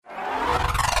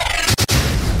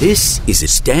This is a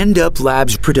Stand Up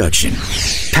Labs production,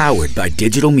 powered by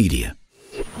digital media.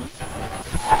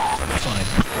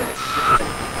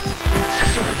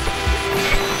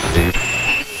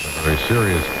 Very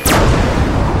serious.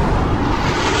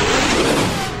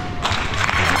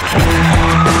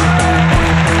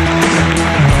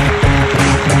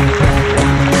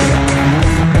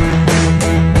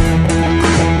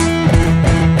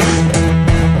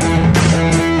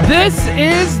 This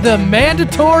is the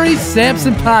Mandatory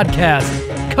Samson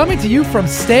Podcast, coming to you from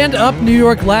Stand Up New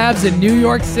York Labs in New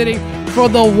York City for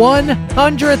the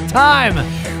 100th time.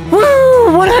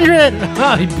 Woo! 100!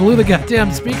 Oh, he blew the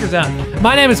goddamn speakers out.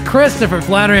 My name is Christopher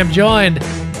Flannery. I'm joined,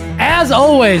 as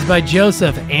always, by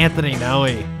Joseph Anthony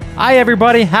Noe. Hi,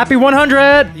 everybody. Happy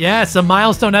 100! Yes, a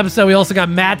milestone episode. We also got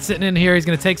Matt sitting in here. He's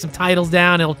going to take some titles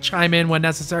down. He'll chime in when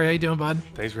necessary. How you doing, bud?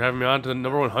 Thanks for having me on to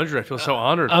number 100. I feel so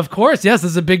honored. Of course. Yes,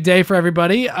 this is a big day for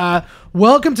everybody.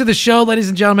 Welcome to the show, ladies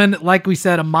and gentlemen. Like we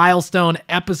said, a milestone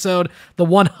episode, the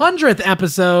 100th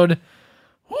episode.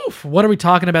 Oof, what are we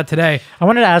talking about today? I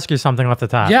wanted to ask you something off the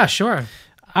top. Yeah, sure.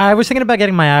 I was thinking about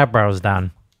getting my eyebrows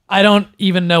done. I don't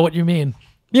even know what you mean.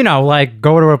 You know, like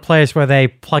go to a place where they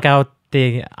pluck out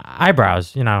the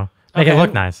eyebrows, you know, make it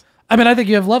look nice. I mean, I think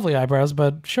you have lovely eyebrows,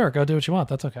 but sure, go do what you want.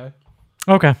 That's okay.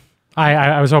 Okay.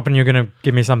 I was hoping you were going to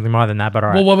give me something more than that, but all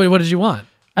right. Well, what did you want?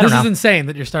 I don't know. This is insane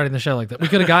that you're starting the show like that. We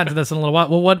could have gotten to this in a little while.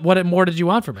 Well, what more did you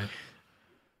want from me?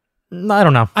 I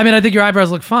don't know. I mean, I think your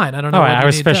eyebrows look fine. I don't know. Oh, what I you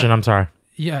was need fishing. done. I'm sorry.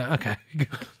 Yeah, okay.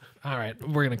 All right,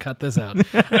 we're going to cut this out.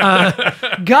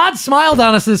 God smiled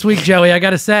on us this week, Joey. I got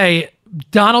to say,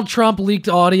 Donald Trump leaked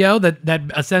audio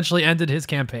that essentially ended his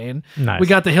campaign. Nice. We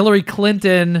got the Hillary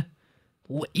Clinton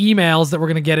emails that we're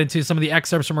going to get into, some of the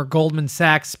excerpts from her Goldman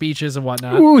Sachs speeches and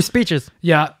whatnot. Ooh, speeches.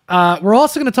 Yeah. We're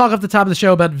also going to talk off the top of the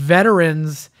show about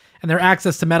veterans and their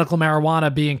access to medical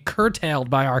marijuana being curtailed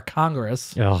by our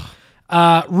Congress.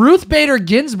 Ugh. Ruth Bader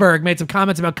Ginsburg made some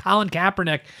comments about Colin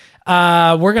Kaepernick.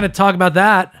 We're going to talk about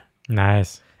that.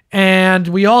 Nice. And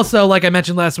we also, like I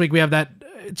mentioned last week, we have that,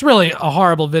 it's really a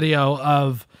horrible video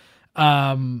of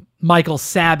Michael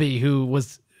Sabbie, who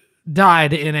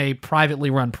died in a privately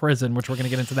run prison, which we're going to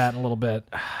get into that in a little bit.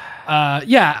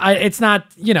 It's not,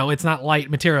 it's not light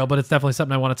material, but it's definitely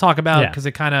something I want to talk about because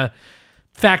it kind of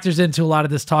factors into a lot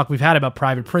of this talk we've had about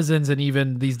private prisons and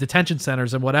even these detention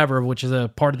centers and whatever, which is a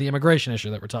part of the immigration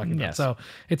issue that we're talking about. Yes. So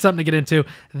it's something to get into.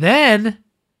 Then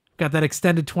got that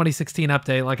extended 2016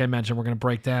 update. Like I mentioned, we're going to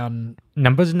break down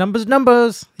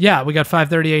Numbers. Yeah, we got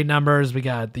 538 numbers. We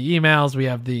got the emails. We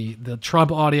have the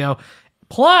Trump audio,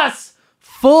 plus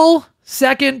full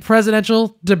second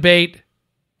presidential debate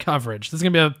coverage. This is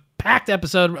going to be a packed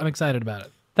episode. I'm excited about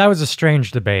it. That was a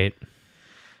strange debate.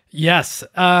 Yes,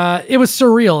 it was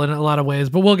surreal in a lot of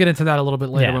ways, but we'll get into that a little bit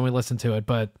later when we listen to it.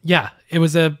 But yeah, it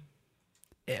was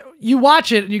you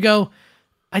watch it and you go,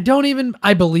 I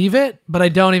believe it, but I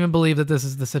don't even believe that this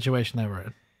is the situation that we're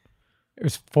in. It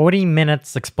was 40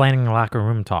 minutes explaining locker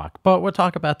room talk, but we'll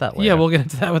talk about that later. Yeah, we'll get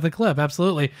into that with the clip.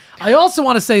 Absolutely. I also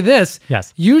want to say this.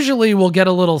 Yes. Usually we'll get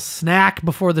a little snack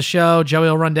before the show. Joey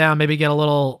will run down, maybe get a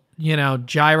little,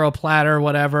 gyro platter,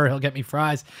 whatever. He'll get me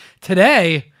fries.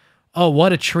 Today, oh,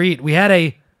 what a treat. We had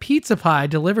a pizza pie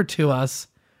delivered to us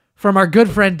from our good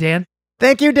friend Dan.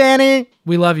 Thank you, Danny.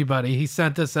 We love you, buddy. He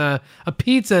sent us a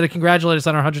pizza to congratulate us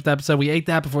on our 100th episode. We ate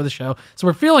that before the show. So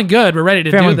we're feeling good. We're ready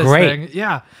to do this thing.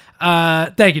 Yeah.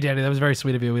 Thank you, Danny. That was very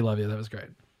sweet of you. We love you. That was great.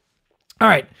 All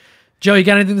right. Joe, you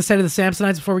got anything to say to the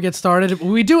Samsonites before we get started?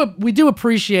 We do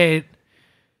appreciate,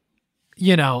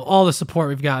 all the support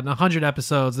we've gotten. 100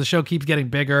 episodes. The show keeps getting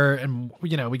bigger, and,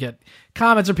 we get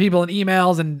comments from people and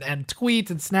emails and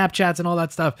tweets and Snapchats and all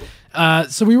that stuff.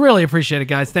 So we really appreciate it,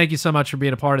 guys. Thank you so much for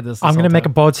being a part of this. I'm going to make a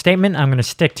bold statement. I'm going to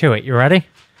stick to it. You ready?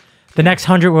 The next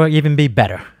 100 will even be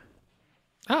better.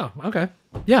 Oh, okay.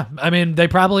 Yeah, I mean, they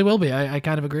probably will be. I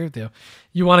kind of agree with you.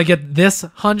 You want to get this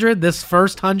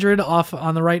first 100 off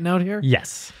on the right note here?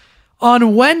 Yes.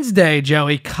 On Wednesday,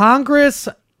 Joey, Congress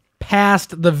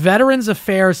passed the Veterans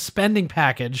Affairs spending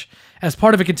package as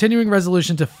part of a continuing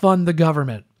resolution to fund the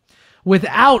government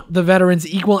without the Veterans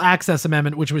Equal Access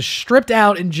Amendment, which was stripped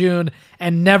out in June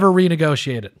and never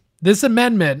renegotiated. This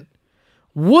amendment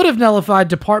would have nullified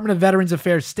Department of Veterans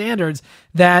Affairs standards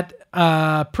that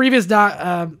that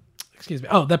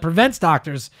prevents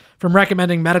doctors from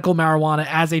recommending medical marijuana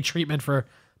as a treatment for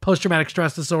post-traumatic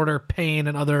stress disorder, pain,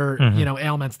 and other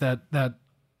ailments that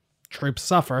troops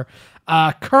suffer.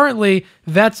 Currently,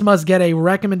 vets must get a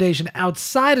recommendation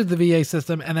outside of the VA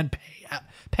system and then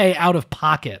pay out of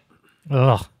pocket.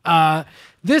 Ugh.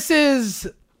 This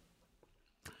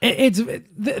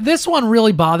one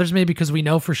really bothers me because we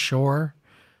know for sure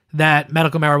that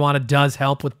medical marijuana does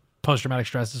help with post-traumatic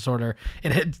stress disorder.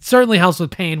 It certainly helps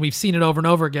with pain. We've seen it over and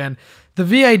over again. The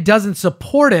VA doesn't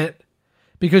support it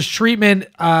because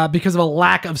because of a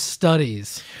lack of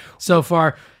studies so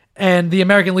far. And the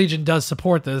American Legion does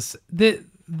support this.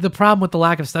 The problem with the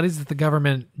lack of studies is that the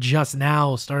government just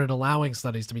now started allowing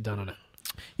studies to be done on it.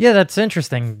 Yeah, that's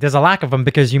interesting. There's a lack of them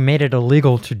because you made it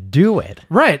illegal to do it.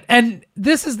 Right. And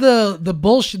this is the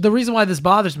bullshit. The reason why this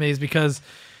bothers me is because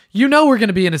we're going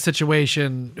to be in a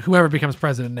situation, whoever becomes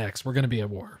president next, we're going to be at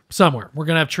war somewhere. We're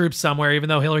going to have troops somewhere, even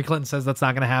though Hillary Clinton says that's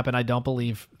not going to happen. I don't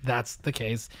believe that's the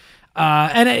case.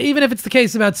 And even if it's the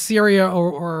case about Syria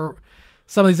or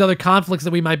some of these other conflicts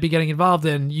that we might be getting involved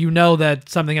in, that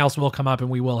something else will come up and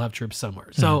we will have troops somewhere.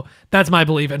 So that's my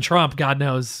belief. And Trump, God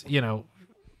knows,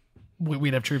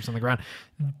 we'd have troops on the ground.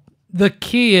 The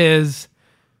key is,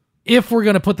 if we're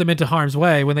going to put them into harm's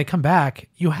way, when they come back,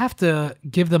 you have to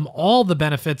give them all the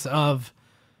benefits of,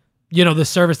 the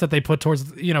service that they put towards,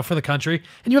 for the country,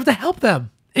 and you have to help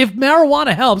them. If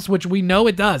marijuana helps, which we know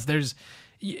it does,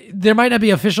 there might not be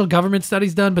official government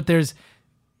studies done, but there's,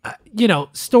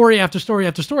 story after story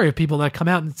after story of people that come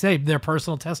out and say their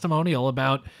personal testimonial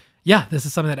about, this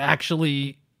is something that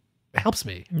actually helps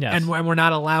me. Yes. And we're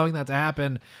not allowing that to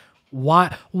happen.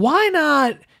 Why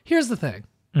not? Here's the thing.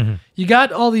 Mm-hmm. You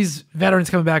got all these veterans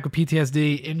coming back with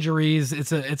PTSD, injuries.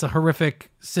 It's a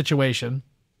horrific situation.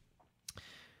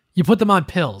 You put them on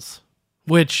pills,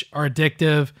 which are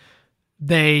addictive.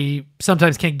 They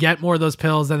sometimes can't get more of those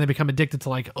pills. Then they become addicted to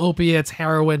like opiates,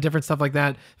 heroin, different stuff like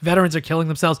that. Veterans are killing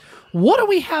themselves. What do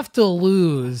we have to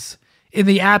lose in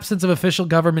the absence of official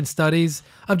government studies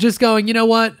of just going, you know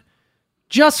what?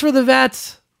 Just for the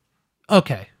vets,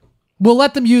 okay. We'll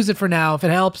let them use it for now. If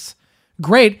it helps,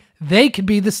 great. They could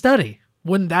be the study.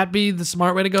 Wouldn't that be the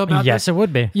smart way to go about Yes, this? it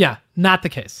would be. Yeah, not the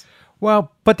case.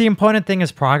 Well, but the important thing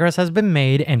is progress has been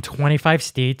made in 25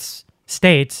 states.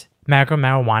 Medical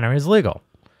marijuana is legal.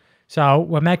 So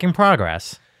we're making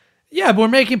progress. Yeah, but we're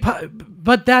making...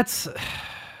 but that's...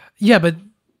 Yeah, but...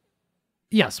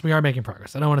 Yes, we are making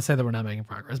progress. I don't want to say that we're not making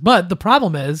progress. But the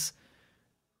problem is,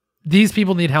 these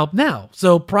people need help now.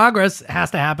 So progress has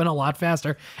to happen a lot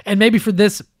faster. And maybe for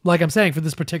this, like I'm saying, for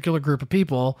this particular group of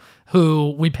people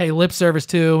who we pay lip service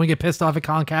to, and we get pissed off at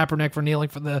Colin Kaepernick for kneeling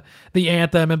for the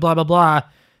anthem and blah, blah, blah.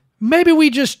 Maybe we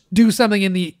just do something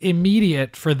in the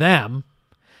immediate for them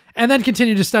and then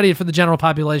continue to study it for the general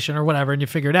population or whatever, and you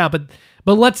figure it out.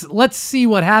 But let's see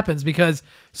what happens, because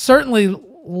certainly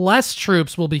less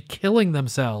troops will be killing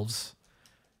themselves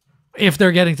if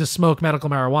they're getting to smoke medical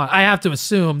marijuana. I have to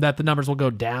assume that the numbers will go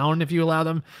down if you allow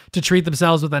them to treat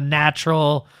themselves with a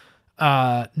natural,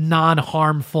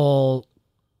 non-harmful,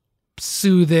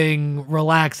 soothing,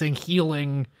 relaxing,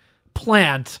 healing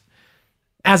plant,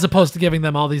 as opposed to giving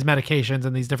them all these medications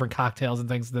and these different cocktails and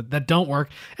things that don't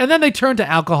work. And then they turn to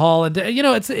alcohol, and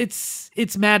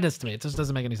it's madness to me. It just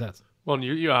doesn't make any sense. Well,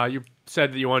 you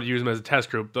said that you wanted to use them as a test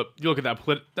group, but you look at that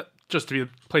just to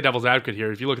play devil's advocate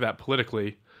here. If you look at that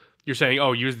politically, you're saying,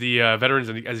 use the veterans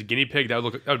as a guinea pig. That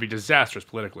would be disastrous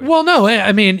politically. Well, no,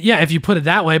 I mean, yeah, if you put it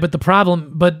that way, but the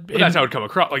problem, but that's how it come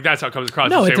across. Like, that's how it comes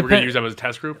across. No, to say we're going to use them as a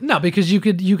test group. No, because you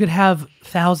could have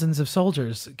thousands of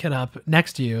soldiers get up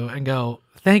next to you and go,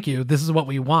 "Thank you. This is what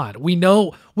we want. We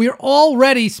know we're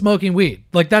already smoking weed."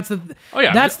 Like that's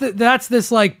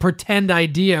this like pretend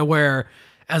idea where,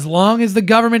 as long as the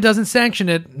government doesn't sanction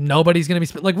it, nobody's going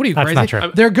to be... Like, what are you, crazy? That's not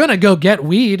true. They're going to go get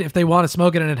weed if they want to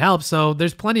smoke it and it helps. So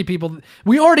there's plenty of people...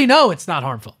 We already know it's not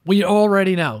harmful. We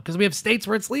already know, because we have states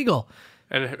where it's legal.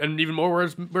 And even more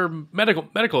where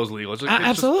medical is legal. It's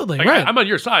Absolutely, just, like, right. I'm on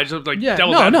your side. Just like Yeah,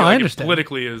 devil's no, advocate, I like, understand.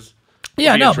 Politically is...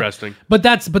 Yeah, no, interesting. But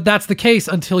that's the case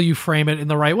until you frame it in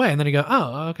the right way, and then you go,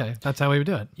 "Oh, okay, that's how we would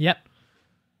do it." Yep.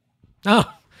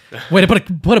 Oh, way to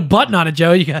put a button on it,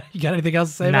 Joe. You got anything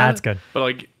else to say? Nah, about it's it? good.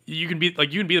 But you can be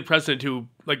the president who,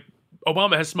 like,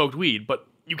 Obama has smoked weed, but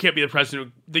you can't be the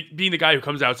president being the guy who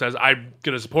comes out and says, "I'm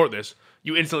going to support this."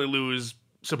 You instantly lose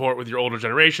support with your older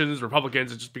generations,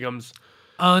 Republicans. It just becomes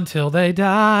Until they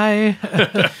die.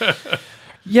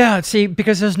 Yeah, see,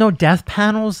 because there's no death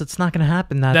panels, it's not going to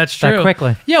happen That's true. that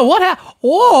quickly. Yeah, what happened?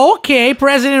 Oh, okay,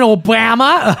 President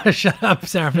Obama. Shut up,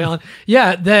 Sarah Palin.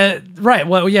 Yeah, right.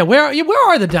 Well, yeah, where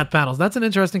are the death panels? That's an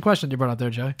interesting question you brought up there,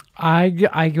 Joey.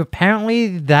 I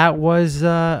apparently that was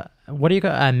what do you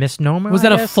call a misnomer? Was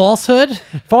that a falsehood?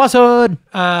 Falsehood.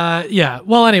 Yeah.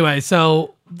 Well, anyway,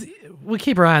 so we'll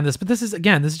keep our eye on this, but this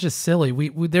is just silly. We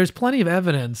there's plenty of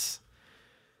evidence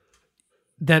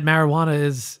that marijuana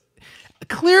is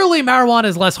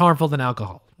less harmful than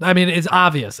alcohol. I mean, it's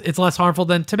obvious. It's less harmful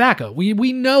than tobacco. We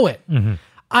know it. Mm-hmm.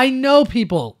 I know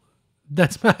people I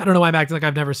don't know why I'm acting like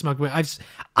I've never smoked weed.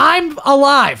 I'm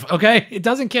alive, okay? It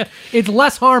doesn't kill. It's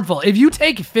less harmful. If you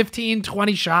take 15,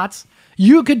 20 shots,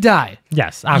 you could die.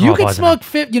 Yes. You could smoke,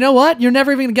 you know what? You're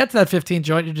never even going to get to that 15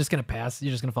 joint. You're just going to pass.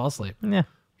 You're just going to fall asleep. Yeah.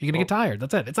 You're going to get tired.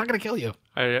 That's it. It's not going to kill you.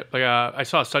 I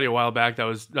saw a study a while back that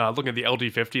was looking at the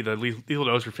LD50, the lethal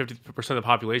dose for 50% of the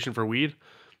population for weed,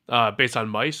 based on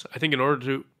mice. I think in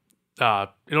order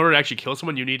to actually kill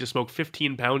someone, you need to smoke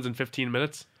 15 pounds in 15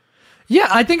 minutes. Yeah,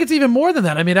 I think it's even more than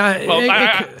that. I mean, I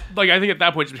think at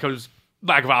that point it becomes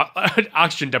lack of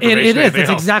oxygen deprivation. It is. It's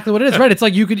exactly what it is, right? It's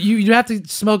like you have to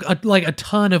smoke a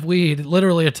ton of weed,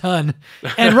 literally a ton,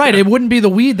 and right, it wouldn't be the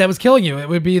weed that was killing you; it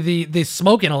would be the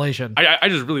smoke inhalation. I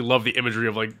just really love the imagery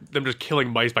of like them just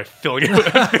killing mice by filling it,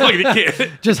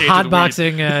 with just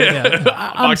hotboxing,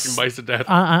 boxing mice to death.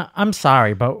 I'm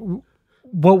sorry, but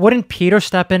wouldn't Peter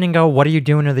step in and go, "What are you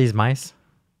doing to these mice?"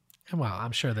 Well,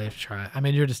 I'm sure they've tried. I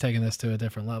mean, you're just taking this to a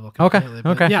different level. Okay.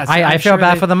 Yes, I feel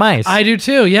bad for the mice. I do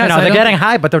too. Yes, they're getting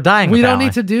high, but they're dying. We don't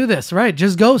need to do this, right?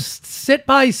 Just go sit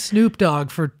by Snoop Dogg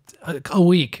for a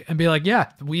week and be like, yeah,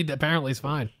 weed apparently is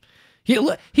fine.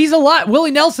 He's a lot. Willie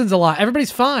Nelson's a lot.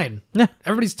 Everybody's fine. Yeah.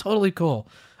 Everybody's totally cool.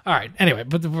 All right. Anyway,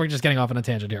 but we're just getting off on a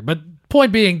tangent here. But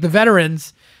point being, the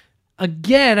veterans,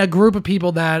 again, a group of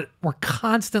people that were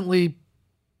constantly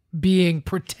being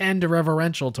pretend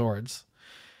reverential towards.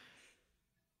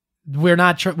 We're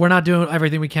not doing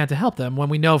everything we can to help them when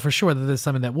we know for sure that there's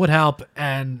something that would help,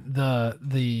 and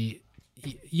the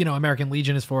American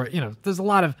Legion is for it. There's a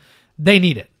lot of, they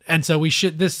need it, and so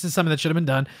this is something that should have been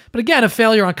done. But again, a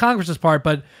failure on Congress's part.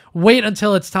 But wait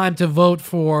until it's time to vote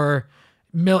for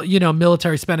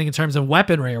military spending in terms of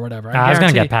weaponry or whatever. It's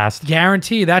gonna get passed.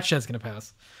 Guarantee that shit's gonna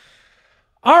pass.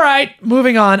 All right,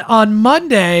 moving on. On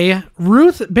Monday,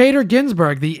 Ruth Bader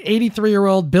Ginsburg, the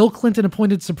 83-year-old Bill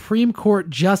Clinton-appointed Supreme Court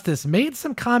justice, made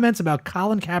some comments about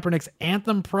Colin Kaepernick's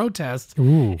anthem protest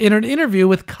in an interview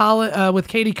with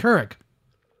Katie Couric.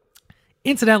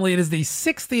 Incidentally, it is the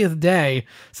 60th day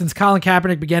since Colin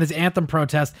Kaepernick began his anthem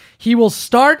protest. He will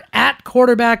start at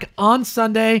quarterback on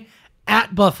Sunday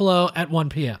at Buffalo at 1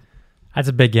 p.m. That's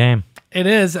a big game. It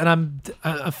is, and I'm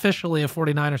officially a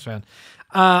 49ers fan.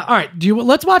 All right,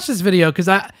 let's watch this video because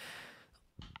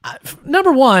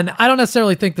number one, I don't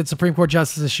necessarily think that Supreme Court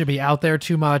justices should be out there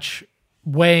too much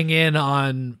weighing in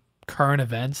on current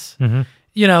events.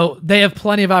 Mm-hmm. They have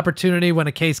plenty of opportunity when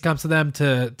a case comes to them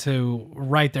to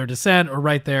write their dissent or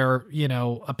write their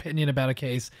opinion about a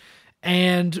case,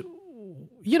 and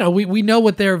we know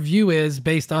what their view is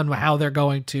based on how they're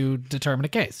going to determine a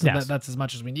case. So yes. That's as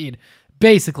much as we need,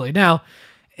 basically. Now,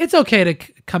 it's okay to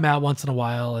come out once in a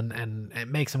while and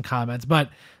make some comments, but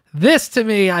this to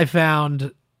me I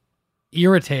found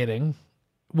irritating.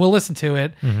 We'll listen to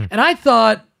it. Mm-hmm. And I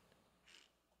thought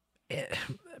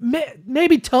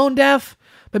maybe tone deaf,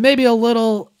 but maybe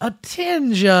a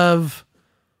tinge of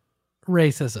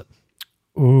racism.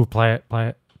 Ooh, play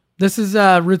it. This is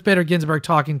Ruth Bader Ginsburg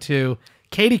talking to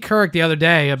Katie Couric the other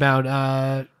day about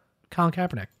Colin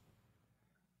Kaepernick.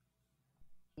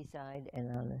 Side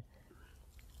and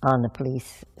on the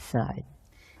police side.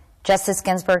 Justice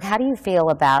Ginsburg, how do you feel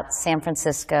about San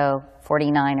Francisco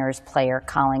 49ers player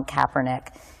Colin Kaepernick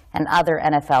and other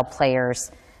NFL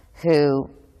players who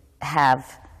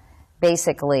have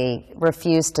basically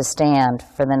refused to stand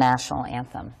for the national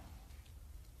anthem?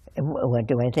 What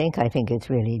do I think? I think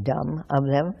it's really dumb of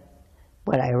them.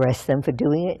 Would I arrest them for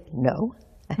doing it? No.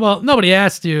 Well, nobody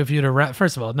asked you if you'd arrest.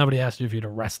 First of all, nobody asked you if you'd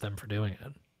arrest them for doing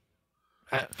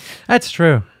it. That's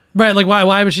true. Right, like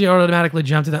why would she automatically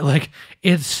jump to that? Like,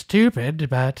 it's stupid,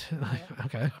 but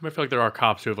okay. I feel like there are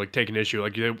cops who have like taken issue.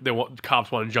 Like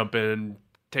cops want to jump in and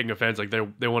taking offense. Like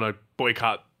they want to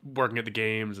boycott working at the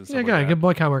games and stuff. Yeah, good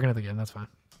boycott working at the game. That's fine.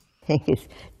 I think it's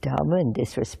dumb and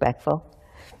disrespectful.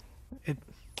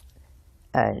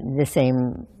 I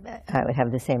would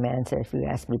have the same answer if you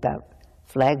asked me about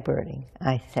flag burning.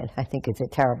 I said I think it's a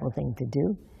terrible thing to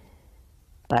do,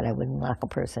 but I wouldn't lock a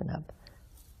person up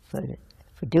for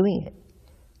doing it.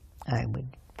 I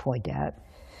would point out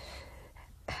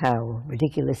how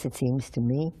ridiculous it seems to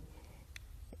me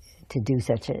to do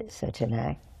such an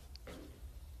act.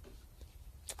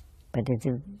 But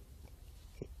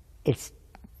it's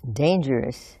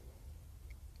dangerous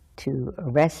to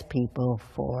arrest people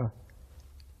for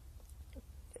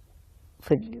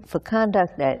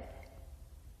conduct that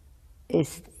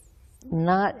is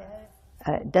not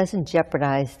doesn't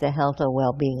jeopardize the health or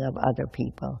well-being of other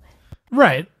people.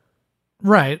 Right.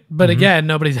 But again,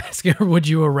 nobody's asking, would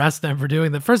you arrest them for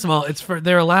doing that? First of all,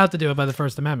 they're allowed to do it by the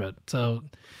First Amendment. So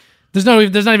there's not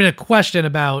even a question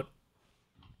about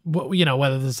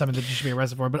whether this is something that you should be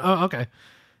arrested for. But okay.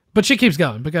 But she keeps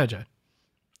going. But go ahead, Jay.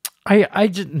 I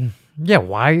just, yeah,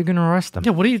 why are you going to arrest them?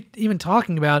 Yeah, what are you even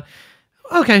talking about?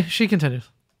 Okay, she continues.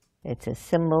 It's a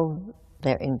symbol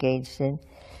they're engaged in.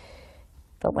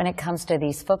 But when it comes to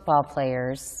these football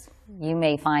players, you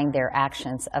may find their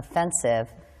actions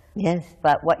offensive, Yes.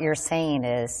 but what you're saying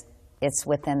is it's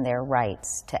within their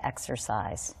rights to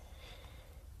exercise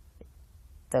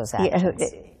those actions.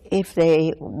 Yeah, if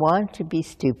they want to be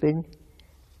stupid,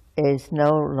 there's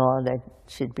no law that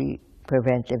should be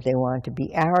prevent. If they want to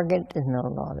be arrogant, there's no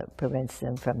law that prevents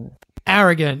them from.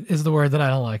 Arrogant is the word that I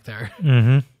don't like there.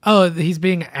 Mm-hmm. Oh, he's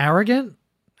being arrogant?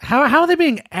 How are they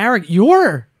being arrogant?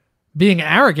 You're being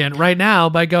arrogant right now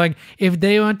by going, if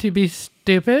they want to be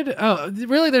stupid? Oh,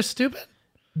 really? They're stupid?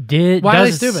 Why are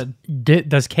they stupid?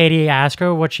 Does Katie ask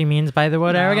her what she means by the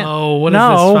word arrogant? Oh, what is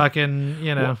this fucking,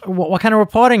 you know? What kind of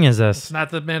reporting is this? It's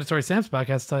not the Mandatory Sam's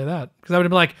podcast, to tell you that. Because I would have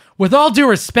been like, with all due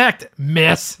respect,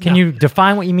 miss. Can you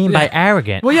define what you mean by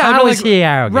arrogant? Well, yeah, How is he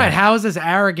arrogant? Right, how is this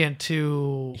arrogant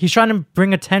to... He's trying to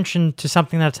bring attention to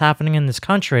something that's happening in this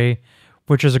country,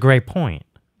 which is a great point.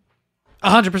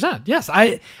 100%. Yes,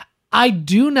 I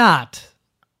do not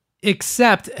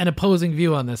accept an opposing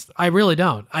view on this. I really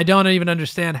don't. I don't even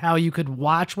understand how you could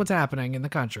watch what's happening in the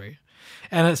country,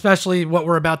 and especially what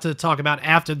we're about to talk about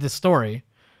after this story.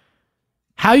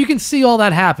 How you can see all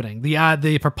that happening,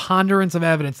 the preponderance of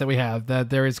evidence that we have that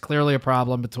there is clearly a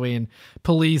problem between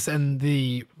police and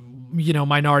the, you know,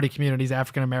 minority communities,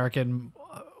 African American,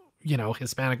 you know,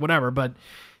 Hispanic, whatever. But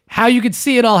how you could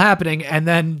see it all happening and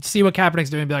then see what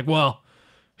Kaepernick's doing and be like, well,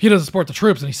 he doesn't support the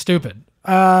troops and he's stupid.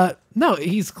 No,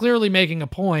 he's clearly making a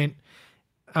point.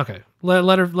 Okay,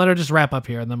 let her just wrap up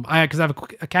here, and then because I have a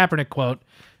Kaepernick quote,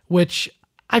 which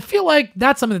I feel like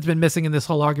that's something that's been missing in this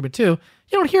whole argument too.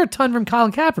 You don't hear a ton from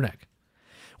Colin Kaepernick.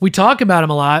 We talk about him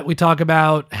a lot. We talk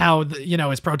about how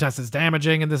his protest is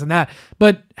damaging and this and that.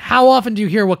 But how often do you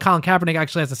hear what Colin Kaepernick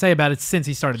actually has to say about it since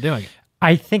he started doing it?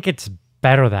 I think it's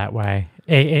better that way.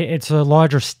 It's a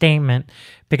larger statement,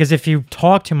 because if you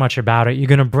talk too much about it, you're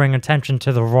going to bring attention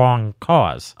to the wrong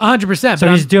cause. 100%. So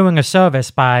he's doing a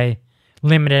service by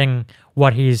limiting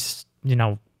what he's,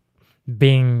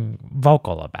 being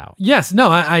vocal about. Yes, no,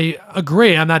 I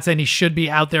agree. I'm not saying he should be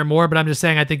out there more, but I'm just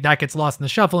saying I think that gets lost in the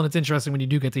shuffle, and it's interesting when you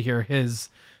do get to hear his,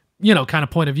 kind of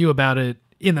point of view about it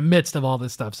in the midst of all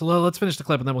this stuff. So let's finish the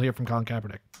clip, and then we'll hear from Colin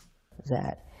Kaepernick.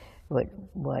 That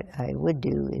what I would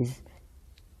do is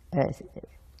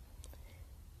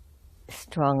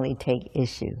strongly take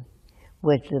issue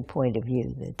with the point of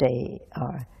view that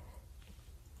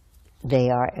they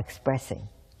are expressing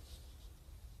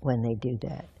when they do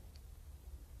that.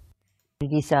 You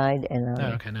decide, and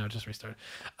okay, no, just restart.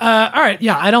 All right,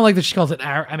 yeah, I don't like that she calls it.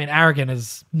 Arrogant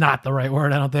is not the right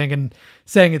word, I don't think, and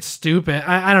saying it's stupid.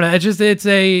 I don't know.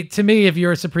 To me, if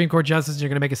you're a Supreme Court justice, you're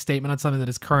going to make a statement on something that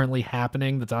is currently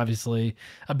happening. That's obviously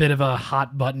a bit of a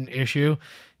hot button issue.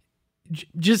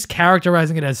 Just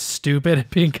characterizing it as stupid and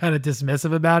being kind of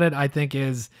dismissive about it, I think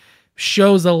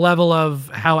shows a level of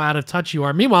how out of touch you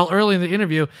are. Meanwhile, early in the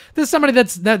interview, there's somebody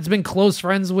that's been close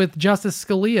friends with Justice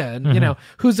Scalia, and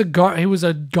who was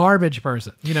a garbage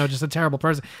person, just a terrible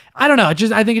person. I don't know.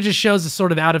 I think it just shows a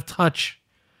sort of out of touch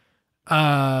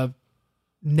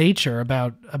nature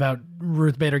about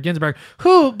Ruth Bader Ginsburg,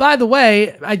 who, by the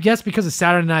way, I guess because of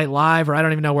Saturday Night Live, or I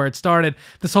don't even know where it started,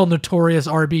 this whole Notorious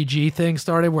RBG thing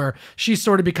started, where she's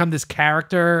sort of become this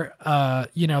character,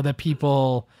 that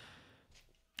people,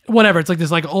 whatever, it's like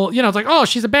this old, it's like, oh,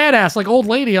 she's a badass, like old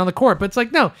lady on the court, but it's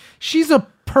like, no, she's a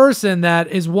person that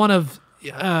is one of,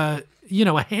 a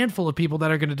handful of people that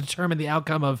are going to determine the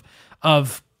outcome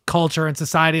of culture and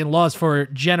society and laws for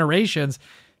generations.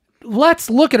 Let's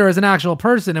look at her as an actual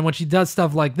person, and when she does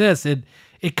stuff like this,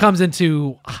 it comes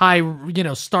into high,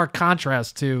 stark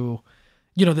contrast to,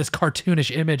 this cartoonish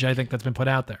image I think that's been put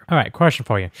out there. All right, question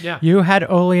for you. Yeah. You had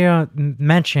earlier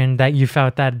mentioned that you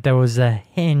felt that there was a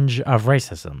hinge of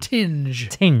racism.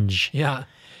 Tinge. Yeah.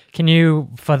 Can you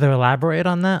further elaborate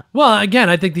on that? Well, again,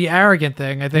 I think the arrogant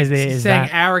thing. I think Is saying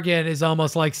that... arrogant is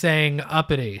almost like saying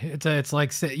uppity. It's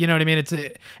like, you know what I mean?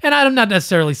 And I'm not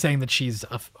necessarily saying that she's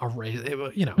a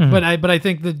Mm-hmm. but I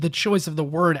think the choice of the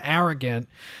word arrogant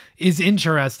is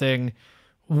interesting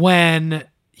when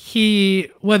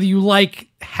whether you like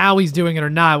how he's doing it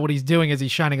or not, what he's doing is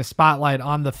he's shining a spotlight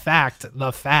on the fact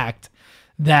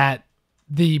that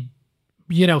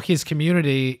his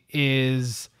community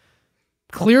is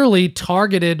clearly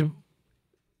targeted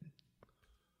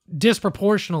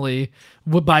disproportionately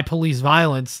by police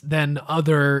violence than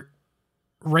other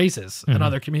races and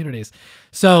other communities.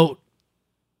 So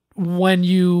when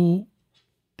you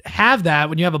have that,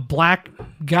 when you have a black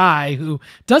guy who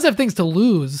does have things to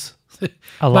lose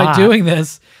by doing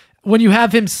this, when you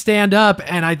have him stand up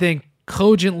and I think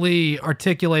cogently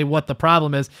articulate what the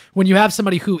problem is, when you have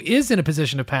somebody who is in a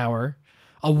position of power,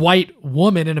 a white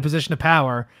woman in a position of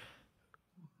power,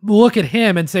 look at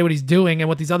him and say what he's doing and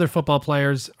what these other football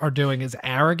players are doing is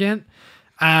arrogant.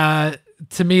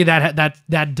 To me,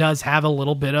 that does have a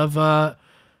little bit of a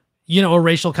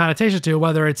racial connotation to it,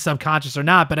 whether it's subconscious or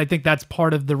not. But I think that's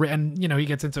part of and he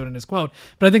gets into it in his quote,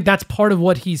 but I think that's part of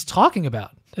what he's talking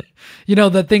about.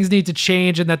 That things need to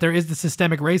change and that there is the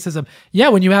systemic racism. Yeah,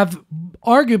 when you have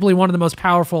arguably one of the most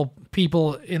powerful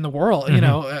people in the world,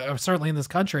 certainly in this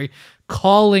country,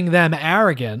 calling them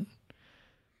arrogant,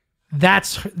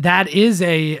 that is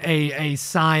a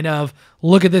sign of,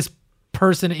 look at this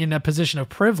person in a position of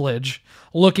privilege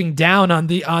looking down on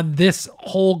this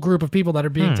whole group of people that are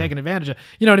being taken advantage of.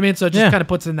 You know what I mean? So it just kind of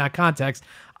puts it in that context.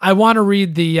 I want to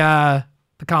read the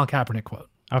Colin Kaepernick quote.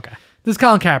 Okay. This is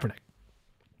Colin Kaepernick.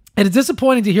 It is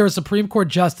disappointing to hear a Supreme Court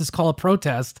justice call a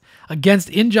protest against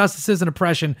injustices and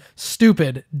oppression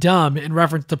stupid, dumb, in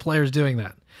reference to players doing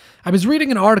that. I was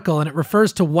reading an article and it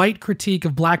refers to white critique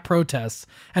of black protests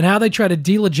and how they try to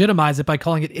delegitimize it by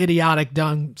calling it idiotic,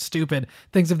 dumb, stupid,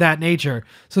 things of that nature,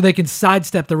 so they can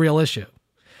sidestep the real issue.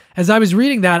 As I was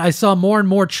reading that, I saw more and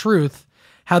more truth,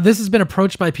 how this has been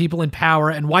approached by people in power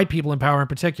and white people in power in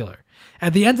particular.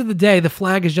 At the end of the day, the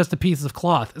flag is just a piece of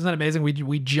cloth. Isn't that amazing?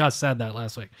 We just said that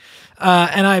last week.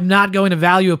 And I'm not going to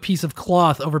value a piece of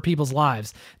cloth over people's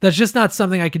lives. That's just not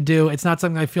something I can do. It's not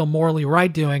something I feel morally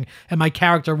right doing, and my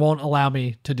character won't allow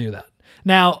me to do that.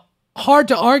 Now, hard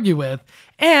to argue with,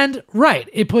 and right,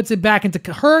 it puts it back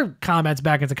into her comments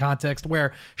back into context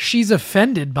where she's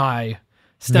offended by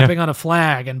stepping on a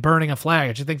flag and burning a flag,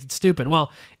 and she thinks it's stupid.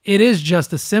 Well, it is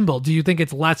just a symbol. Do you think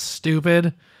it's less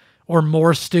stupid or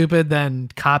more stupid than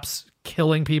cops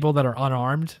killing people that are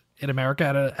unarmed in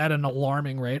America at an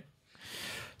alarming rate?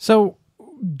 So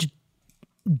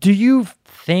do you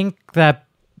think that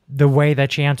the way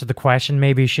that she answered the question,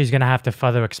 maybe she's going to have to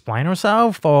further explain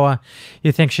herself, or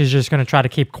you think she's just going to try to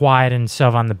keep quiet and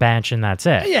serve on the bench and that's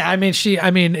it? Yeah,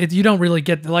 you don't really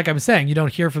get, like I was saying, you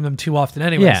don't hear from them too often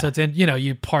anyway. Yeah. So it's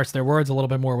you parse their words a little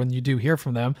bit more when you do hear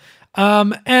from them.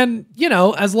 And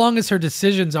as long as her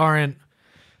decisions aren't,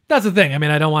 that's the thing. I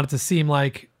mean, I don't want it to seem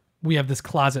like we have this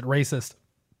closet racist,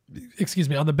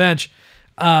 on the bench.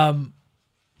 And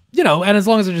as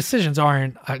long as their decisions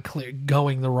aren't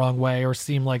going the wrong way or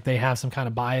seem like they have some kind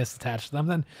of bias attached to them,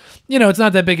 then, it's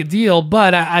not that big a deal.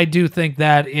 But I do think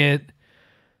that it,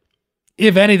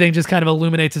 if anything, just kind of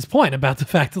illuminates his point about the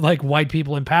fact that, like, white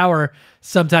people in power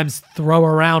sometimes throw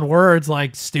around words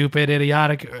like stupid,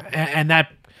 idiotic, and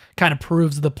that kind of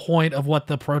proves the point of what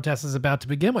the protest is about to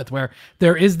begin with, where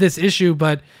there is this issue,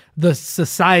 but the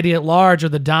society at large, or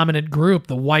the dominant group,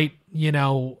 the white,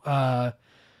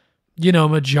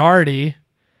 majority,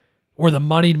 or the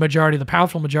moneyed majority, the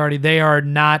powerful majority, they are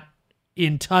not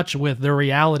in touch with the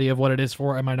reality of what it is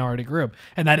for a minority group.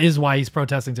 And that is why he's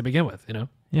protesting to begin with,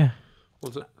 Yeah.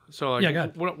 So, like, go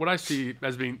ahead. what I see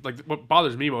as being, like, what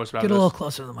bothers me most about Get this... a little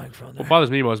closer to the microphone there. What bothers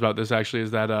me most about this, actually,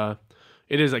 is that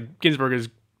it is, like, Ginsburg is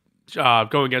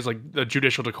going against, like, the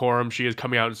judicial decorum. She is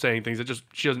coming out and saying things that just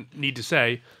she doesn't need to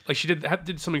say. Like, she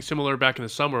did something similar back in the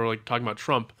summer, like, talking about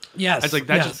Trump. Yes. It's like,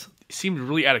 that just seemed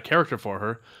really out of character for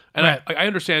her. And right. I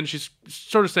understand she's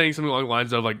sort of saying something along the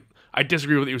lines of, like, I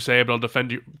disagree with what you say, but I'll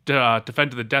defend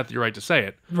to the death your right to say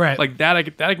it. Right. Like, that I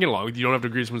can get along with. You don't have to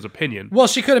agree with someone's opinion. Well,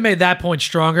 she could have made that point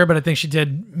stronger, but I think she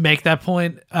did make that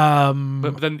point.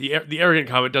 But then the arrogant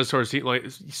comment does sort of seem like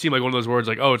one of those words,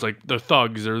 like, oh, it's like they're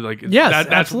thugs, or like, yes,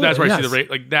 that's where I see yes. the rate.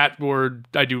 Like, that word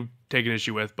I do take an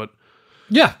issue with, but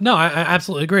yeah, no, I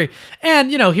absolutely agree. And,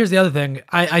 here's the other thing.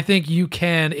 I think you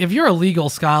can, if you're a legal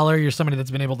scholar, you're somebody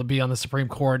that's been able to be on the Supreme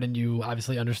Court, and you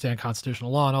obviously understand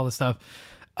constitutional law and all this stuff.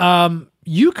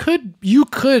 You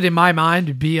could, in my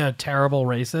mind, be a terrible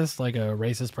racist, like a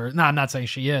racist person. No, I'm not saying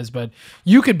she is, but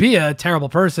you could be a terrible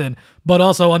person, but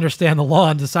also understand the law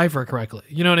and decipher it correctly.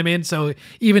 You know what I mean? So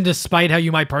even despite how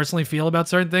you might personally feel about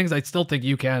certain things, I still think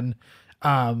you can,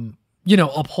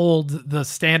 uphold the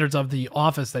standards of the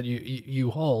office that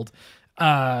you hold.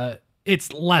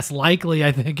 It's less likely,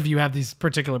 I think, if you have these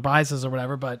particular biases or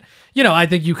whatever. But, I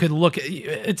think you could look at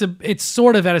it's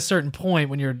sort of at a certain point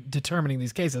when you're determining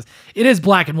these cases. It is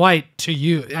black and white to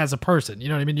you as a person. You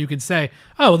know what I mean? You can say,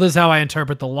 oh, well, this is how I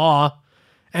interpret the law,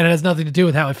 and it has nothing to do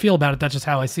with how I feel about it. That's just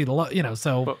how I see the law,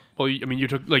 so. Well, I mean, you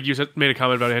took, like you said, made a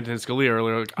comment about Antonin Scalia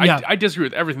earlier. Like, I disagree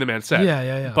with everything the man said.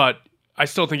 Yeah. But I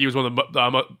still think he was one of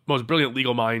the most brilliant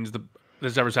legal minds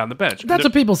that's ever sat on the bench. That's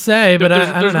what people say, but I don't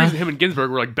know. There's a reason him and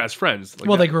Ginsburg were, like, best friends.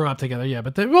 Like, they grew up together, yeah.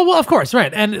 But well, of course,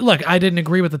 right. And look, I didn't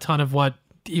agree with a ton of what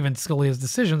even Scalia's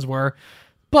decisions were,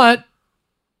 But,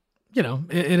 you know,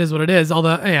 it is what it is.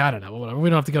 Although, I don't know. Whatever. We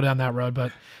don't have to go down that road.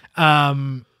 But,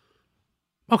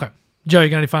 okay. Joe, you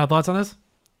got any final thoughts on this?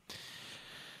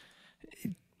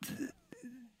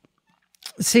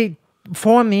 See,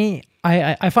 for me,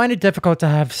 I find it difficult to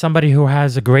have somebody who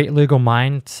has a great legal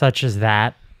mind such as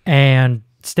that and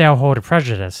still hold a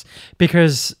prejudice,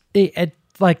 because it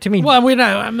like, to me. Well,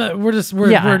 we're just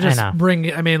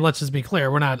bringing. I mean, let's just be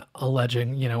clear. We're not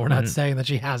alleging. You know, we're not saying that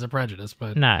she has a prejudice.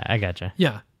 But No, I gotcha.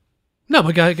 yeah, no,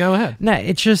 but go ahead. No,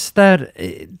 it's just that.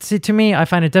 See, to me, I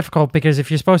find it difficult because if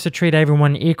you're supposed to treat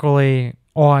everyone equally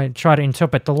or try to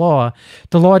interpret the law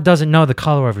doesn't know the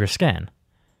color of your skin.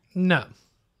 No.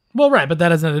 Well, right, but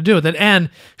that has nothing to do with it. And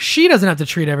she doesn't have to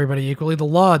treat everybody equally. The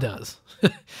law does.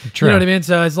 True. You know what I mean?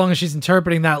 So as long as she's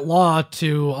interpreting that law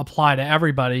to apply to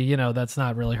everybody, you know, that's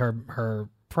not really her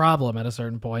problem at a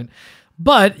certain point.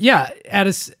 But yeah,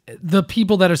 the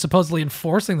people that are supposedly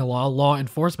enforcing the law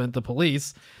enforcement, the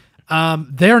police,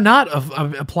 they're not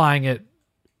applying it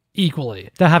equally.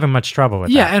 They're having much trouble with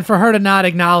that. Yeah, and for her to not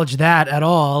acknowledge that at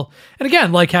all, and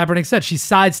again, like Kaepernick said, she's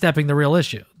sidestepping the real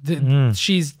issue.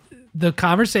 The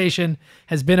conversation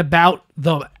has been about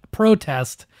the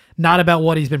protest, not about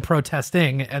what he's been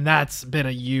protesting, and that's been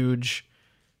a huge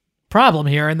problem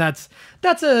here. And that's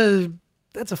a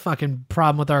fucking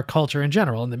problem with our culture in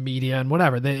general, and the media and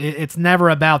whatever. It's never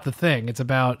about the thing; it's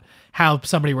about how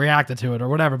somebody reacted to it or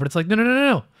whatever. But it's like,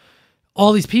 no.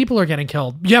 All these people are getting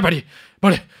killed. Yeah,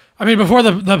 but I mean, before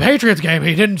the Patriots game,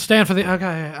 he didn't stand for the.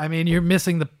 Okay, I mean, you're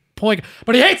missing the point.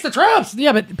 But he hates the troops.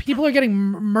 Yeah, but people are getting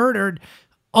murdered,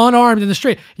 unarmed in the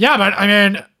street. Yeah, but I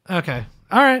mean, okay,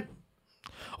 all right.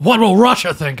 What will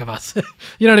Russia think of us?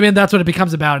 You know what I mean? That's what it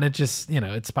becomes about, and it just, you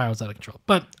know, it spirals out of control.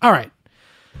 But all right,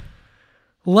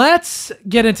 let's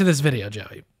get into this video,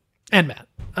 Joey and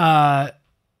Matt.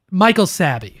 Michael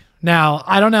Sabbie. Now,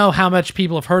 I don't know how much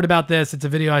people have heard about this. It's a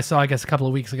video I saw, I guess, a couple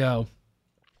of weeks ago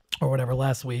or whatever,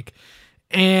 last week.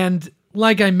 And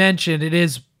like I mentioned, it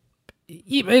is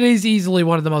easily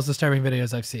one of the most disturbing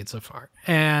videos I've seen so far.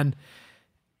 And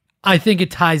I think it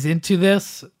ties into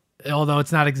this, although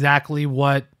it's not exactly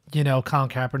what, you know, Colin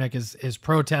Kaepernick is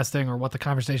protesting or what the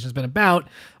conversation has been about.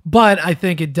 But I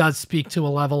think it does speak to a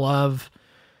level of,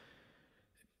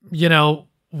 you know,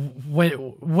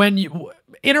 when you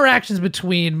interactions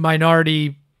between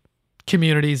minority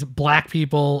communities, black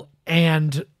people,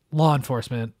 and law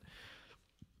enforcement.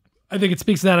 I think it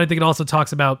speaks to that. I think it also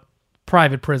talks about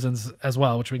private prisons as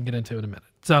well, which we can get into in a minute.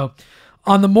 So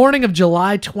on the morning of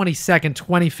July 22nd,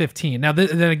 2015. Now,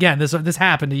 then again, this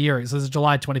happened a year ago. So this is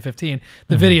July 2015.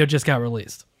 The video just got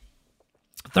released.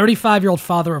 35-year-old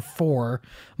father of 4,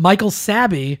 Michael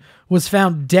Sabbie, was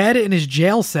found dead in his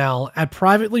jail cell at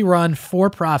privately run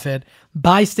for-profit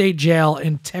bi-state jail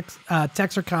in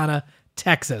Texarkana,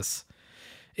 Texas.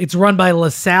 It's run by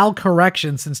LaSalle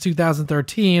Corrections since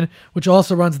 2013, which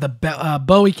also runs the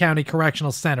Bowie County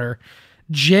Correctional Center.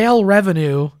 Jail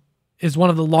revenue is one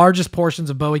of the largest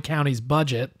portions of Bowie County's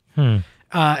budget. And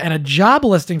a job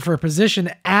listing for a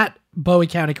position at Bowie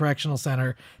County Correctional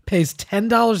Center pays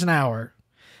 $10 an hour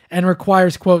and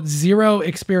requires, quote, 0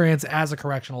 experience as a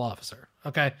correctional officer.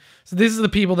 Okay? So these are the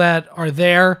people that are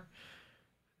there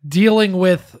dealing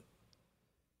with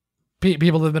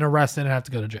people that have been arrested and have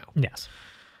to go to jail. Yes.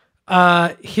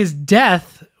 His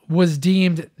death was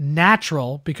deemed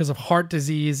natural because of heart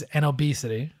disease and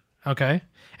obesity. Okay?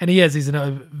 And he's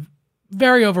a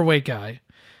very overweight guy.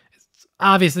 It's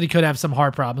obvious that he could have some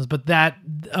heart problems, but so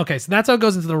that's how it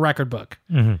goes into the record book.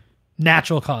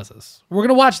 Natural causes. We're going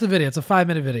to watch the video. It's a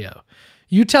 5-minute video.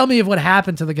 You tell me if what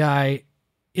happened to the guy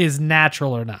is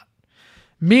natural or not.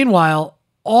 Meanwhile,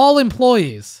 all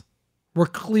employees were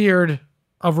cleared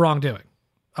of wrongdoing.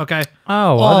 Okay?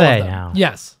 Oh, are they now?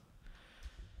 Yes.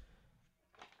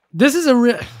 This is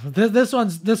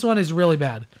this one is really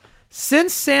bad.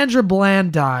 Since Sandra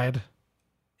Bland died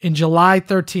in July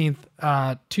 13th,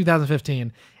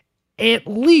 2015, at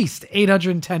least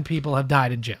 810 people have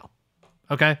died in jail.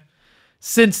 Okay?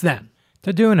 Since then.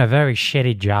 They're doing a very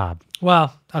shitty job.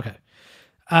 Well, okay.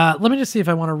 Let me just see if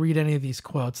I want to read any of these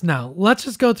quotes. No, let's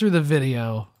just go through the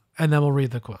video and then we'll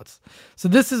read the quotes. So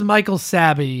this is Michael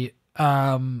Sabbie.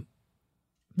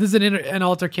 This is an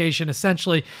altercation.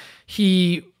 Essentially,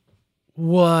 he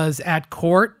was at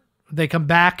court. They come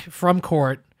back from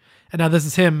court. And now this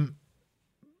is him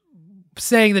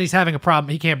saying that he's having a problem.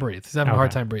 He can't breathe. He's having a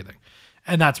hard time breathing.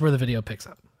 And that's where the video picks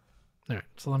up. All right.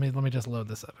 So let me just load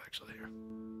this up actually here.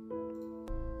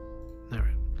 All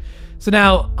right. So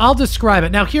now I'll describe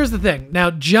it. Now here's the thing.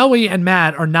 Now Joey and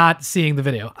Matt are not seeing the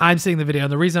video. I'm seeing the video.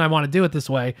 And the reason I want to do it this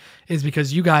way is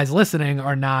because you guys listening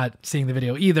are not seeing the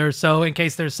video either. So in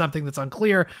case there's something that's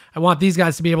unclear, I want these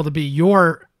guys to be able to be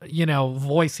your,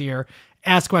 voice here.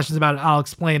 Ask questions about it. I'll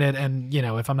explain it. And,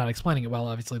 if I'm not explaining it well,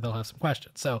 obviously they'll have some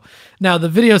questions. So now the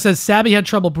video says Sabby had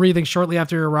trouble breathing shortly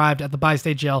after he arrived at the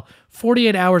bi-state jail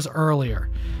 48 hours earlier.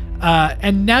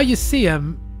 And now you see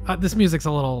him. This music's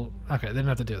a little... Okay, they didn't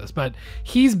have to do this, but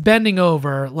he's bending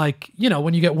over like,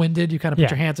 when you get winded, you kind of put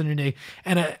your hands on your knee,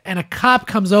 and a cop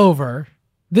comes over.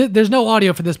 There's no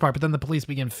audio for this part, but then the police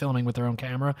begin filming with their own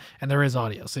camera, and there is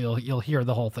audio, so you'll hear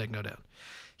the whole thing go down.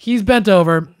 He's bent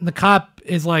over. The cop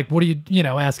is like, what are you,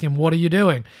 ask him, what are you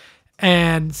doing?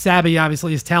 And Sabby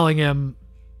obviously is telling him,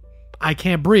 I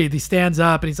can't breathe. He stands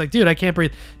up and he's like, dude, I can't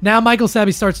breathe. Now Michael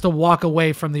Sabby starts to walk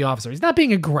away from the officer. He's not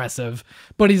being aggressive,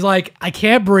 but he's like, I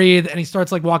can't breathe. And he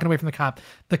starts like walking away from the cop.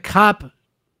 The cop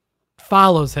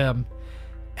follows him.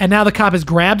 And now the cop has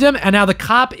grabbed him. And now the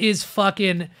cop is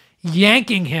fucking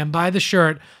yanking him by the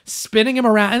shirt, spinning him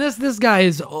around. And this guy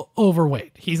is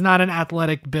overweight. He's not an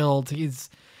athletic build. He's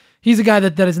a guy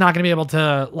that is not going to be able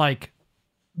to like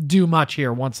do much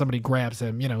here once somebody grabs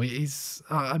him. He's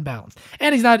unbalanced,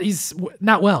 and he's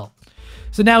not well.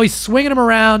 So now he's swinging him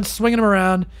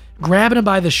around, grabbing him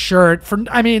by the shirt.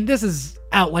 This is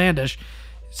outlandish.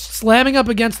 Slamming up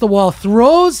against the wall,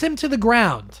 throws him to the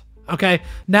ground. Okay.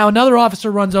 Now another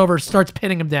officer runs over, starts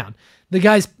pinning him down.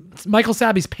 Michael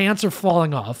Sabby's pants are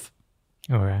falling off.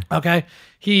 Okay.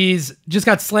 He's just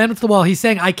got slammed into the wall. He's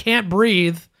saying, I can't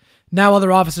breathe. Now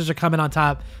other officers are coming on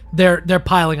top. They're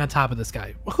piling on top of this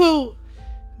guy, who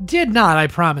did not, I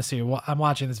promise you, I'm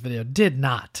watching this video, did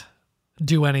not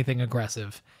do anything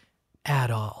aggressive at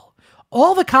all.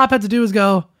 All the cop had to do is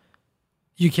go,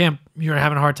 you're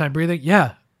having a hard time breathing?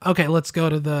 Yeah. Okay, let's go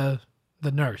to the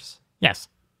nurse. Yes.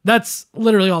 That's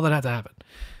literally all that had to happen.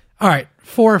 All right,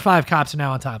 4 or 5 cops are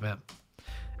now on top of him.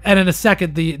 And in a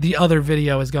second, the other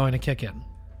video is going to kick in.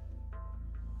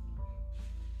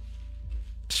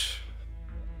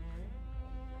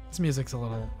 This music's a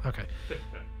little... Okay.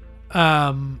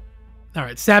 All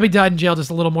right. Sabby died in jail just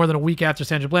a little more than a week after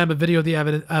Sandra Bland, but video of the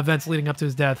events leading up to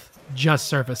his death just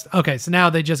surfaced. Okay, so now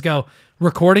they just go,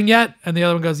 recording yet? And the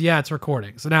other one goes, yeah, it's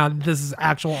recording. So now this is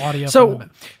actual audio.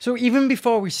 So even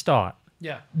before we start,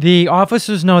 the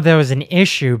officers know there was an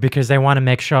issue because they want to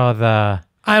make sure I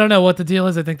don't know what the deal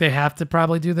is. I think they have to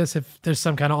probably do this if there's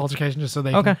some kind of altercation just so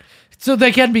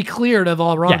they can be cleared of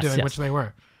all wrongdoing, which they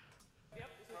were.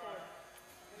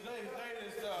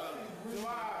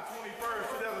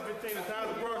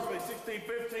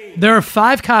 There are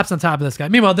 5 cops on top of this guy.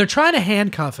 Meanwhile, they're trying to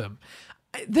handcuff him.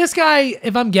 This guy,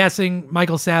 if I'm guessing,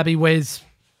 Michael Sabby weighs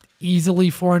easily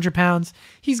 400 pounds.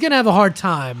 He's going to have a hard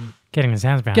time getting his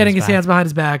hands behind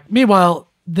his back. Meanwhile,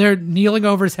 they're kneeling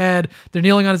over his head. They're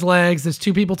kneeling on his legs. There's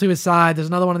 2 people to his side. There's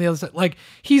another one on the other side. Like,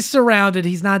 he's surrounded.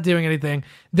 He's not doing anything.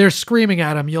 They're screaming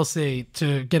at him, you'll see,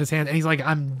 to get his hands. And he's like,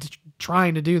 I'm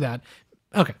trying to do that.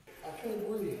 Okay.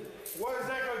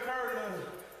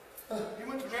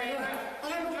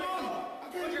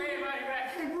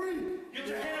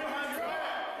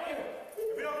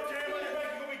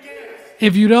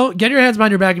 If you don't get your hands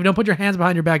behind your back, if you don't put your hands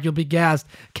behind your back, you'll be gassed.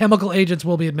 Chemical agents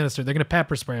will be administered. They're going to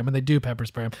pepper spray him, and they do pepper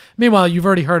spray him. Meanwhile, you've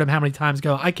already heard him how many times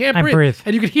go, I can't breathe.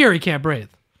 And you can hear he can't breathe.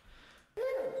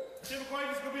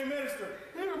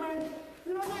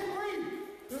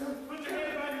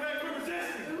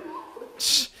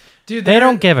 Dude, they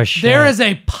don't give a shit. There is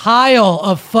a pile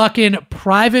of fucking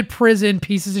private prison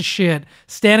pieces of shit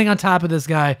standing on top of this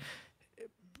guy.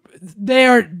 They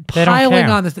are piling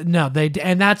on this. No,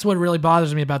 and that's what really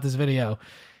bothers me about this video.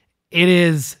 It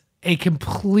is a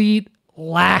complete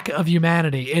lack of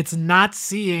humanity. It's not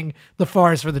seeing the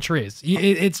forest for the trees.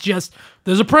 It's just,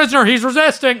 there's a prisoner, he's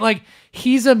resisting. Like,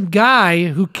 he's a guy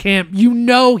who can't,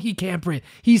 he can't breathe.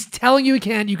 He's telling you he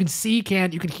can't, you can see he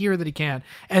can't, you can hear that he can't.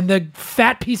 And the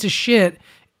fat piece of shit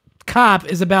cop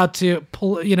is about to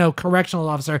pull, correctional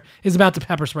officer is about to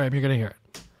pepper spray him. You're going to hear it.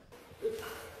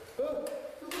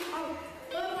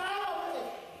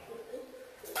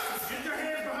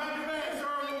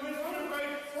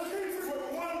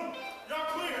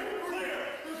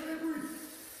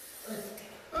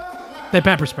 They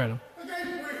pepper sprayed him.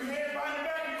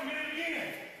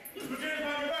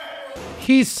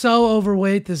 He's so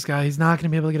overweight, this guy. He's not going to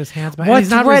be able to get his hands behind him. What He's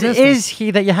not threat resistant. is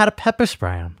he that you had to pepper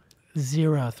spray him?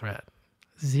 0 threat.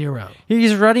 0.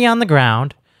 He's already on the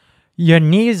ground. Your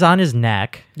knee is on his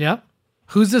neck. Yep.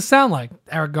 Who's this sound like?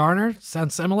 Eric Garner?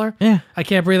 Sounds similar? Yeah. I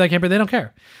can't breathe. They don't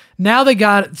care. Now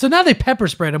they pepper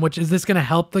sprayed him, which is this going to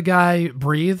help the guy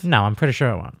breathe? No, I'm pretty sure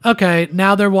it won't. Okay,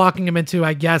 now they're walking him into,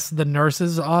 I guess, the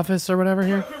nurse's office or whatever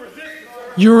here.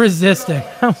 You're resisting.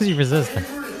 How is he resisting?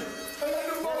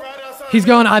 He's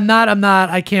going, I'm not,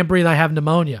 I can't breathe, I have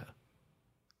pneumonia.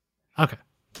 Okay.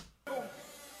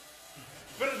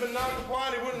 Venom's been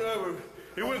non-compliant,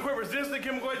 he wouldn't quit resisting,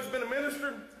 chemical agent's been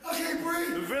administered. I can't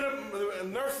breathe. The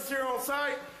nurse is here on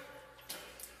site.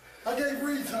 I can't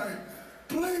breathe, sir.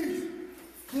 Please.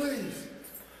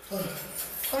 I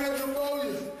got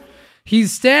pneumonia.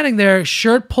 He's standing there,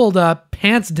 shirt pulled up,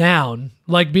 pants down,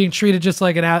 like being treated just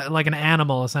like an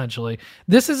animal, essentially.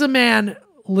 This is a man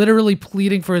literally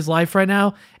pleading for his life right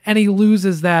now, and he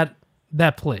loses that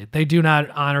plea. They do not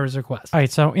honor his request. All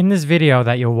right, so in this video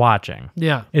that you're watching,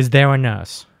 Yeah. is there a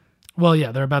nurse? Well,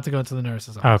 yeah, they're about to go into the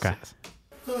nurse's office. Okay.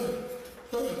 Yes.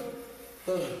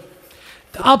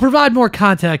 I'll provide more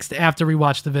context after we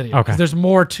watch the video. Okay. Because there's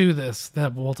more to this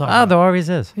that we'll talk Oh, about. there always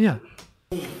is. Yeah.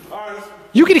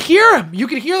 You can hear him. You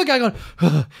can hear the guy going,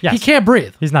 Yes. He can't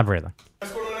breathe. He's not breathing.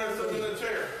 Let's go to the nurse sitting in the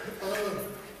chair.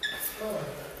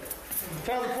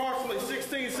 Time approximately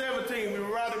 16:17. We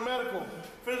arrived at medical.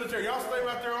 Fit in the chair. Y'all stay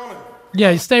right there on him. Yeah,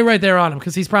 you stay right there on him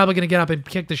because he's probably going to get up and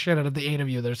kick the shit out of the 8 of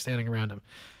you that are standing around him.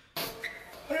 I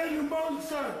got pneumonia,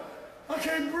 sir. I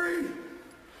can't breathe.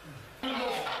 I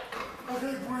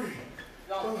can't breathe.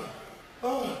 Sir.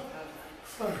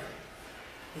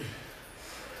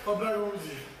 I'm not going to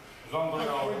see. I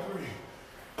can't breathe.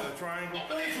 Triangle.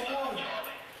 Please, water.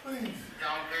 Please.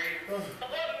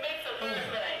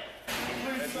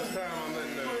 Please, This sir. time I'm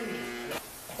letting the...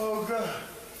 Oh, God.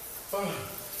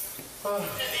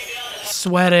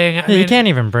 Sweating. I Yeah, you mean, can't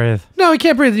even breathe. No, he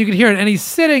can't breathe. You can hear it. And he's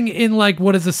sitting in like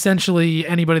what is essentially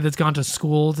anybody that's gone to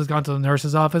school, that's gone to the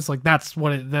nurse's office. Like that's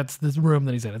this room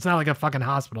that he's in. It's not like a fucking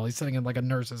hospital. He's sitting in like a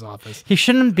nurse's office. He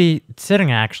shouldn't be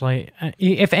sitting, actually.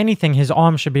 If anything, his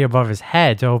arm should be above his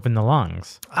head to open the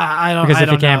lungs. I don't Because I if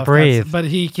he don't know can't breathe. but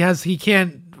he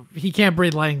can't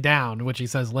breathe laying down, which he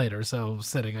says later. So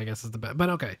sitting, I guess, is the best. But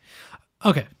okay.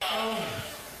 Please,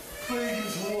 give me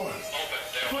some water.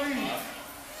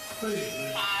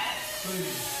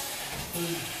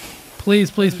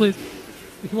 Please. Please.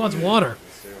 He wants water.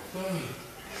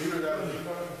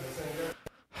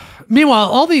 Meanwhile,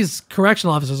 all these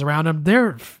correctional officers around him,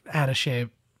 they're out of shape,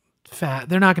 fat.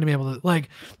 They're not going to be able to,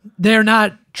 they're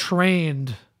not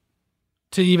trained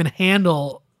to even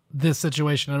handle this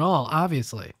situation at all,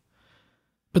 obviously.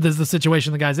 But this is the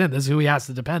situation the guy's in. This is who he has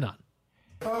to depend on.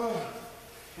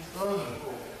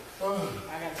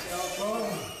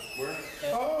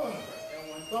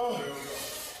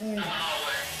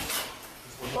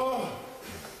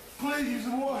 Please, give me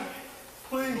some water.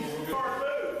 Please.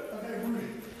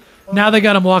 Now they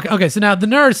got him walking. Okay, so now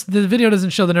the video doesn't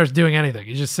show the nurse doing anything.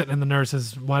 He's just sitting in the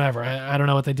nurse's whatever. I don't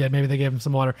know what they did. Maybe they gave him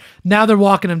some water. Now they're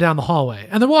walking him down the hallway.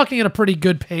 And they're walking at a pretty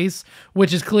good pace,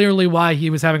 which is clearly why he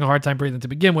was having a hard time breathing to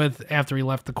begin with. After he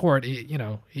left the court,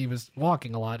 he was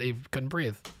walking a lot. He couldn't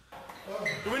breathe.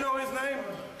 Do we know his name?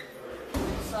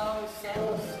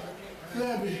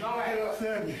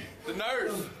 Sammy. The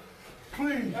nurse.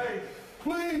 Please.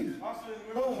 Please.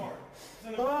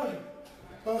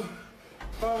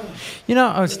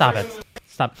 Stop it.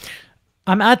 Stop.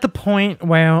 I'm at the point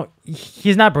where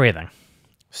he's not breathing.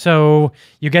 So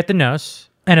you get the nurse,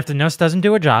 and if the nurse doesn't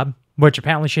do a job, which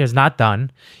apparently she has not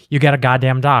done, you get a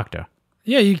goddamn doctor.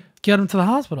 Yeah, you get him to the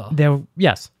hospital.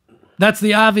 Yes. That's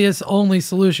the obvious only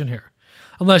solution here.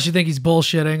 Unless you think he's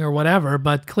bullshitting or whatever,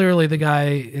 but clearly the guy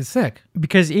is sick.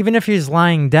 Because even if he's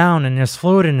lying down and there's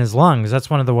fluid in his lungs, that's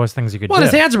one of the worst things you could do. Well,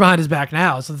 his hands are behind his back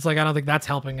now, so it's like I don't think that's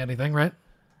helping anything, right?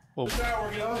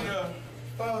 Shower,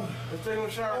 let's take him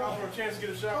a shower and offer him a chance to get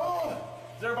a shower.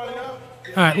 Does everybody know? All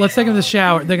right, let's take him to the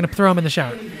shower. They're going to throw him in the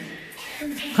shower.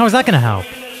 How is that going to help?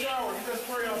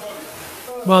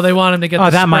 Well, they want him to get Oh,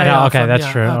 the that might spray help. off Okay, him. that's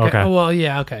Yeah, true. Okay. Oh, well,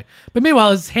 yeah, okay. But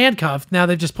meanwhile, he's handcuffed. Now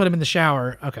they've just put him in the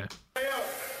shower. Okay.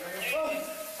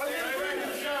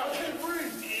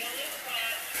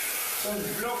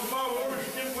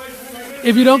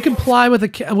 If you don't comply with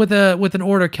an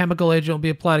order, chemical agent will be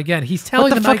applied again. He's telling What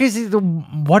the them fuck is he?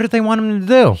 What do they want him to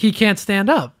do? he can't stand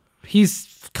up. He's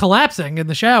collapsing in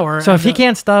the shower. So if he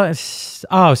can't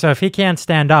if he can't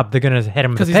stand up, they're gonna hit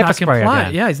him with because a he's pepper not spray complying.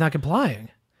 again. Yeah, he's not complying.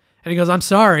 And he goes, "I'm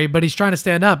sorry," but he's trying to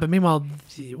stand up. But meanwhile, what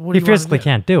do you want He to physically do?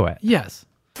 can't do it. Yes.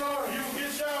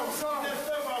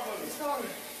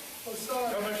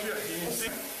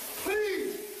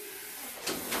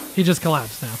 He just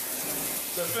collapsed now.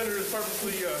 The offender is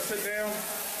purposely sit down.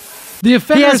 The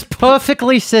offender He has is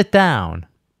perfectly sit down.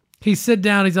 He's sit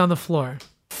down. He's on the floor.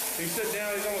 He sit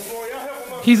down, he's on the floor. Y'all help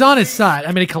him up. He's on his side.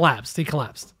 I mean, he collapsed.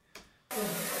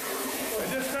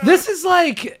 This is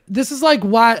like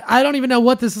why I don't even know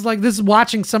what this is like. This is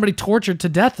watching somebody tortured to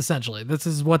death. Essentially, this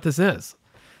is what this is.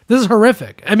 This is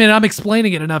horrific. I mean, I'm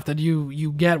explaining it enough that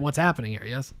you get what's happening here.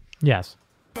 Yes. Yes.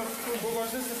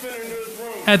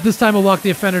 At this time, we'll walk the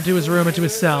offender to his room and to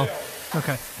his cell.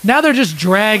 Okay. Now they're just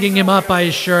dragging him up by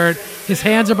his shirt. His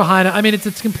hands are behind him. I mean, it's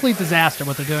a complete disaster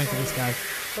what they're doing to this guy.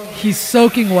 He's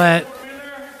soaking wet.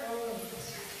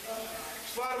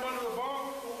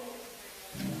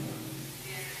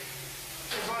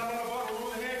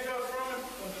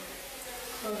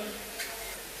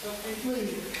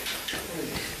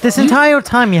 This entire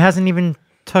time, he hasn't even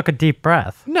took a deep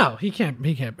breath. No, he can't.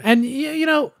 He can't. And you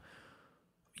know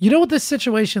what this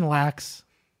situation lacks?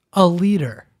 A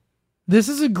leader. This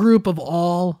is a group of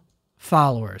all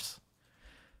followers,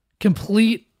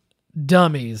 complete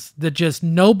dummies that just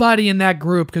nobody in that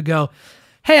group could go,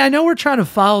 hey, I know we're trying to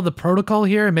follow the protocol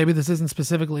here, and maybe this isn't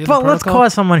specifically in the protocol. Let's call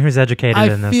someone who's educated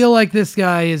in this. I feel like this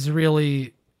guy is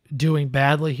really doing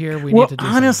badly here. We need to do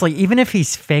honestly, something. even if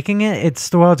he's faking it, it's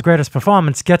the world's greatest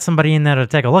performance. Get somebody in there to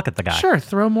take a look at the guy. Sure,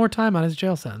 throw more time on his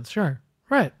jail sentence. Sure.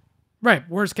 Right.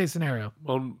 Worst case scenario.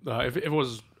 Well, if it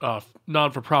was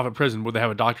non-for-profit prison, would they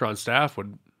have a doctor on staff?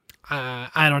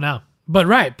 I don't know.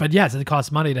 But yes, it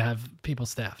costs money to have people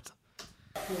staffed.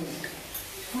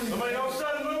 Somebody don't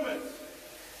start the movement.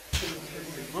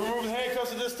 Remove the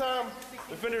handcuffs at this time.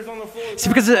 Defenders on the floor. See,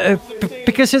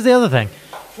 because here's the other thing.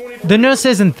 The nurse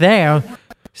isn't there,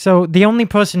 so the only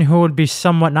person who would be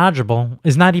somewhat knowledgeable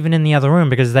is not even in the other room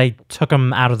because they took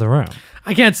him out of the room.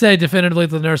 I can't say definitively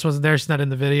the nurse wasn't there. She's not in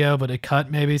the video, but it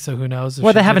cut maybe, so who knows?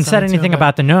 Well, they haven't said anything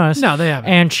about the nurse. No, they haven't.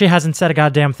 And she hasn't said a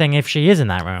goddamn thing if she is in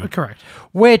that room. Correct.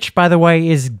 Which, by the way,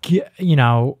 is,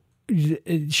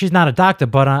 she's not a doctor,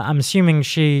 but I'm assuming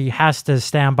she has to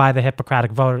stand by the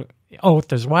Hippocratic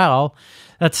oath as well.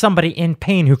 That's somebody in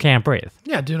pain who can't breathe.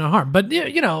 Yeah, do no harm. But,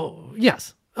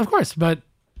 yes, of course. But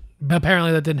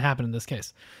apparently that didn't happen in this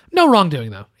case. No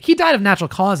wrongdoing, though. He died of natural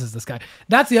causes, this guy.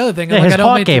 That's the other thing. Yeah, his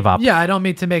heart gave up. Yeah, I don't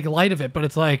mean to make light of it, but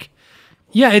it's like,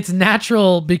 yeah, it's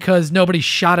natural because nobody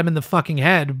shot him in the fucking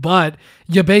head, but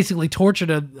you basically tortured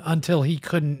him until he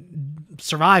couldn't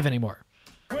survive anymore.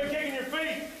 Quit kicking your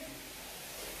feet.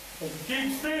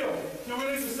 Keep still. Until we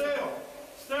leave the cell.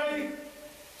 Stay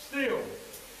still.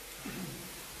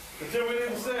 Until we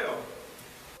leave the cell.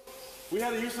 We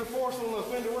had a use of force on the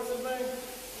offender. What's his name?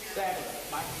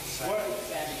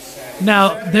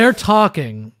 Now, they're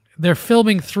talking. They're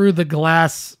filming through the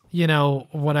glass,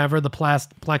 whatever, the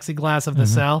plexiglass of the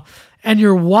cell. And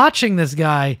you're watching this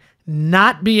guy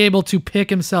not be able to pick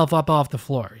himself up off the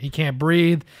floor. He can't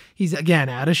breathe. He's, again,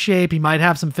 out of shape. He might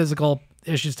have some physical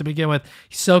issues to begin with.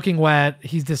 He's soaking wet.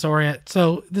 He's disoriented.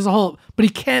 So there's a whole... But he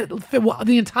can't...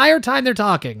 The entire time they're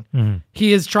talking,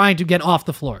 he is trying to get off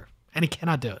the floor. And he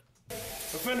cannot do it.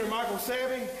 Offender Michael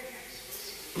Savvy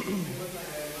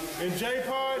and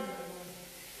J-Pod.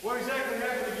 What exactly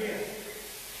happened again?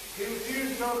 He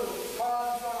refused to go to the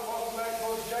pod, started walking back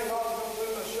towards J-Pod,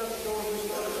 and shut the door and we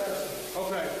started passing.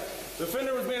 Okay. The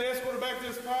offender was being escorted back to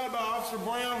this pod by Officer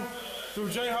Brown through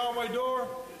J-Hallway door.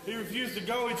 He refused to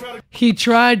go. He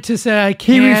tried to say, I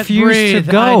can't breathe.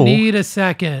 To go. I need a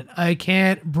second. I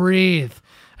can't breathe.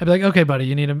 I'd be like, okay, buddy,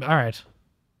 you need him. All right.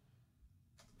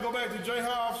 Go back to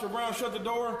J-Hall. Officer Brown shut the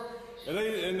door,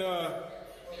 and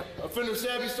offender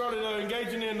Savvy started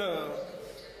engaging in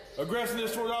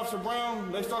aggressiveness toward Officer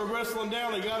Brown. They started wrestling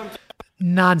down. They got him.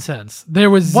 Nonsense. There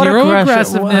was zero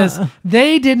aggressiveness.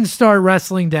 They didn't start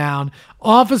wrestling down.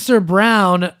 Officer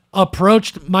Brown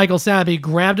approached Michael Savvy,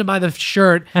 grabbed him by the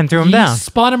shirt, and threw him down.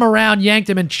 Spun him around, yanked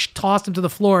him, and tossed him to the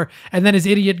floor. And then his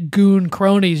idiot goon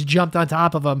cronies jumped on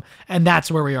top of him. And that's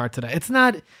where we are today. It's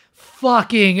not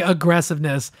fucking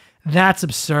aggressiveness. That's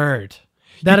absurd.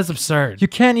 That is absurd. You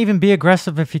can't even be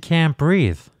aggressive if you can't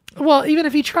breathe. Well, even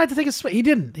if he tried to take a swing, he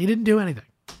didn't. He didn't do anything.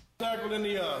 Tackled in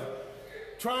the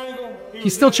triangle.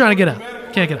 He's still trying to get up.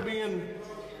 Can't get up.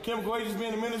 Chemical agents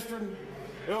being administered.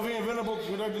 LV and Venable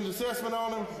conducting an assessment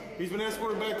on him. He's been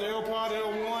escorted back to L-Pod,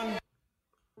 L1.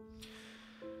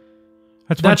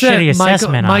 That's one shitty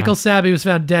assessment. Michael Savvy was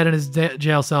found dead in his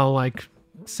jail cell like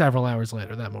several hours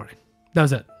later that morning. That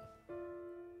was it.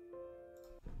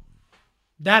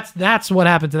 That's what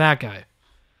happened to that guy.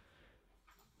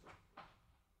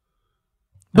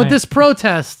 But this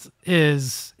protest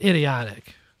is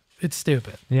idiotic. It's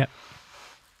stupid. Yep.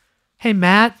 Hey,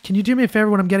 Matt, can you do me a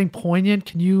favor when I'm getting poignant?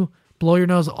 Can you blow your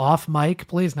nose off mic,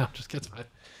 please? No, just get fine.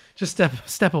 Just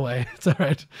step away. It's all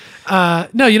right.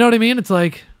 No, you know what I mean? It's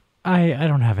like... I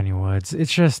don't have any words.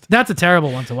 It's just... That's a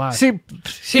terrible one to watch. See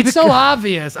it's so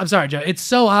obvious. I'm sorry, Joe. It's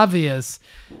so obvious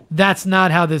that's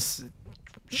not how this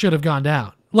should have gone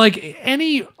down. Like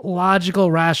any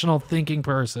logical, rational thinking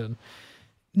person,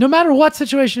 no matter what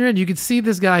situation you're in, you can see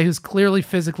this guy who's clearly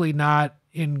physically not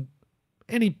in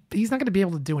any, he's not going to be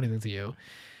able to do anything to you.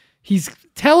 He's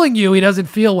telling you he doesn't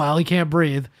feel well, he can't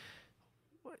breathe.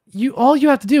 All you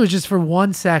have to do is just for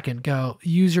 1 second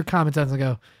use your common sense and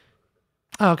go,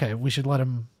 oh, okay, we should let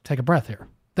him take a breath here.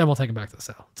 Then we'll take him back to the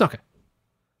cell. It's okay.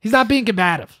 He's not being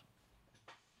combative.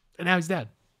 And now he's dead.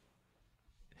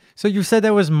 So you said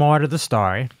there was more to the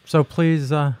story. So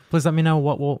please let me know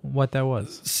what that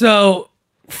was. So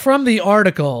from the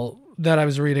article that I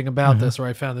was reading about this, where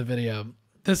I found the video,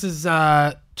 this is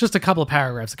just a couple of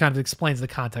paragraphs. It kind of explains the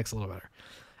context a little better.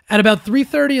 At about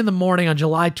 3:30 in the morning on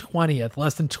July 20th,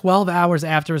 less than 12 hours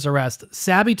after his arrest,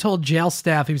 Sabby told jail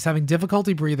staff he was having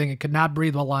difficulty breathing and could not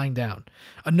breathe while lying down.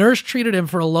 A nurse treated him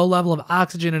for a low level of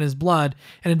oxygen in his blood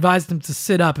and advised him to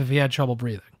sit up if he had trouble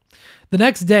breathing. The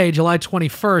next day, July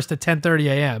 21st at 10:30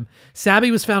 a.m.,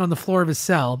 Sabby was found on the floor of his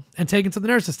cell and taken to the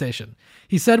nurse's station.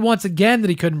 He said once again that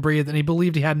he couldn't breathe and he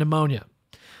believed he had pneumonia.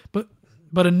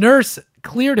 But a nurse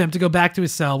cleared him to go back to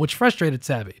his cell, which frustrated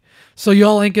Sabby. So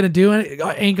y'all ain't going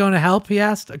to help, he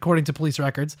asked, according to police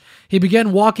records. He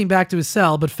began walking back to his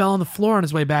cell, but fell on the floor on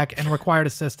his way back and required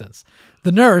assistance.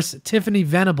 The nurse, Tiffany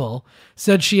Venable,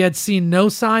 said she had seen no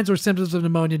signs or symptoms of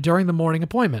pneumonia during the morning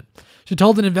appointment. She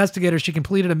told an investigator she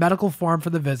completed a medical form for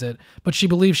the visit, but she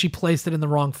believes she placed it in the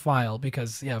wrong file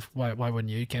because, why wouldn't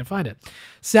you? You can't find it.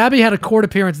 Sabby had a court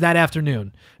appearance that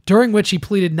afternoon, during which he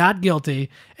pleaded not guilty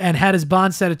and had his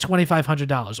bond set at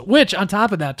 $2,500, which, on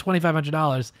top of that,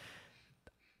 $2,500,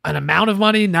 an amount of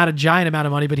money, not a giant amount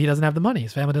of money, but he doesn't have the money.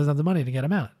 His family doesn't have the money to get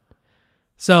him out.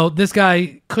 So this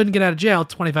guy couldn't get out of jail,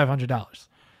 $2,500.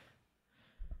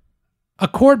 A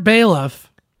court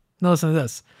bailiff, now listen to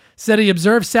this, said he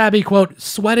observed Sabby, quote,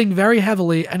 sweating very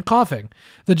heavily and coughing.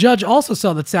 The judge also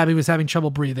saw that Sabby was having trouble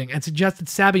breathing and suggested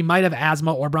Sabby might have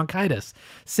asthma or bronchitis.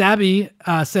 Sabby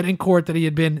said in court that he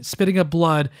had been spitting up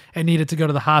blood and needed to go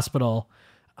to the hospital.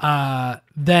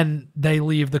 Then they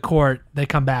leave the court, they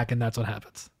come back, and that's what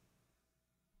happens.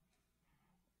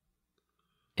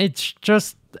 It's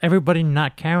just everybody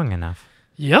not caring enough.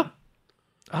 Yep.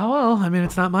 Oh, well, I mean,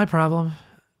 it's not my problem.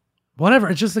 Whatever.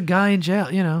 It's just a guy in jail.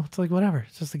 It's like, whatever.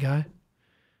 It's just a guy.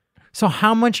 So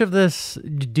how much of this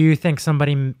do you think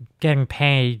somebody getting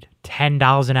paid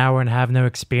 $10 an hour and have no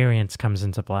experience comes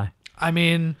into play? I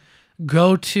mean,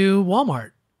 go to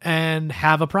Walmart and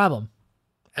have a problem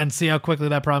and see how quickly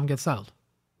that problem gets solved.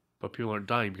 But people aren't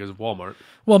dying because of Walmart.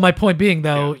 Well, my point being,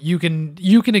 though, you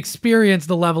can experience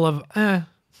the level of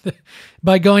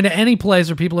by going to any place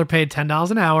where people are paid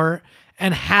 $10 an hour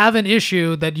and have an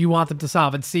issue that you want them to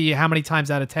solve and see how many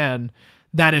times out of 10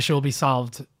 that issue will be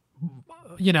solved,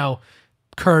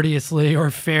 courteously or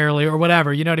fairly or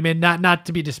whatever. You know what I mean? Not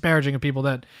to be disparaging of people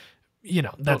that,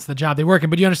 that's the job they work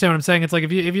in. But you understand what I'm saying? It's like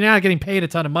if you're not getting paid a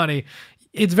ton of money,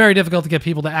 it's very difficult to get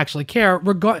people to actually care.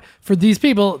 For these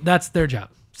people, that's their job.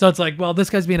 So it's like, well,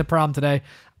 this guy's being a problem today.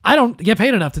 I don't get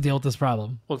paid enough to deal with this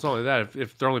problem. Well, it's not only that.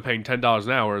 If they're only paying $10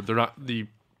 an hour, they're not the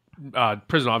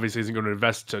prison obviously isn't going to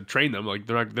invest to train them. Like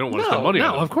they don't want to spend money on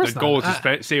them. No, of course the not. goal is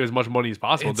to save as much money as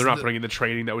possible. They're not putting in the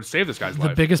training that would save this guy's life.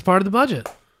 The biggest part of the budget.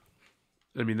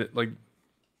 I mean,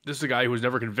 this is a guy who was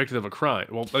never convicted of a crime.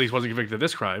 Well, at least wasn't convicted of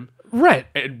this crime. Right.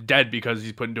 And dead because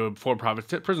he's put into a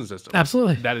for-profit prison system.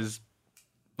 Absolutely. That is,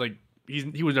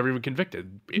 he was never even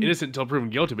convicted. Innocent until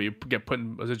proven guilty, but you get put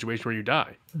in a situation where you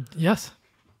die. Yes.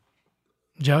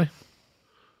 Joey?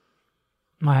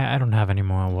 I don't have any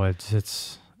more words.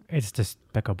 It's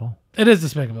despicable. It is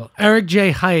despicable. Eric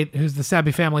J. Haidt, who's the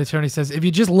Sabby family attorney, says, if you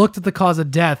just looked at the cause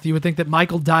of death, you would think that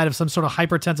Michael died of some sort of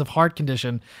hypertensive heart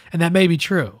condition, and that may be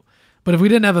true. But if we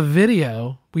didn't have a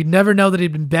video, we'd never know that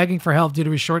he'd been begging for help due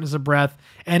to his shortness of breath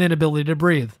and inability to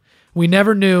breathe. We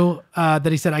never knew that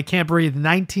he said, I can't breathe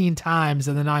 19 times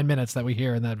in the 9 minutes that we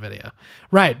hear in that video.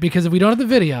 Right, because if we don't have the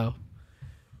video,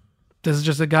 this is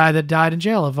just a guy that died in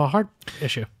jail of a heart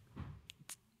issue.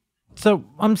 So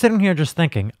I'm sitting here just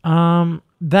thinking,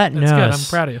 That's good. I'm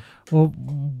proud of you. Well,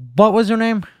 what was her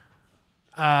name?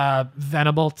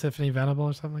 Tiffany Venable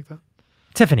or something like that.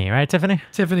 Tiffany, right?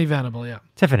 Tiffany Venable, yeah.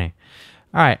 Tiffany.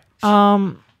 All right.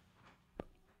 I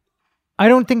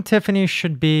don't think Tiffany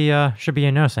should be a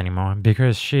nurse anymore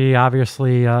because she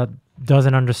obviously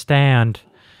doesn't understand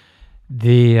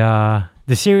the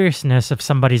seriousness of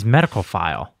somebody's medical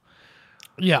file.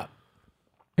 Yeah.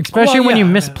 Especially when you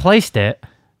misplaced it.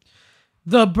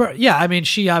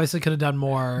 She obviously could have done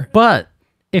more. But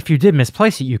if you did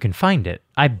misplace it, you can find it.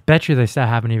 I bet you they still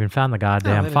haven't even found the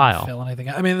goddamn file. Didn't fill anything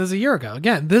out. I mean, this is a year ago.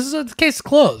 Again, the case is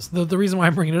closed. The reason why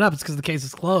I'm bringing it up is because the case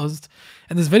is closed,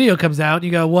 and this video comes out, and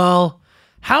you go, well,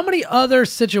 How many other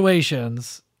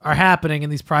situations are happening in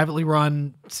these privately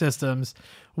run systems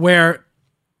where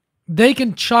they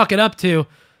can chalk it up to,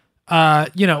 he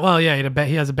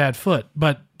has a bad foot,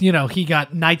 but, he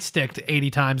got nightsticked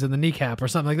 80 times in the kneecap or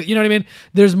something like that. You know what I mean?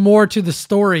 There's more to the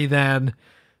story than,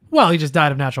 he just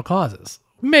died of natural causes.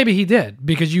 Maybe he did,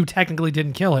 because you technically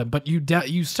didn't kill him, but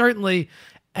you certainly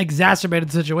exacerbated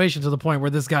the situation to the point where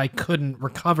this guy couldn't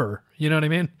recover. You know what I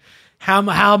mean?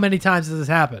 How many times does this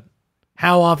happen?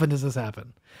 How often does this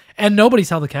happen? And nobody's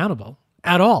held accountable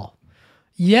at all.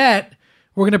 Yet,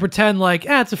 we're going to pretend like,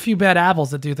 it's a few bad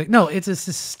apples that do things. No, it's a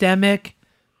systemic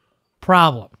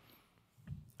problem.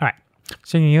 All right.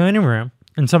 So you're in a room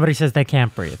and somebody says they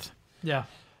can't breathe. Yeah.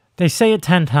 They say it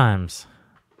 10 times.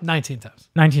 19 times.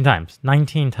 19 times.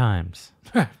 19 times.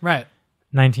 Right.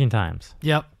 19 times.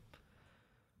 Yep.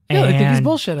 Yeah, they think he's And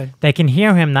bullshitting. They can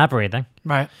hear him not breathing.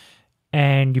 Right.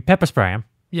 And you pepper spray him.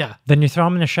 Yeah. Then you throw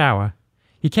him in the shower.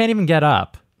 You can't even get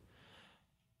up.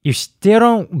 You still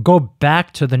don't go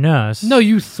back to the nurse. No,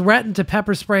 you threaten to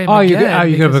pepper spray him you're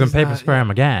again. going to pepper spray him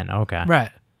again. Okay.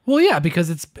 Right. Well, yeah, because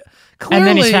it's clearly... And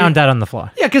then he's found dead on the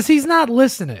floor. Yeah, because he's not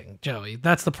listening, Joey.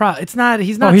 That's the problem. He's not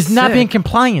he's not sick. being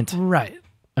compliant. Right.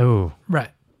 Oh. Right.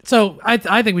 So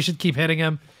I think we should keep hitting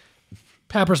him,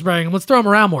 pepper spraying him. Let's throw him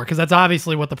around more, because that's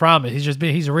obviously what the problem is.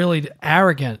 He's really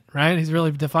arrogant, right? He's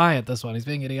really defiant, this one. He's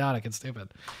being idiotic and stupid.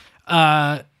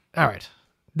 All right.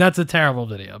 That's a terrible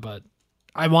video, but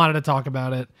I wanted to talk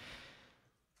about it.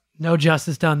 No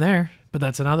justice done there, but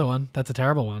that's another one. That's a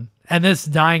terrible one. And this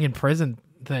dying in prison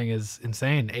thing is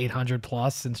insane. 800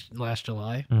 plus since last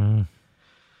July. Mm.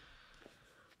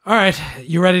 All right.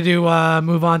 You ready to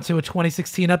move on to a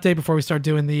 2016 update before we start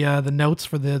doing the notes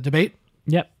for the debate?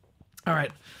 Yep. All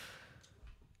right.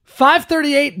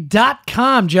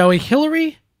 538.com, Joey.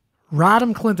 Hillary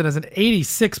Rodham Clinton has an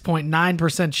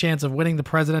 86.9% chance of winning the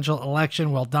presidential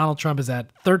election, while Donald Trump is at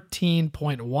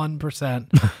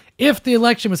 13.1%. If the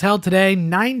election was held today,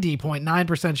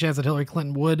 90.9% chance that Hillary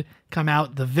Clinton would come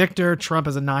out the victor. Trump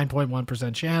has a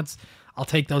 9.1% chance. I'll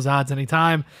take those odds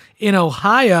anytime. In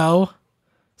Ohio,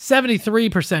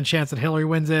 73% chance that Hillary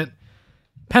wins it.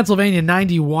 Pennsylvania,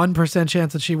 91%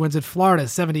 chance that she wins it. Florida,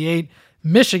 78%.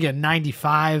 Michigan,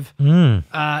 95. And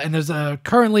there's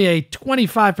currently a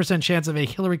 25% chance of a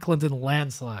Hillary Clinton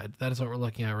landslide. That is what we're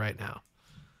looking at right now.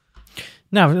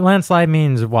 No, landslide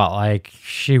means what? Like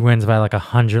she wins by like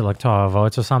 100 electoral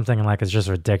votes or something, and like it's just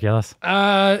ridiculous.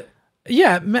 Yeah,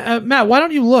 Matt, why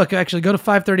don't you look? Actually, go to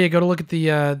 538. Go to look at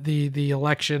the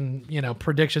election,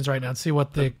 predictions right now and see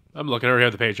what the. I'm looking. I already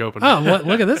have the page open. Oh,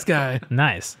 look at this guy.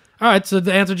 Nice. All right, so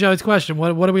to answer Joey's question,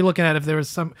 what are we looking at? If there was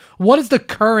some, what is the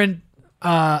current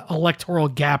electoral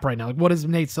gap right now? Like, what is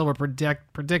Nate Silver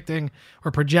predicting or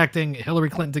projecting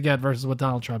Hillary Clinton to get versus what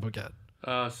Donald Trump would get?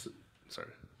 Right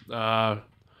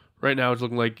now it's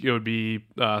looking like it would be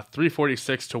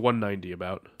 346 to 190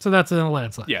 about. So that's a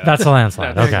landslide. Yeah, that's a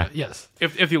landslide. Okay. Yes.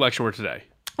 If the election were today.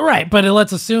 Right, but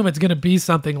let's assume it's going to be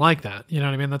something like that. You know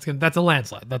what I mean? That's a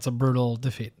landslide. That's a brutal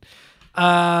defeat.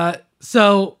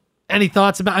 So any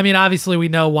thoughts about, obviously we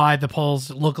know why the polls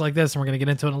look like this, and we're going to get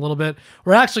into it in a little bit.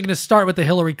 We're actually going to start with the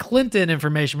Hillary Clinton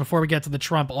information before we get to the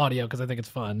Trump audio, because I think it's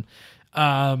fun.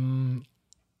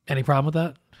 Any problem with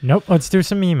that? Nope. Let's do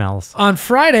some emails. On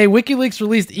Friday, WikiLeaks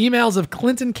released emails of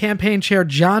Clinton campaign chair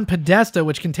John Podesta,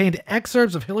 which contained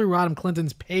excerpts of Hillary Rodham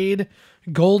Clinton's paid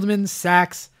Goldman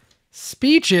Sachs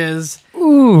speeches.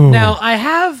 Ooh. Now, I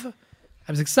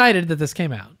was excited that this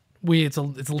came out. It's a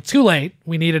little too late.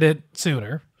 We needed it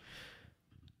sooner.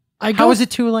 How is it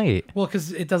too late? Well,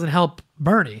 because it doesn't help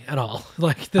Bernie at all.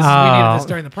 Like we needed this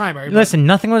during the primary. Listen,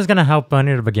 nothing was going to help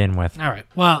Bernie to begin with. All right.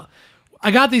 Well, I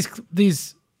got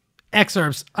these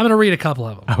excerpts. I'm going to read a couple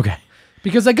of them. Okay.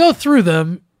 Because I go through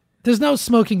them. There's no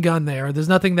smoking gun there. There's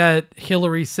nothing that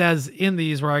Hillary says in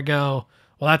these where I go,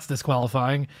 well, that's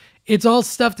disqualifying. It's all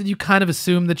stuff that you kind of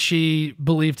assume that she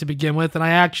believed to begin with. And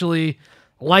I actually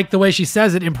like the way she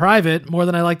says it in private more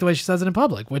than I like the way she says it in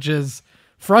public, which is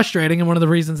frustrating, and one of the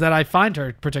reasons that I find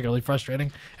her particularly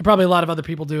frustrating, and probably a lot of other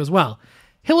people do as well.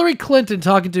 Hillary Clinton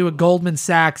talking to a Goldman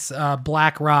Sachs,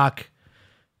 BlackRock,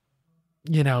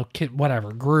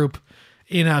 group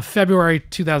in February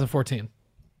 2014.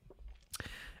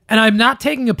 And I'm not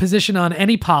taking a position on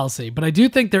any policy, but I do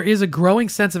think there is a growing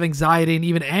sense of anxiety and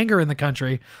even anger in the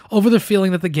country over the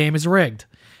feeling that the game is rigged.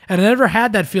 And I never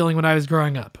had that feeling when I was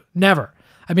growing up. Never.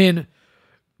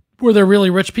 Were there really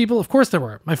rich people? Of course there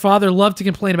were. My father loved to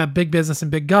complain about big business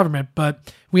and big government,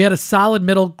 but we had a solid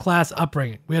middle-class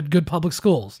upbringing. We had good public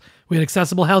schools. We had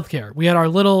accessible health care. We had our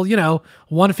little,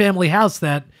 one-family house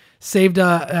that saved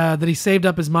that he saved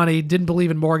up his money, didn't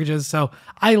believe in mortgages. So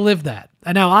I lived that.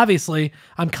 And now obviously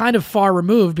I'm kind of far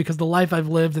removed because the life I've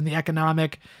lived and the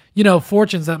economic,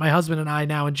 fortunes that my husband and I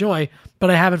now enjoy, but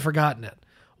I haven't forgotten it.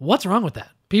 What's wrong with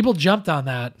that? People jumped on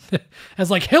that as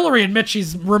like Hillary admits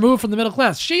she's removed from the middle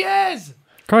class. She is.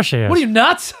 Of course she is. What are you,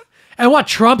 nuts? And what,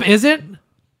 Trump isn't?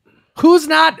 Who's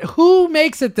not? Who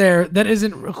makes it there that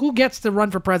isn't? Who gets to run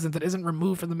for president that isn't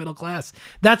removed from the middle class?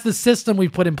 That's the system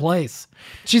we've put in place.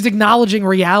 She's acknowledging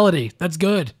reality. That's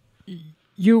good.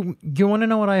 You want to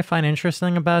know what I find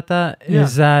interesting about that?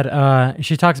 Is that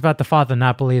she talks about the father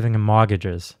not believing in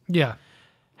mortgages. Yeah.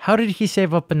 How did he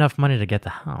save up enough money to get the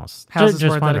house? Houses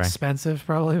Just weren't that wondering. expensive,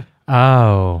 probably.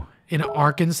 Oh. In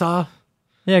Arkansas.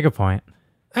 Yeah, good point.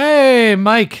 Hey,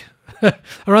 Mike.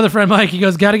 Our other friend Mike, he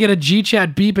goes, got to get a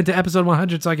G-Chat beep into episode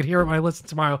 100 so I can hear it when I listen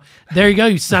tomorrow. There you go,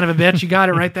 you son of a bitch. You got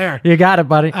it right there. You got it,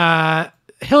 buddy.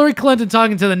 Hillary Clinton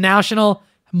talking to the National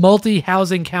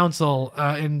Multi-Housing Council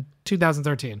in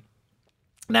 2013.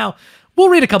 Now, we'll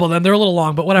read a couple of them. They're a little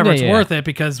long, but whatever. It's worth it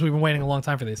because we've been waiting a long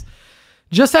time for these.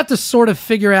 Just have to sort of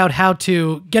figure out how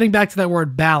to, getting back to that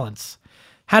word balance,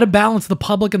 how to balance the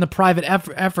public and the private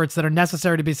efforts that are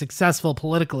necessary to be successful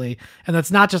politically. And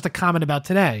that's not just a comment about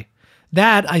today.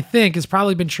 That, I think, has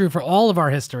probably been true for all of our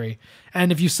history.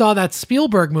 And if you saw that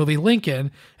Spielberg movie,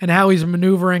 Lincoln, and how he's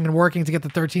maneuvering and working to get the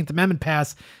 13th Amendment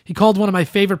passed, he called one of my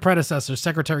favorite predecessors,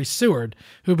 Secretary Seward,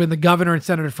 who'd been the governor and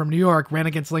senator from New York, ran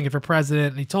against Lincoln for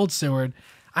president, and he told Seward,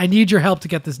 I need your help to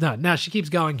get this done. Now, she keeps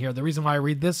going here. The reason why I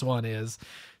read this one is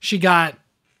she got,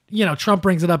 Trump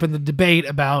brings it up in the debate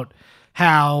about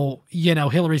how,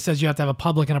 Hillary says you have to have a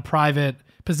public and a private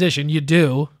position. You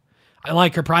do. I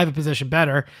like her private position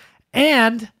better.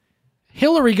 And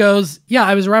Hillary goes, yeah,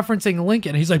 I was referencing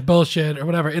Lincoln. He's like, bullshit or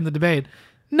whatever in the debate.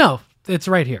 No, it's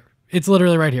right here. It's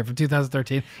literally right here from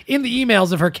 2013 in the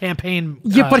emails of her campaign.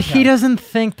 Yeah, but he doesn't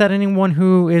think that anyone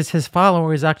who is his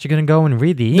follower is actually going to go and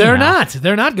read the email.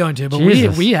 They're not going to, but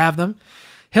Jesus. we have them.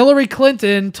 Hillary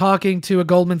Clinton talking to a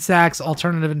Goldman Sachs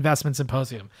Alternative Investment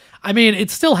Symposium. I mean,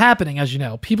 it's still happening, as you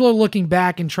know. People are looking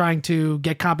back and trying to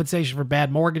get compensation for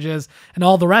bad mortgages and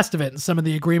all the rest of it and some of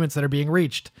the agreements that are being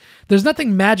reached. There's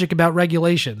nothing magic about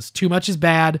regulations. Too much is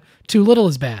bad. Too little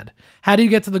is bad. How do you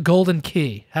get to the golden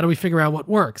key? How do we figure out what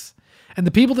works? And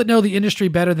the people that know the industry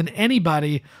better than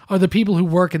anybody are the people who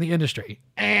work in the industry.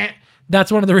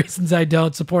 That's one of the reasons I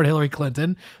don't support Hillary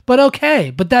Clinton. But okay,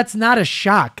 but that's not a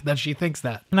shock that she thinks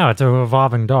that. No, it's a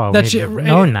revolving door. We've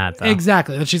known that, though.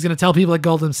 Exactly. That she's going to tell people at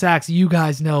Goldman Sachs, you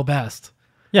guys know best.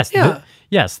 Yes. Yeah.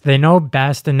 Yes, they know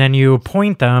best, and then you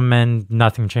appoint them, and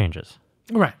nothing changes.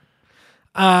 Right.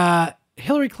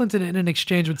 Hillary Clinton in an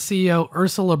exchange with CEO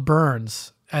Ursula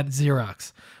Burns at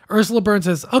Xerox. Ursula Burns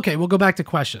says, okay, we'll go back to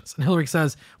questions. And Hillary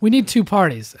says, we need two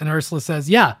parties. And Ursula says,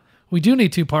 yeah, we do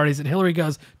need two parties. And Hillary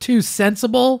goes, two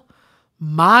sensible,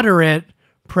 moderate,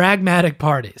 pragmatic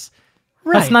parties.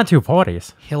 Right. That's not two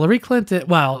parties. Hillary Clinton,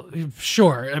 well,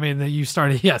 sure. I mean, when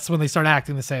they start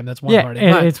acting the same, that's one party.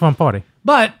 It's one party.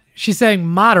 But she's saying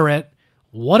moderate.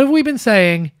 What have we been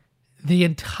saying the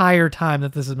entire time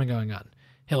that this has been going on?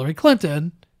 Hillary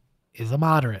Clinton is a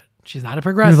moderate. She's not a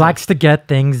progressive. Who likes to get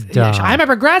things done. Yeah, I'm a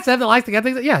progressive that likes to get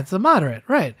things. Yeah, it's a moderate,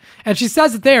 right? And she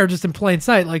says it there just in plain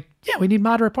sight, like, yeah, we need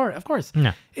moderate part, of course.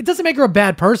 No. It doesn't make her a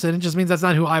bad person. It just means that's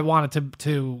not who I wanted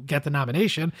to get the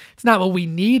nomination. It's not what we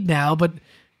need now, but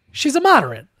she's a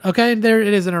moderate, okay? And there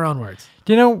it is in her own words.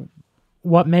 Do you know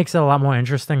what makes it a lot more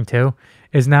interesting, too?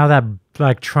 Is now that,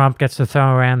 like, Trump gets to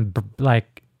throw around,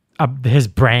 like, his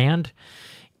brand.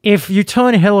 If you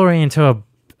turn Hillary into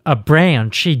a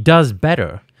brand, she does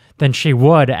better than she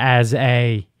would as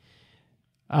a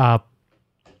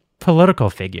political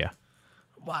figure.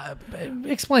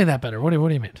 Explain that better. What do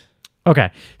you mean? Okay,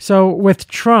 so with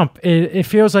Trump, it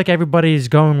feels like everybody's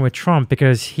going with Trump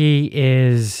because he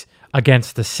is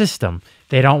against the system.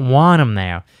 They don't want him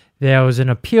there. There was an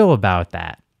appeal about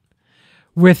that.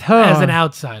 With her... As an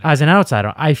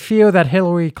outsider. I feel that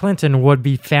Hillary Clinton would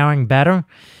be faring better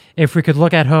if we could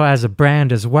look at her as a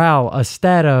brand as well,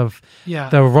 instead of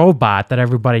the robot that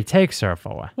everybody takes her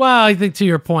for. Well, I think to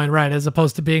your point, right, as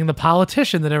opposed to being the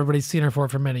politician that everybody's seen her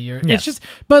for many years. Yes. It's just,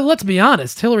 but let's be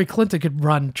honest, Hillary Clinton could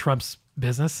run Trump's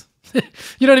business.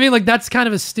 You know what I mean? Like, that's kind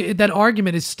of that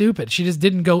argument is stupid. She just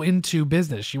didn't go into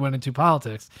business. She went into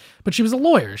politics, but she was a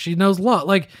lawyer. She knows law.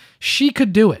 Like, she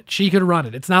could do it. She could run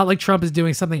it. It's not like Trump is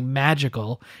doing something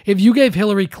magical. If you gave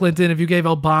Hillary Clinton, if you gave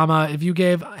Obama, if you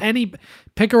gave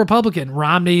pick a Republican,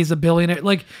 Romney's a billionaire.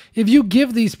 Like, if you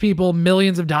give these people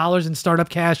millions of dollars in startup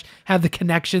cash, have the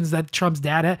connections that Trump's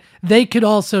dad had, they could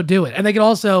also do it. And they could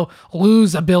also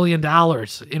lose $1 billion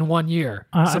in 1 year,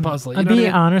 supposedly. I'll be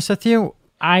honest with you.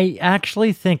 I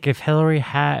actually think if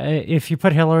you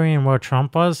put Hillary in where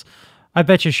Trump was, I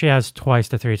bet you she has twice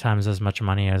to 3 times as much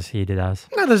money as he does.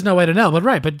 No, there's no way to know,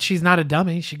 but she's not a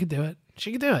dummy. She could do it.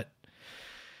 She could do it.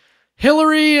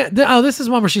 Hillary, this is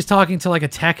one where she's talking to like a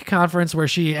tech conference where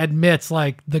she admits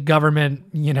like the government,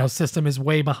 system is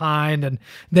way behind and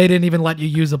they didn't even let you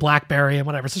use a BlackBerry and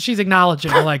whatever. So she's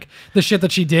acknowledging like the shit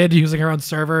that she did using her own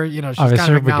server. She's kind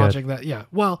of acknowledging that. Yeah.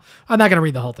 Well, I'm not going to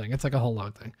read the whole thing. It's like a whole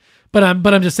long thing. But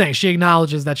I'm just saying she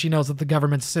acknowledges that she knows that the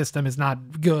government system is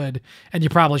not good and you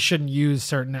probably shouldn't use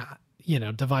certain,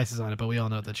 devices on it. But we all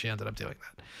know that she ended up doing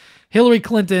that. Hillary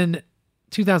Clinton,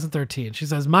 2013. She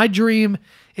says, "My dream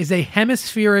is a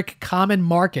hemispheric common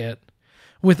market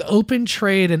with open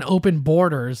trade and open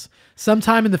borders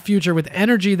sometime in the future with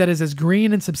energy that is as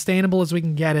green and sustainable as we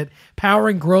can get it,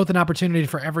 powering growth and opportunity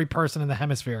for every person in the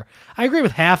hemisphere." I agree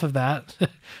with half of that.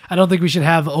 I don't think we should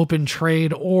have open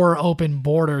trade or open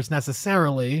borders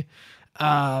necessarily.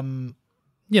 I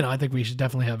think we should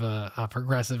definitely have a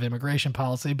progressive immigration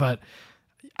policy, but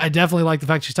I definitely like the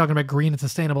fact she's talking about green and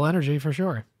sustainable energy for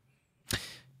sure.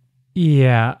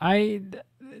 Yeah, I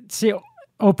see.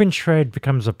 Open trade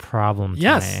becomes a problem to me.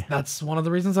 Yes, that's one of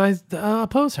the reasons I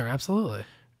oppose her. Absolutely,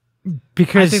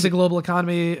 because I think the global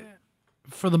economy,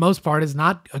 for the most part, is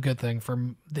not a good thing for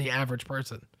the average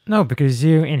person. No, because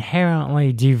you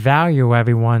inherently devalue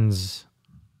everyone's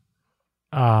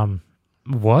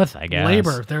worth. I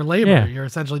guess their labor. Yeah. You're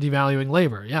essentially devaluing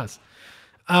labor. Yes.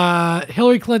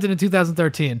 Hillary Clinton in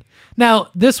 2013. Now,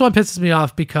 this one pisses me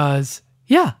off because,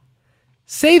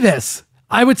 say this.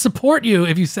 I would support you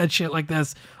if you said shit like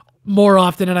this more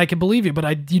often and I can believe you,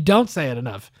 but you don't say it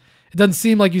enough. It doesn't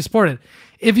seem like you support it.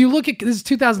 If you look at, this is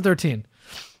 2013.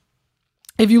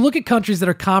 If you look at countries that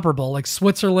are comparable, like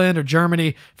Switzerland or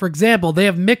Germany, for example, they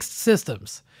have mixed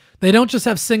systems. They don't just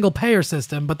have single payer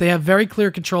system, but they have very clear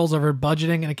controls over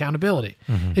budgeting and accountability.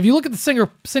 Mm-hmm. If you look at the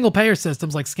single payer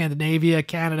systems like Scandinavia,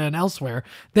 Canada, and elsewhere,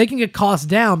 they can get costs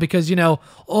down because,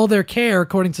 all their care,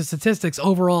 according to statistics,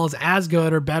 overall is as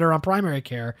good or better on primary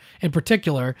care in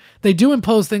particular. They do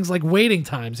impose things like waiting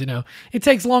times, It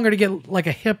takes longer to get like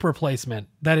a hip replacement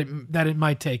that it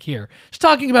might take here. She's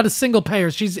talking about a single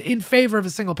payer. She's in favor of a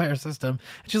single payer system.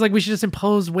 She's like, we should just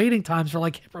impose waiting times for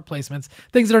like hip replacements,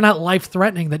 things that are not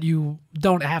life-threatening that you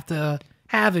don't have to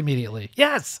have immediately.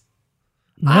 Yes.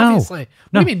 No. Obviously.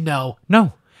 No. What do you mean no?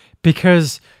 No.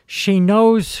 Because she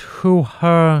knows who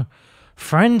her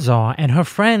friends are, and her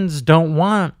friends don't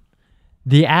want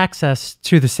the access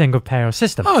to the single payer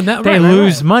system. Oh, no, they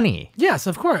lose money. Yes,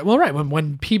 of course. Well, right.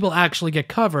 When people actually get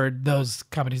covered, those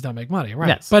companies don't make money, right?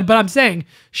 Yes. But I'm saying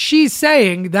she's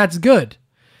saying that's good.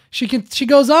 She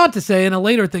goes on to say in a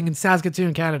later thing in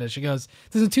Saskatoon, Canada, she goes,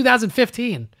 this is in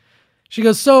 2015. She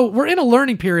goes, "So we're in a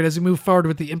learning period as we move forward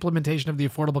with the implementation of the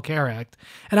Affordable Care Act.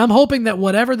 And I'm hoping that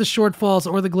whatever the shortfalls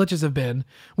or the glitches have been,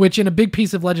 which in a big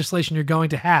piece of legislation you're going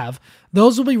to have,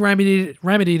 those will be remedied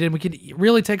and we can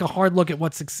really take a hard look at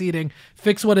what's succeeding,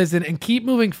 fix what isn't, and keep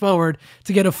moving forward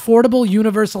to get affordable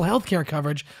universal health care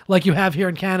coverage like you have here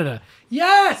in Canada."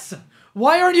 Yes!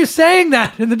 Why aren't you saying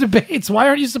that in the debates? Why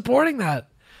aren't you supporting that?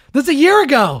 That's a year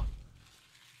ago.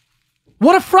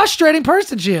 What a frustrating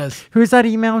person she is. Who's that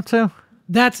email to?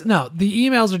 The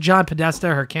emails are John Podesta,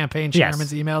 her campaign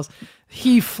chairman's emails.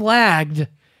 He flagged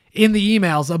in the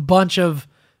emails a bunch of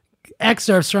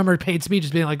excerpts from her paid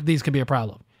speeches being like, these could be a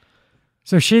problem.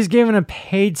 So she's given a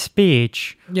paid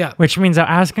speech, which means they're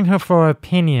asking her for her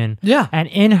opinion. Yeah. And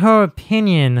in her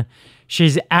opinion,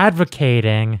 she's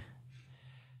advocating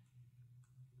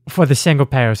for the single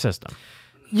payer system.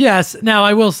 Yes. Now,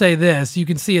 I will say this. You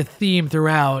can see a theme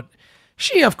throughout.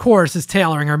 She, of course, is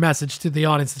tailoring her message to the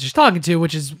audience that she's talking to,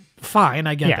 which is fine.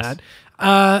 I get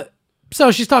that. So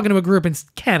she's talking to a group in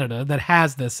Canada that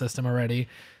has this system already.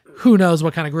 Who knows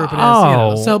what kind of group it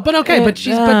is? So, but okay, but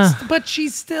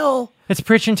she's still. It's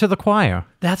preaching to the choir.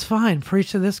 That's fine. Preach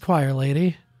to this choir,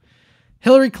 lady.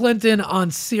 Hillary Clinton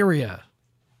on Syria.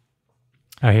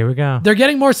 Oh, here we go. They're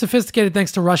getting more sophisticated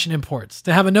thanks to Russian imports.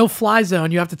 To have a no-fly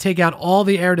zone, you have to take out all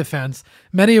the air defense,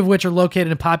 many of which are located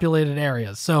in populated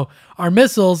areas. So our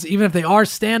missiles, even if they are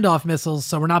standoff missiles,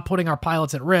 so we're not putting our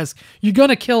pilots at risk, you're going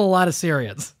to kill a lot of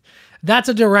Syrians. That's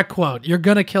a direct quote. You're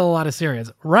going to kill a lot of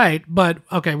Syrians. Right, but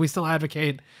okay, we still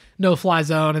advocate no-fly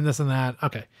zone and this and that.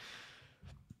 Okay.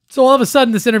 So all of a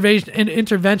sudden, this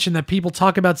intervention that people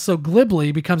talk about so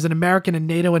glibly becomes an American and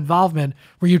NATO involvement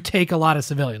where you take a lot of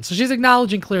civilians. So she's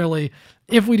acknowledging clearly,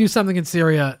 if we do something in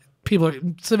Syria,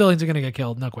 civilians are going to get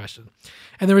killed, no question.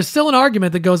 And there is still an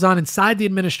argument that goes on inside the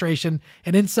administration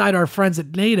and inside our friends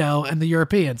at NATO and the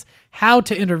Europeans, how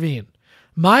to intervene.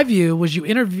 My view was you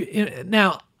intervene.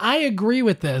 Now, I agree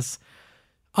with this.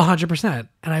 100%.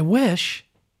 And I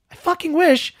fucking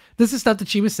wish this is stuff that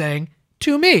she was saying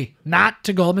to me, not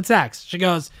to Goldman Sachs. She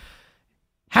goes,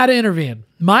 how to intervene.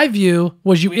 My view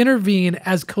was you intervene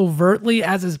as covertly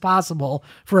as is possible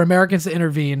for Americans to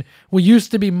intervene. We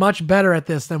used to be much better at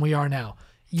this than we are now.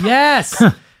 Yes.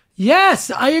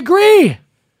 Yes, I agree.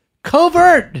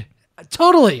 Covert.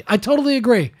 Totally. I totally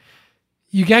agree.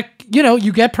 You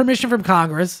get permission from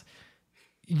Congress.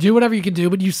 You do whatever you can do,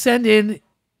 but you send in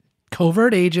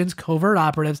covert agents, covert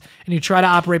operatives, and you try to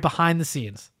operate behind the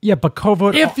scenes. Yeah, but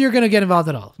covert... If you're going to get involved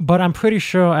at all. But I'm pretty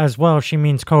sure as well she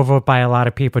means covert by a lot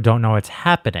of people don't know it's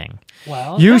happening.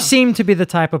 Well, you seem to be the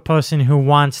type of person who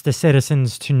wants the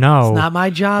citizens to know it's not my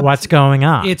job. What's going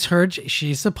on. It's her.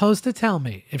 She's supposed to tell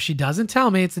me. If she doesn't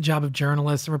tell me, it's the job of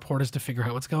journalists and reporters to figure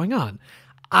out what's going on.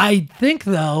 I think,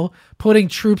 though, putting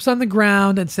troops on the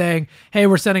ground and saying, hey,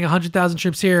 we're sending 100,000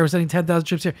 troops here, we're sending 10,000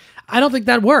 troops here, I don't think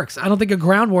that works. I don't think a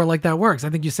ground war like that works. I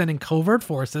think you send in covert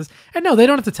forces. And no, they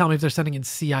don't have to tell me if they're sending in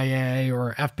CIA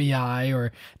or FBI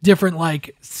or different,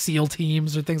 like, SEAL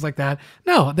teams or things like that.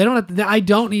 No, they don't have to, I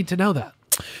don't need to know that.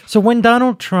 So when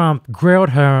Donald Trump grilled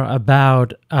her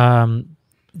about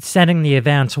sending the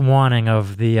advance warning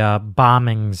of the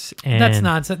bombings, that's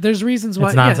nonsense. There's reasons why.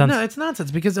 It's nonsense. Yeah, no, it's nonsense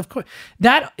because of course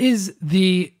that's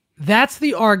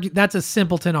a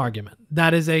simpleton argument.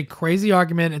 That is a crazy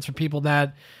argument. It's for people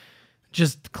that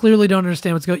just clearly don't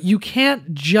understand what's going. You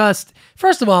can't just.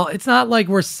 First of all, it's not like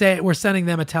we're sending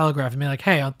them a telegraph and being like,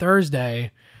 hey, on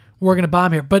Thursday we're going to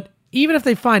bomb here. But even if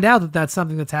they find out that that's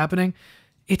something that's happening,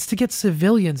 it's to get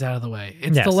civilians out of the way.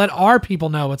 It's to let our people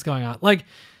know what's going on. Like.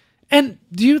 And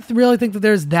do you really think that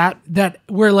there's that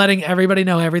we're letting everybody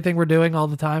know everything we're doing all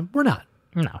the time? We're not.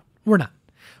 No. We're not.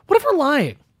 What if we're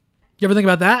lying? You ever think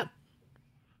about that?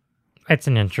 It's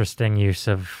an interesting use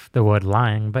of the word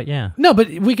lying, but yeah. No, but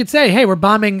we could say, hey, we're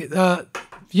bombing,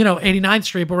 89th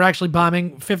Street, but we're actually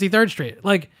bombing 53rd Street.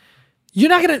 Like, you're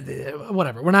not going to,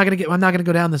 whatever. I'm not going to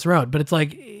go down this road, but it's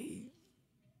like,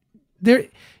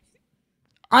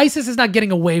 ISIS is not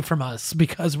getting away from us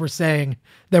because we're saying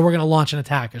that we're going to launch an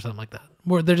attack or something like that.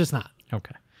 They're just not.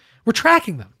 Okay. We're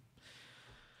tracking them.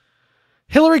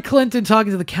 Hillary Clinton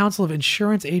talking to the Council of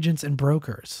Insurance Agents and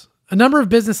Brokers. A number of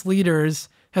business leaders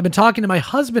have been talking to my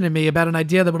husband and me about an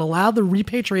idea that would allow the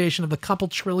repatriation of the couple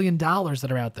 $1 trillion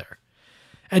that are out there.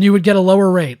 And you would get a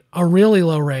lower rate, a really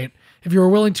low rate, if you were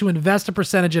willing to invest a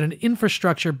percentage in an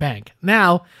infrastructure bank.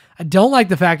 Now, I don't like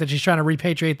the fact that she's trying to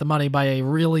repatriate the money by a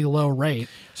really low rate.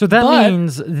 So that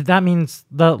means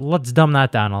let's dumb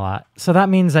that down a lot. So that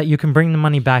means that you can bring the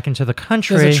money back into the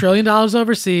country. There's $1 trillion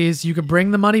overseas. You could bring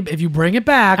the money if you bring it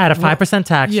back at a 5%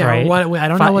 tax rate. I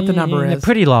don't know what the number is.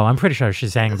 Pretty low. I'm pretty sure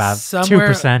she's saying about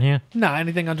 2% here. No,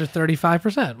 anything under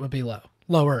 35% would be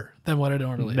lower than what it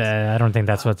normally is. I don't think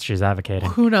that's what she's advocating.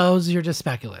 Who knows? You're just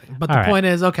speculating. But the point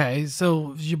is, okay,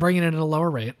 so you're bringing it at a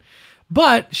lower rate.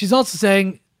 But she's also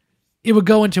saying it would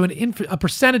go into a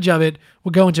percentage of it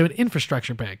would go into an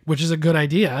infrastructure bank, which is a good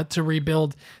idea to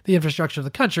rebuild the infrastructure of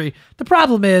the country. The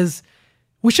problem is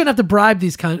we shouldn't have to bribe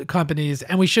these companies,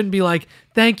 and we shouldn't be like,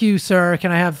 thank you, sir,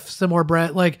 can I have some more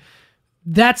bread? Like,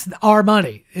 that's our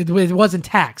money. It wasn't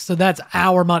taxed, so that's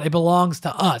our money. It belongs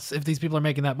to us if these people are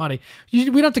making that money. We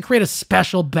don't have to create a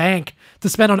special bank to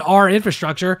spend on our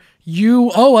infrastructure.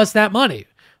 You owe us that money.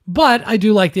 But I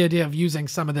do like the idea of using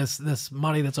some of this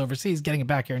money that's overseas, getting it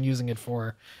back here and using it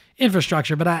for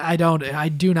infrastructure. But I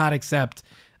do not accept,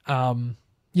 taking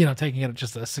it at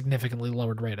just a significantly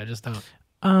lowered rate. I just don't.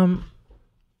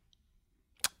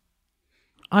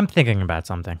 I'm thinking about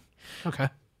something. Okay.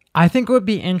 I think it would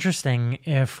be interesting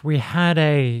if we had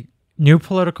a new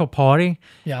political party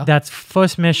that's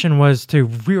first mission was to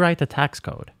rewrite the tax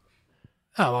code.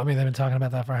 Oh, I mean, they've been talking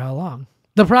about that for how long?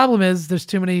 The problem is there's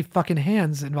too many fucking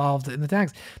hands involved in the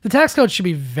tax. The tax code should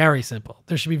be very simple.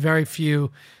 There should be very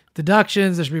few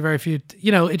deductions. There should be very few,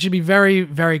 it should be very,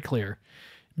 very clear.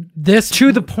 This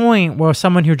to the point where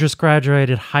someone who just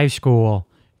graduated high school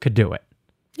could do it.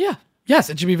 Yeah. Yes,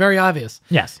 it should be very obvious.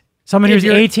 Yes. Someone who's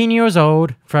 18 years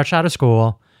old, fresh out of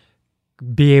school,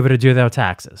 be able to do their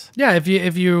taxes. Yeah,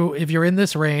 if you're in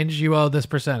this range, you owe this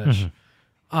percentage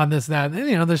on this, that.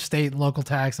 And, there's state and local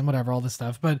tax and whatever, all this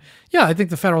stuff. But yeah, I think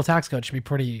the federal tax code should be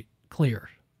pretty clear.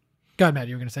 Go ahead, Matt.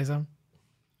 You were going to say something?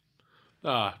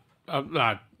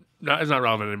 It's not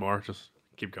relevant anymore. Just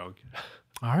keep going.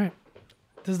 All right.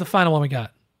 This is the final one we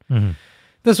got.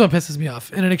 This one pisses me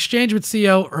off. In an exchange with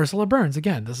CEO Ursula Burns,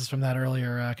 again, this is from that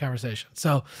earlier conversation.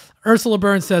 So Ursula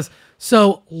Burns says,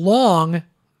 so long,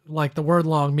 like the word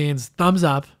long means thumbs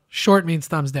up, short means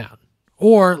thumbs down.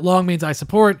 Or long means I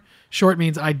support, short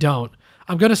means I don't.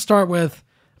 I'm going to start with,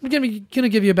 I'm going to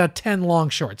give you about 10 long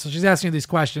shorts. So she's asking you these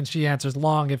questions. She answers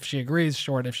long if she agrees,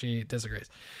 short if she disagrees.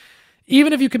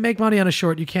 Even if you can make money on a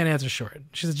short, you can't answer short.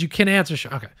 She says you can answer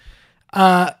short.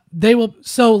 Okay.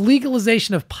 So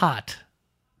legalization of pot.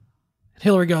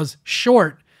 Hillary goes,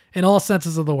 short in all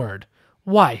senses of the word.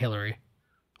 Why, Hillary?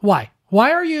 Why?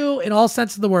 Why are you, in all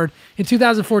senses of the word, in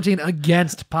 2014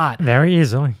 against pot? Very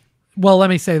easily. Well, let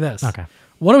me say this. Okay.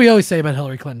 What do we always say about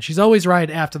Hillary Clinton? She's always right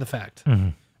after the fact,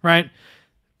 right?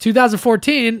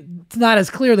 2014, it's not as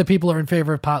clear that people are in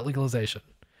favor of pot legalization.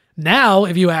 Now,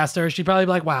 if you asked her, she'd probably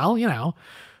be like, well,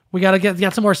 we got to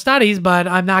get some more studies, but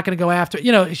I'm not going to go after,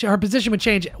 her position would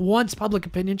change. Once public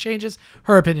opinion changes,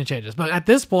 her opinion changes. But at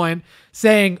this point,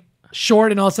 saying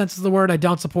short in all senses of the word, I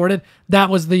don't support it, that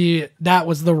was the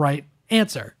right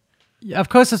answer. Yeah, of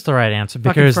course it's the right answer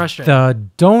Fucking because frustrating. the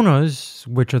donors,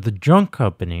 which are the junk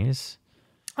companies,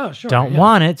 don't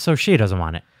want it, so she doesn't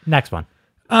want it. Next one.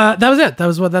 That was it.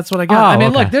 That's what I got. Oh,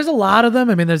 okay. Look, there's a lot of them.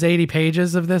 There's 80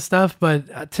 pages of this stuff,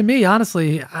 but to me,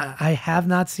 honestly, I have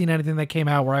not seen anything that came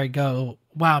out where I go,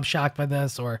 wow, I'm shocked by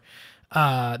this, or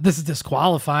this is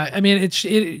disqualified.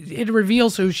 It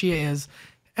reveals who she is,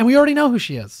 and we already know who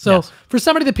she is. So for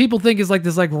somebody that people think is like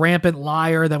this rampant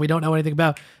liar that we don't know anything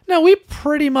about, no, we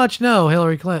pretty much know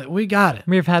Hillary Clinton. We got it.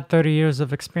 We've had 30 years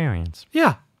of experience.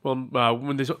 Yeah. Well,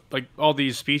 when they all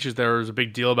these speeches, there was a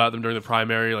big deal about them during the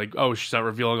primary. Like, oh, she's not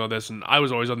revealing all this, and I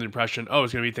was always under the impression, oh,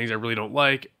 it's going to be things I really don't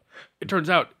like. It turns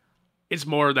out, it's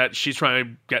more that she's trying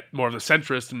to get more of the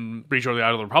centrist and reach over the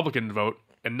out of the Republican vote,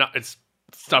 and not it's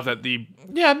stuff that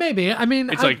maybe.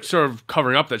 It's sort of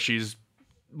covering up that she's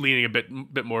leaning a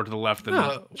bit more to the left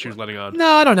than she was letting on. No,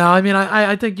 I don't know.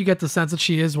 I think you get the sense that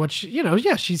she is what she,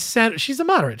 she's a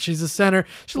moderate. She's a center.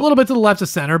 She's a little bit to the left of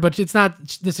center, but it's not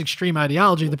this extreme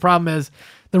ideology. The problem is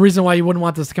the reason why you wouldn't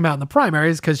want this to come out in the primary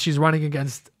is because she's running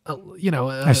against,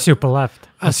 a super left,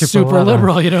 a super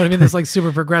liberal. You know what I mean? This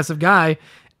super progressive guy.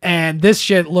 And this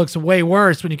shit looks way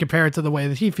worse when you compare it to the way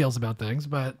that he feels about things.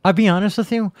 But I'll be honest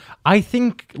with you. I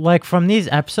think, from these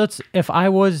episodes, if I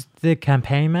was the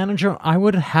campaign manager, I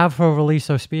would have her release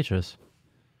those speeches.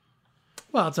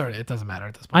 Well, it doesn't matter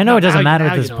at this point. I know it doesn't matter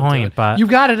at this point, but you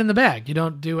got it in the bag. You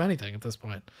don't do anything at this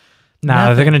point.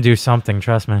 No, they're going to do something,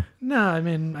 trust me. No, I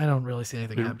don't really see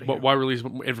anything happening. But why release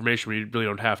information when you really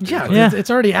don't have to? Yeah.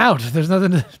 It's already out. There's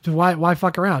nothing to, why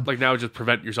fuck around? Now just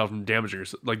prevent yourself from damaging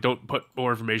yourself. Don't put more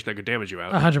information that could damage you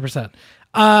out. 100%.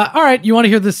 All right, you want to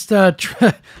hear this? I'm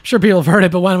sure people have heard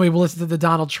it, but why don't we listen to the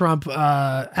Donald Trump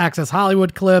Access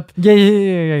Hollywood clip? Yeah.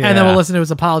 And then we'll listen to his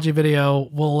apology video.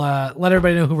 We'll let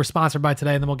everybody know who we're sponsored by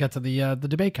today, and then we'll get to the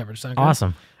debate coverage. Sound good?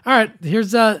 Awesome. All right,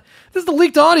 here's this is the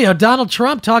leaked audio. Donald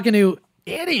Trump talking to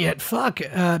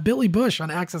Billy Bush on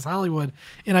Access Hollywood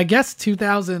in, I guess,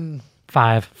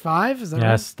 2005. 5? Is that right?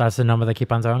 Yes, that's the number they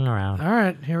keep on throwing around. All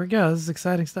right, here we go. This is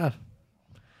exciting stuff.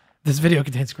 This video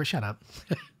contains... Shut up.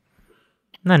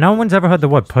 No one's ever heard the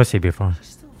word pussy before.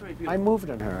 I moved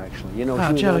on her, actually.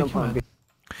 Joey, come on.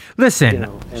 Listen.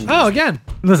 Again.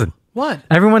 Listen. What?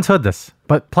 Everyone's heard this,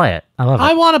 but play it. I love it.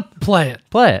 I want to play it.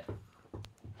 Play it.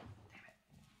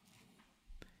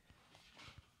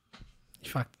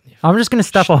 I'm just going to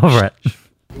step over it.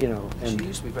 And she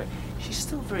used to be great. She's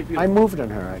still very beautiful. I moved on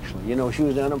her, actually. She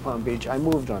was down in Palm Beach. I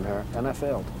moved on her, and I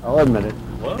failed. I'll admit it.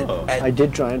 Whoa. I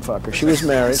did try and fuck her. She was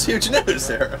married. That's huge news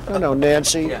there. No,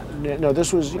 Nancy. Yeah. No,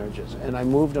 this was marriages. And I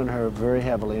moved on her very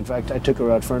heavily. In fact, I took her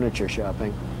out furniture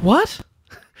shopping. What?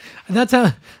 That's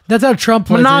how Trump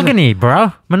plays. Monogamy,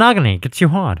 bro. Monogamy gets you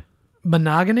hard.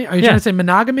 Monogamy? Are you trying to say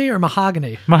monogamy or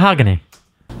mahogany? Mahogany.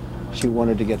 She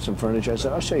wanted to get some furniture. I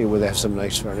said, I'll show you where they have some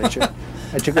nice furniture.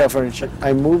 I took out furniture.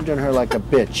 I moved on her like a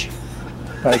bitch,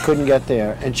 but I couldn't get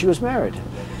there. And she was married.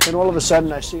 Then all of a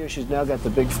sudden, I see her. She's now got the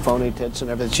big phony tits and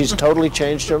everything. She's totally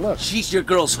changed her look. Jeez, your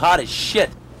girl's hot as shit.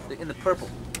 In the purple.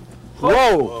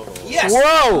 Whoa! Yes!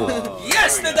 Whoa!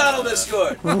 Yes, the Donald has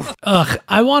scored! Ugh,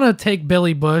 I want to take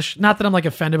Billy Bush. Not that I'm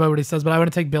offended by what he says, but I want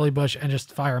to take Billy Bush and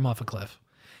just fire him off a cliff.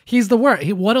 He's the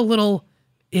worst. What a little...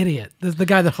 idiot. This is the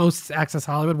guy that hosts Access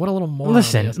Hollywood. What a little moron.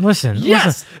 Listen.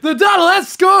 Yes! The Donald has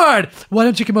scored! Why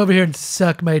don't you come over here and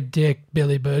suck my dick,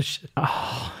 Billy Bush?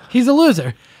 Oh. He's a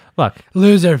loser. Look.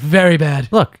 Loser. Very bad.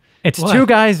 Look. It's What? two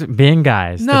guys being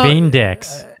guys. No, They're being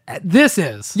dicks. This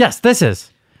is. Yes, this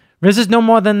is. This is no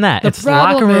more than that. It's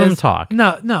locker room talk.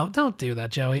 No, don't do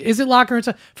that, Joey. Is it locker room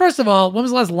talk? First of all, when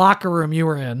was the last locker room you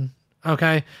were in?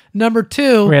 Okay. Number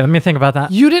two, Wait, let me think about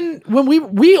that. you didn't when we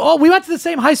went to the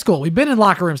same high school. We've been in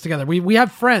locker rooms together. We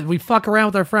have friends. We fuck around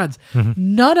with our friends.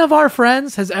 None of our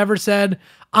friends has ever said,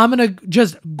 I'm gonna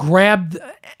just grab.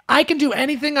 I can do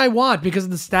anything I want because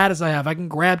of the status I have. I can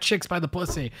grab chicks by the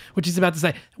pussy, which he's about to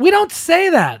say. We don't say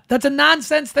that. That's a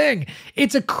nonsense thing.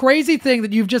 It's a crazy thing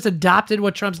that you've just adopted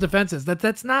what Trump's defense is.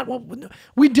 That's not what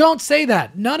we don't say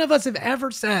that. None of us have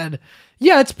ever said,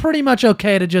 yeah, it's pretty much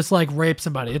okay to just like rape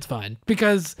somebody. It's fine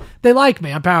because they like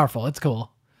me. I'm powerful. It's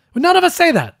cool. None of us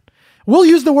say that. We'll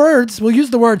use the words. We'll use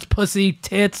the words pussy,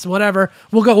 tits, whatever.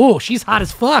 We'll go, oh, she's hot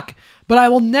as fuck. But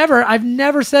I've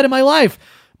never said in my life,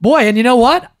 boy, and you know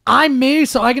what? I'm me,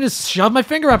 so I can just shove my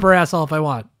finger up her asshole if I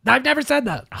want. I've never said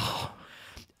that.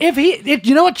 If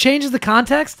you know what changes the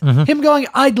context? Him going,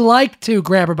 I'd like to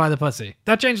grab her by the pussy.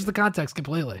 That changes the context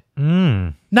completely.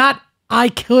 Not, I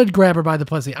could grab her by the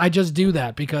pussy. I just do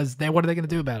that because what are they going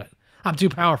to do about it? I'm too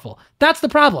powerful. That's the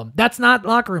problem. That's not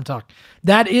locker room talk.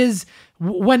 That is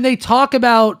when they talk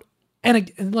about,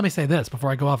 and let me say this before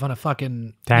I go off on a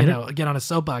fucking, get on a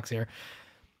soapbox here.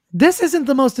 This isn't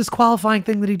the most disqualifying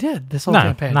thing that he did this whole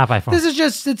campaign. Not by far. This is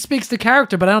just, it speaks to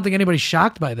character, but I don't think anybody's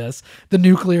shocked by this. The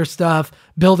nuclear stuff,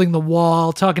 building the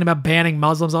wall, talking about banning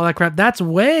Muslims, all that crap. That's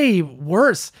way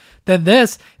worse than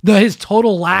this. His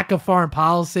total lack of foreign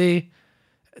policy,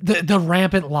 the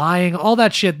rampant lying, all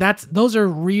that shit. Those are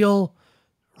real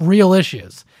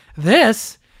issues.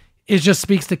 This is just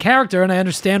speaks to character, and I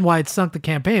understand why it sunk the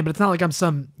campaign, but it's not like I'm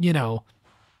some,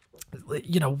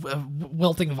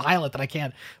 wilting violet that I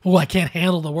can't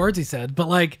handle the words he said. But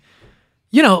like,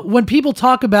 when people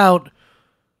talk about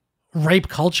rape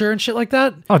culture and shit like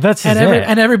that,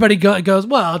 and everybody goes,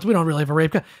 well, we don't really have a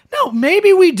rape culture. No,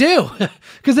 maybe we do,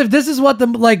 because if this is what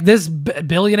this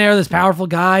billionaire, this powerful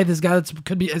guy, this guy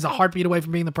is a heartbeat away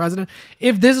from being the president,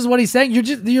 if this is what he's saying,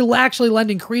 you're actually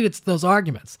lending credence to those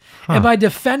arguments, and by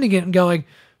defending it and going,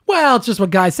 well, it's just what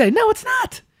guys say. No, it's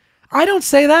not. I don't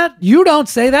say that. You don't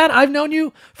say that. I've known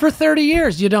you for 30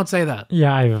 years. You don't say that.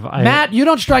 Yeah, Matt, you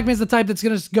don't strike me as the type that's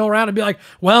going to go around and be like,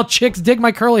 well, chicks dig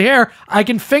my curly hair. I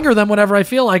can finger them whenever I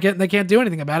feel like it, and they can't do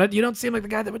anything about it. You don't seem like the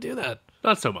guy that would do that.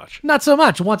 Not so much. Not so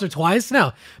much. Once or twice,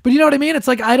 no. But you know what I mean? It's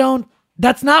like,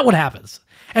 that's not what happens.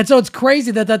 And so it's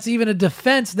crazy that that's even a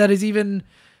defense that is even,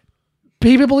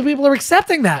 people are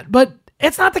accepting that. But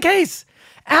it's not the case.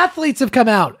 Athletes have come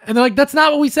out, and they're like, that's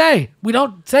not what we say. We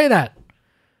don't say that.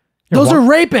 Those are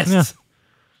rapists.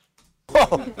 Yeah.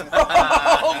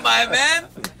 Oh, my man.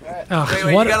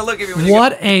 Wait, you gotta look at me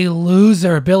what a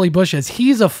loser Billy Bush is.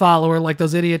 He's a follower like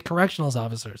those idiot correctionals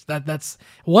officers. That's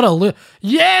what a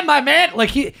yeah, my man.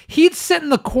 Like he'd sit in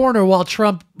the corner while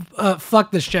Trump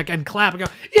fucked this chick and clap and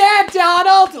go, yeah,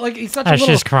 Donald. Like he's such a little.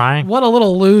 She's crying. What a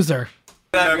little loser.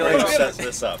 Set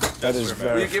this up. That is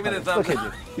very. You give me the thumbs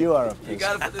up. You are a. You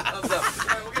gotta put the thumbs up.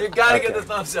 You gotta get the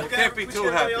thumbs up. Can't be too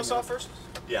happy. Else off first?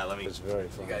 Yeah, let me. It's very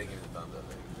fun. You gotta give me the thumbs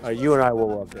up. You and I will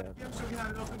walk there.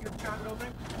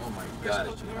 Oh my god.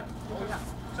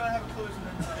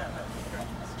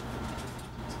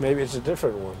 Maybe it's a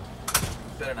different one.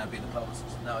 Better not be the publicist.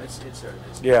 No, it's her.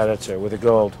 Yeah, that's her with the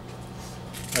gold.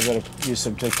 I better use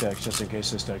some Tic Tacs just in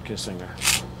case I start kissing her.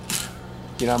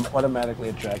 I'm automatically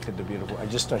attracted to beautiful. I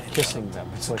just start kissing them.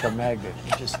 It's like a magnet.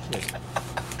 You just kiss.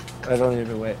 I don't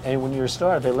even wait. And when you're a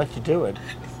star, they let you do it.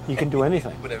 You can do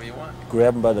anything. Whatever you want.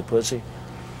 Grab them by the pussy.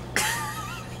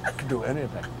 You can do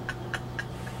anything.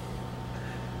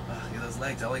 Look at those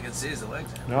legs. All I can see is the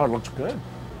legs. No, it looks good.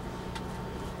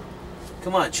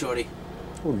 Come on, shorty.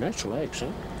 Oh, nice legs,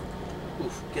 huh?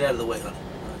 Oof. Get out of the way, honey.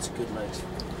 Oh, that's good legs.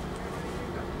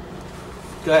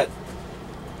 Go ahead.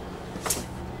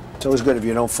 It's always good if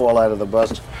you don't fall out of the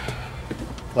bus.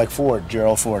 Like Ford,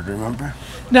 Gerald Ford, remember?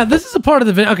 Now, this is a part of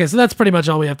the video. Okay, so that's pretty much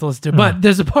all we have to listen to. But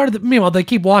there's a part of the... Meanwhile, they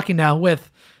keep walking now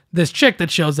with this chick that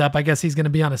shows up. I guess he's going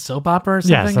to be on a soap opera or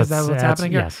something. Yes, is that what's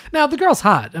happening here? Yes. Now, the girl's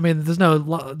hot. I mean, there's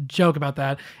no joke about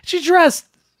that. She's dressed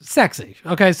sexy.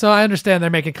 Okay, so I understand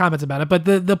they're making comments about it. But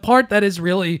the part that is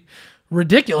really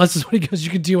ridiculous is when he goes,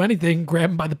 you can do anything,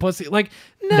 grab him by the pussy. Like,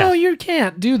 no, you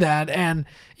can't do that. And,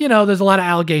 there's a lot of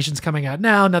allegations coming out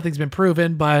now. Nothing's been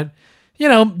proven, but...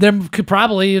 there could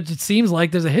probably, it seems like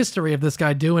there's a history of this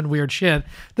guy doing weird shit.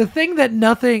 The thing that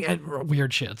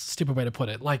weird shit, it's a stupid way to put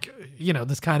it. Like,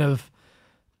 this kind of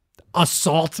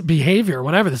assault behavior,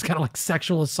 whatever, this kind of like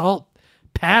sexual assault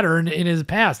pattern in his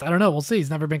past. I don't know. We'll see.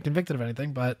 He's never been convicted of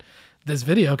anything, but this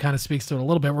video kind of speaks to it a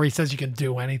little bit where he says you can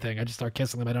do anything. I just start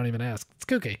kissing them. I don't even ask. It's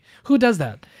kooky. Who does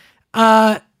that?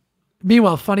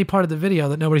 Meanwhile, funny part of the video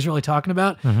that nobody's really talking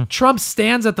about, Trump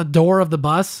stands at the door of the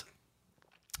bus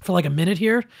for like a minute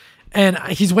here, and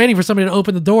he's waiting for somebody to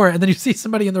open the door, and then you see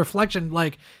somebody in the reflection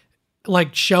like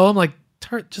like show him, like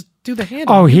just do the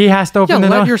handle. Oh, he has to open the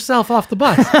door? Let yourself off the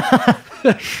bus.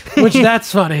 Which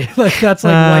that's funny. Like that's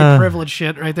like white privilege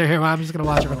shit right there. Here, I'm just gonna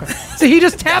watch it real quick. So he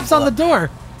just taps on the door.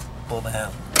 Pull the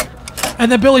handle.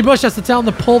 And then Billy Bush has to tell him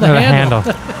to pull the handle.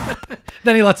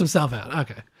 Then he lets himself out.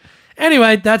 Okay.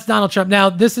 Anyway, that's Donald Trump. Now,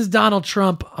 this is Donald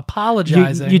Trump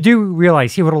apologizing. You do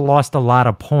realize he would have lost a lot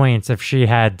of points if she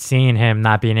had seen him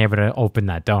not being able to open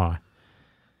that door.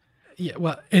 Yeah,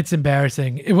 well, it's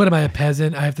embarrassing. What am I, a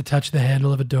peasant? I have to touch the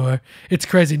handle of a door. It's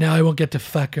crazy. Now I won't get to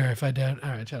fuck her if I don't.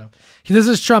 All right, shut up. This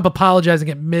is Trump apologizing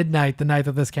at midnight the night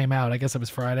that this came out. I guess it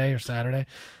was Friday or Saturday.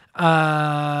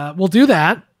 We'll do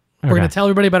that. We're going to tell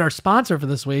everybody about our sponsor for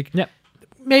this week. Yep.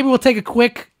 Maybe we'll take a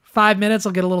quick 5 minutes.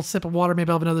 I'll get a little sip of water.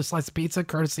 Maybe I'll have another slice of pizza,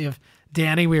 courtesy of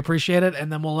Danny. We appreciate it.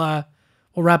 And then we'll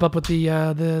wrap up with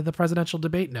the presidential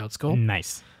debate notes. Cool?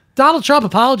 Nice. Donald Trump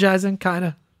apologizing, kind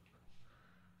of.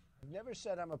 Never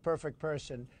said I'm a perfect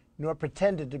person, nor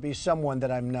pretended to be someone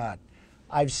that I'm not.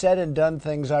 I've said and done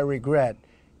things I regret,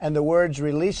 and the words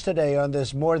released today on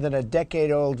this more than a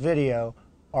decade-old video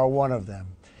are one of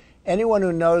them. Anyone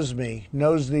who knows me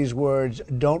knows these words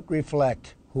don't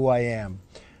reflect who I am.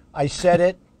 I said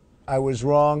it, I was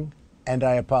wrong, and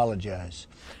I apologize.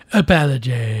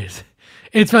 Apologize.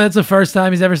 It's the first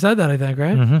time he's ever said that, I think,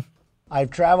 right? Mm-hmm.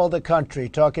 I've traveled the country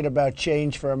talking about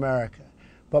change for America,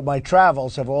 but my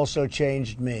travels have also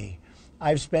changed me.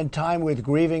 I've spent time with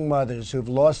grieving mothers who've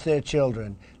lost their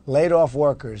children, laid off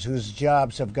workers whose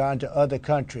jobs have gone to other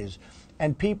countries,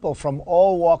 and people from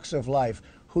all walks of life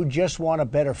who just want a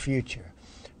better future.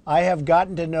 I have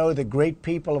gotten to know the great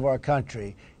people of our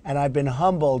country, and I've been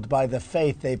humbled by the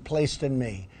faith they've placed in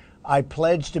me. I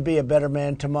pledge to be a better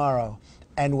man tomorrow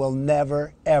and will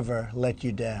never, ever let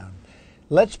you down.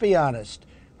 Let's be honest,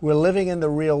 we're living in the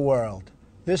real world.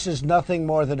 This is nothing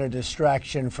more than a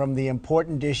distraction from the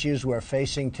important issues we're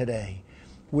facing today.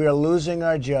 We're losing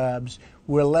our jobs,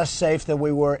 we're less safe than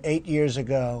we were 8 years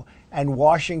ago, and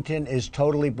Washington is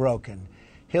totally broken.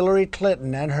 Hillary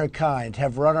Clinton and her kind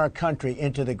have run our country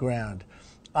into the ground.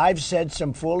 I've said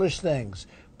some foolish things,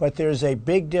 but there's a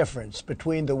big difference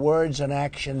between the words and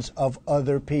actions of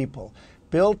other people.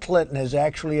 Bill Clinton has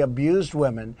actually abused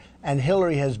women, and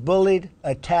Hillary has bullied,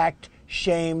 attacked,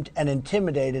 shamed, and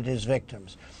intimidated his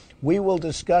victims. We will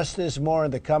discuss this more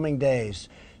in the coming days.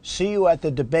 See you at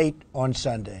the debate on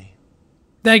Sunday.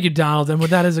 Thank you, Donald. And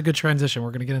that is a good transition.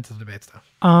 We're going to get into the debate stuff.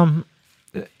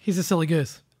 He's a silly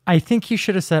goose. I think he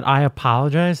should have said, I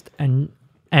apologized, and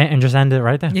just end it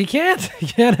right there. You can't. You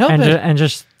can't help it. And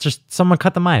just someone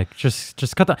cut the mic. Just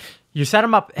cut the... You set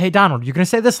him up. Hey, Donald, you're going to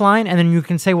say this line, and then you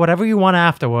can say whatever you want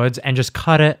afterwards, and just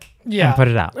cut it and put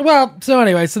it out. Well, so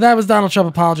anyway, so that was Donald Trump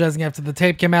apologizing after the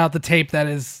tape came out. The tape that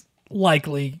is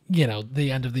likely, the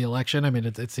end of the election. I mean,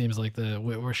 it seems like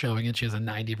we're showing it. She has a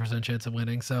 90% chance of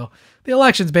winning. So the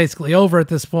election's basically over at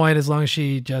this point, as long as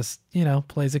she just,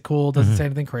 plays it cool, doesn't say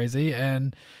anything crazy.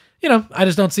 And, I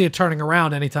just don't see it turning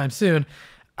around anytime soon.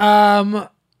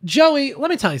 Joey, let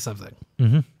me tell you something.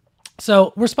 Mm-hmm.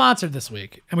 So we're sponsored this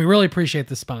week, and we really appreciate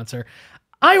this sponsor.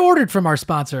 I ordered from our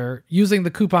sponsor using the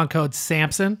coupon code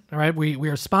Samson. All right. We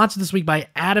are sponsored this week by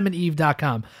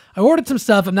adamandeve.com. I ordered some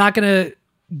stuff. I'm not going to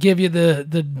give you the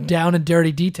down and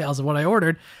dirty details of what I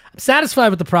ordered. I'm satisfied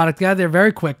with the product. Got there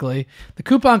very quickly. The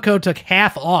coupon code took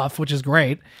half off, which is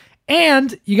great.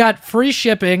 And you got free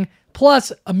shipping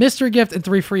plus a mystery gift and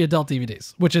 3 free adult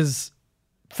DVDs, which is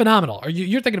phenomenal.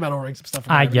 You're thinking about ordering some stuff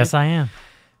from Adam Yes, I am.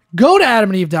 Go to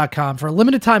adamandeve.com for a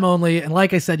limited time only. And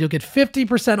like I said, you'll get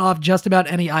 50% off just about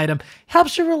any item.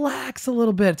 Helps you relax a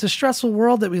little bit. It's a stressful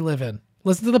world that we live in.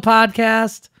 Listen to the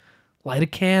podcast, light a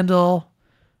candle,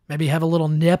 maybe have a little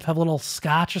nip, have a little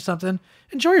scotch or something.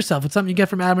 Enjoy yourself with something you get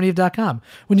from adamandeve.com.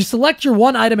 When you select your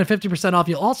one item at 50% off,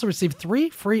 you'll also receive 3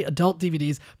 free adult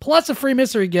DVDs plus a free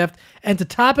mystery gift. And to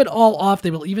top it all off,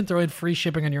 they will even throw in free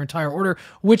shipping on your entire order,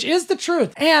 which is the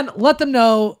truth. And let them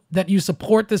know that you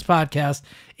support this podcast.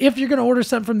 If you're going to order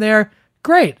something from there,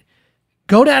 great.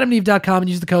 Go to adamandeve.com and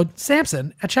use the code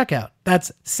Samson at checkout.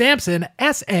 That's Samson,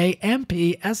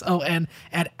 SAMPSON,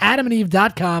 at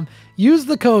adamandeve.com. Use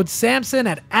the code Samson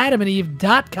at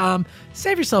adamandeve.com.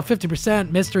 Save yourself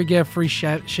 50%, mystery gift, free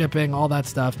shipping, all that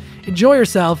stuff. Enjoy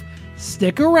yourself.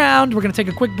 Stick around. We're going to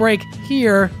take a quick break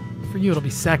here. For you, it'll be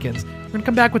seconds. We're going to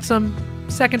come back with some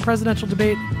second presidential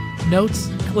debate notes,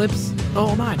 clips, the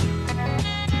whole nine.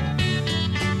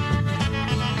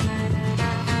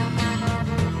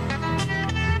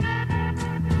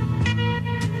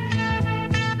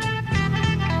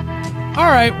 All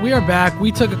right, we are back.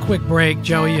 We took a quick break.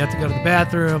 Joey, you had to go to the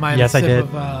bathroom. I had a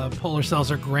sip of Polar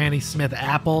Seltzer Granny Smith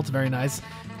Apple. It's very nice.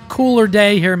 cooler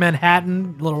day here in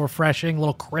Manhattan. A little refreshing, a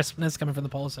little crispness coming from the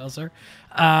Polar Seltzer.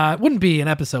 Wouldn't be an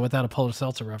episode without a Polar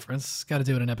Seltzer reference. Got to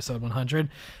do it in episode 100.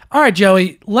 All right,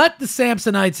 Joey, let the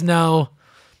Samsonites know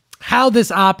how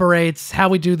this operates, how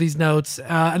we do these notes,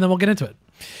 and then we'll get into it.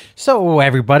 So,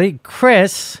 everybody,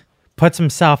 Chris puts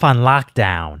himself on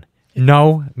lockdown.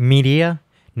 No media,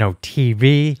 no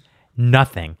TV,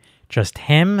 nothing. Just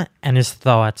him and his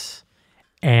thoughts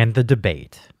and the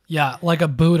debate. Yeah, like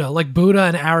Buddha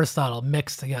and Aristotle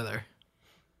mixed together.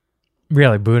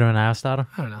 Really, Buddha and Aristotle?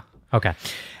 I don't know. Okay.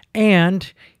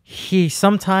 And he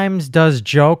sometimes does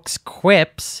jokes,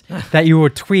 quips that you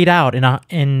would tweet out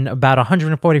in about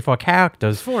 144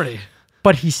 characters. 40.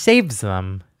 But he saves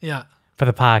them for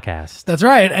the podcast. That's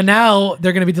right. And now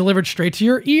they're going to be delivered straight to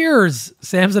your ears,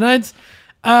 Samsonites.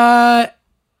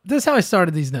 This is how I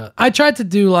started these notes. I tried to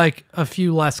do like a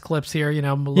few less clips here, a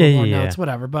little more notes,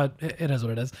 whatever, but it is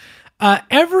what it is.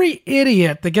 Every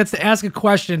idiot that gets to ask a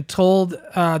question told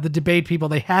the debate people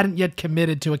they hadn't yet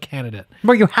committed to a candidate.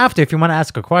 Well, you have to if you want to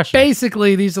ask a question.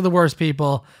 Basically, these are the worst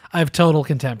people. I have total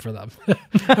contempt for them.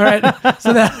 All right.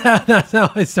 So that's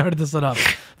how I started this one up.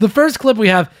 The first clip we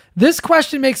have, this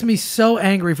question makes me so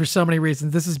angry for so many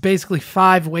reasons. This is basically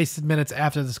 5 wasted minutes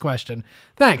after this question.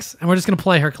 Thanks. And we're just going to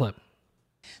play her clip.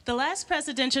 The last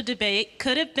presidential debate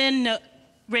could have been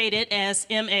rated as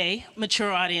MA,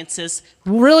 mature audiences.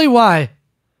 Really? Why?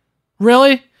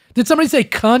 Really? Did somebody say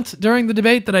cunt during the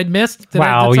debate that I'd missed?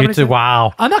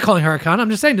 Wow. I'm not calling her a cunt.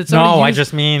 I'm just saying, did somebody use I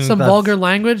just mean some vulgar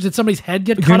language? Did somebody's head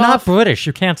get cut off? You're not British.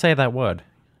 You can't say that word.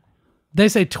 They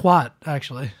say twat,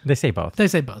 actually. They say both.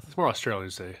 It's more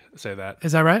Australians say that.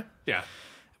 Is that right? Yeah.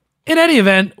 In any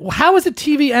event, how is it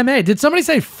TV MA? Did somebody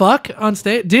say fuck on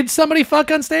stage? Did somebody fuck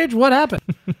on stage? What happened?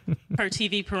 Per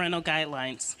TV parental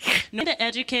guidelines. No to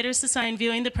educators assign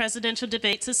viewing the presidential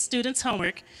debates as students'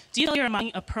 homework. Do you feel you're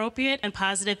among appropriate and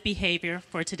positive behavior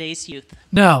for today's youth?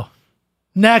 No.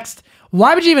 Next.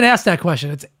 Why would you even ask that question?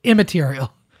 It's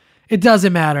immaterial. It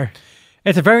doesn't matter.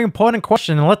 It's a very important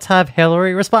question, and let's have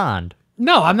Hillary respond.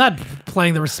 No, I'm not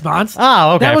playing the response.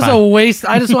 Oh, okay. That was a waste.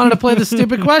 I just wanted to play the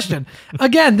stupid question.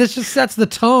 Again, this just sets the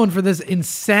tone for this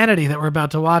insanity that we're about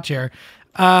to watch here.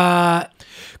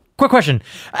 Quick question.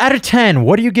 Out of 10,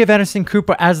 what do you give Anderson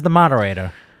Cooper as the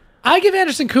moderator? I give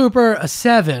Anderson Cooper a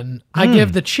 7. I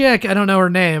give the chick, I don't know her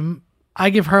name,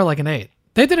 I give her like an 8.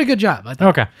 They did a good job, I think.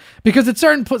 Okay. Because at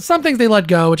some things they let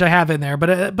go, which I have in there, but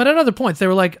at other points they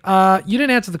were like, you didn't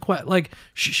answer the question. Like,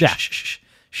 shh.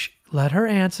 Let her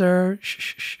answer.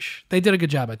 Shh. They did a good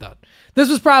job, I thought. This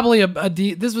was probably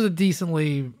this was a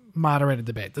decently moderated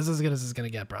debate. This is as good as it's going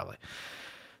to get, probably.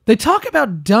 They talk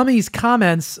about Dummy's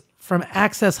comments from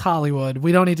Access Hollywood.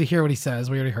 We don't need to hear what he says.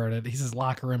 We already heard it. He says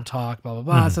locker room talk, blah, blah,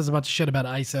 blah. Says a bunch of shit about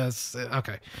ISIS.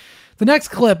 Okay. The next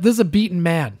clip, this is a beaten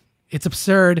man. It's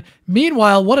absurd.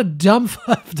 Meanwhile, what a dumb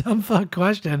fuck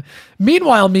question.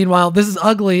 Meanwhile, this is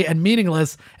ugly and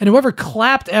meaningless, and whoever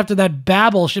clapped after that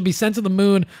babble should be sent to the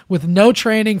moon with no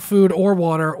training, food, or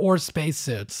water, or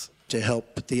spacesuits. To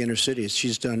help the inner cities.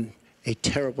 She's done a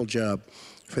terrible job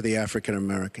for the African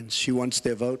Americans. She wants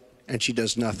their vote, and she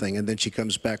does nothing, and then she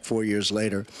comes back 4 years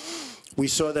later. We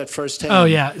saw that firsthand. Oh,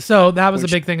 yeah. So that was a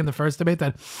big thing in the first debate.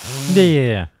 That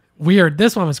Yeah. Weird.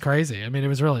 This one was crazy. I mean, it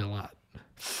was really a lot.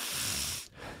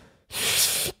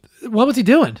 What was he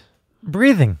doing?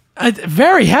 Breathing.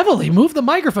 Very heavily. Move the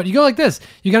microphone. You go like this.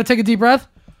 You got to take a deep breath.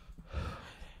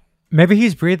 Maybe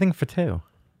he's breathing for 2.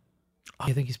 Oh,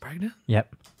 you think he's pregnant?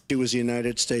 Yep. She was a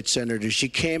United States Senator. She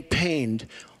campaigned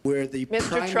where the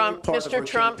Mr. Trump,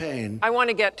 campaign. I want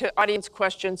to get to audience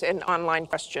questions and online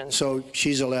questions. So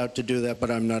she's allowed to do that, but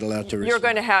I'm not allowed to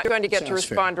respond. You're going to get to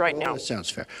respond right now. That sounds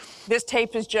fair. This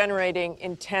tape is generating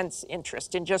intense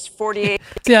interest in just 48.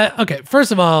 Yeah. Okay.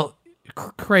 First of all,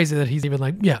 crazy that he's even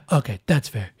like, yeah, okay, that's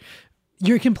fair.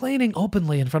 You're complaining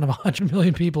openly in front of 100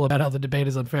 million people about how the debate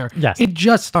is unfair. Yes. It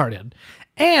just started.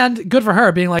 And good for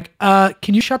her being like,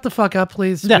 can you shut the fuck up,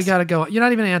 please? Yes. We got to go. You're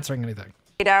not even answering anything.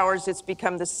 8 hours, it's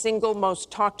become the single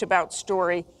most talked about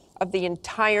story of the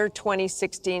entire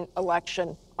 2016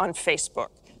 election on Facebook,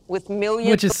 with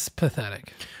millions. Which is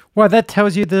pathetic. Well, that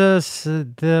tells you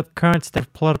the current state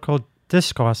of political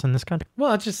discourse in this country.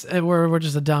 Well, it's just we're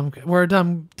just a dumb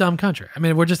country. I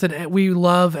mean, we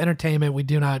love entertainment. We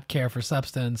do not care for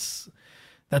substance.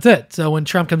 That's it. So when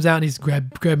Trump comes out and he's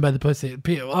grabbed by the pussy,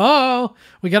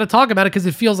 we got to talk about it because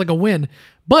it feels like a win,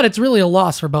 but it's really a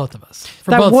loss for both of us.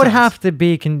 That would have to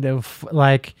be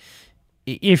like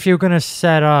if you're gonna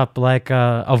set up like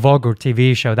a vulgar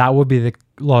TV show, that would be the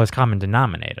lowest common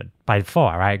denominator by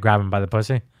far, right? Grab him by the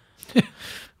pussy.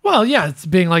 Well, yeah, it's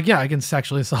being like, yeah, I can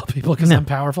sexually assault people because I'm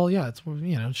powerful. Yeah,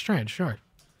 it's strange, sure.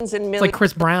 and It's millions, like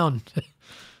Chris Brown.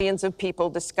 millions of people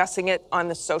discussing it on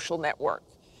the social network.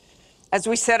 As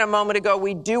we said a moment ago,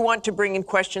 we do want to bring in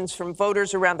questions from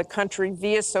voters around the country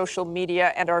via social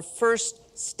media, and our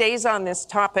first stays on this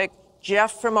topic.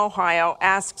 Jeff from Ohio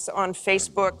asks on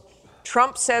Facebook,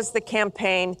 Trump says the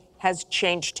campaign has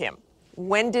changed him.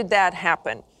 When did that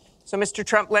happen? So, Mr.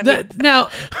 Trump, let me... Now,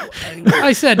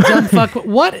 I said, dumb fuck.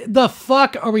 What the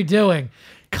fuck are we doing?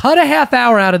 Cut a half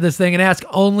hour out of this thing and ask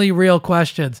only real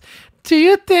questions. Do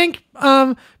you think,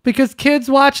 because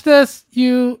kids watch this,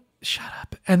 you... Shut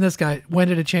up. And this guy, when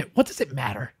did it change? What does it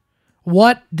matter?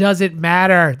 What does it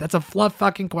matter? That's a fluff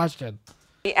fucking question.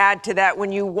 Add to that,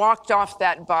 when you walked off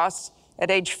that bus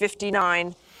at age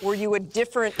 59, were you a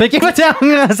different... Thank you for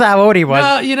telling us how old he was.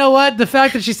 No, you know what? The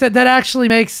fact that she said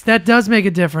that does make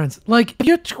a difference. Like, if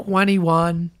you're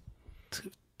 21,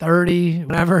 30,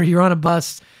 whatever, you're on a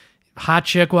bus, hot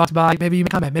chick walks by, maybe you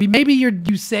comment. Maybe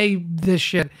you say this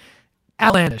shit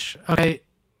outlandish, okay?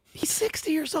 He's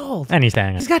 60 years old. And he's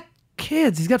saying it. He's got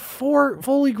kids. He's got 4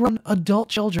 fully grown adult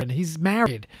children. He's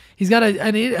married. He's got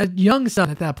a young son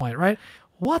at that point, right?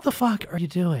 What the fuck are you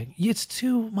doing? It's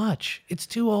too much. It's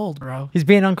too old, bro. He's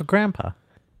being Uncle Grandpa.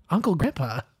 Uncle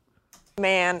Grandpa?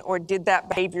 Man, or did that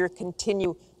behavior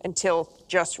continue until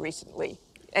just recently?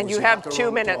 And you have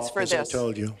 2 minutes for this. As I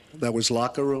told you, that was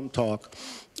locker room talk.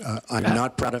 I'm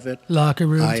not proud of it. Locker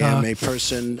room talk. I am a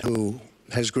person who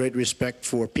has great respect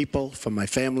for people, for my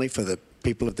family, for the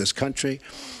people of this country,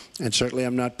 and certainly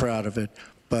I'm not proud of it.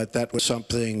 But that was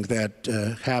something that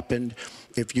happened.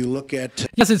 If you look at...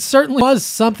 Yes, it certainly was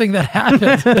something that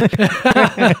happened.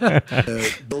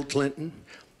 Bill Clinton,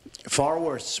 far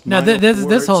worse. Now,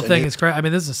 this whole thing is crazy. I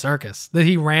mean, this is a circus. That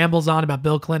he rambles on about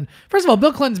Bill Clinton. First of all,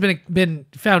 Bill Clinton's been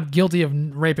found guilty of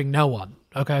raping no one,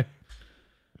 okay?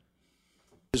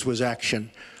 His was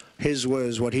action. His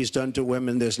was what he's done to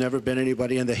women. There's never been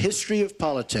anybody in the history of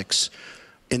politics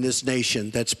in this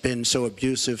nation that's been so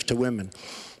abusive to women.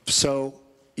 So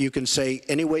you can say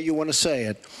any way you want to say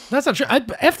it. That's not true.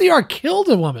 FDR killed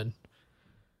a woman.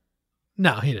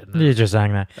 No, he didn't. You're just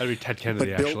saying that. That'd be Ted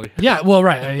Kennedy, actually. Yeah, well,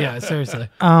 right. Yeah, seriously.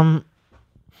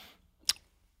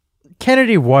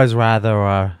 Kennedy was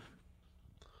rather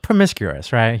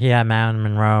promiscuous, right? He had Marilyn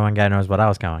Monroe and God knows what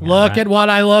else going on. Look right? at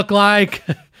what I look like.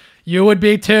 You would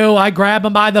be too. I grab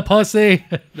him by the pussy.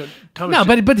 No,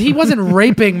 but he wasn't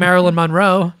raping Marilyn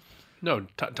Monroe. No,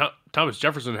 Thomas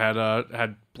Jefferson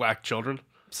had black children.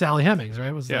 Sally Hemings,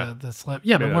 right? Was the slip?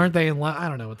 Yeah, but weren't they in love? I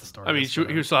don't know what the story. I mean, is.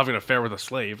 he was still having an affair with a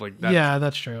slave, like that. Yeah,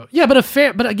 that's true. Yeah,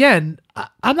 but again,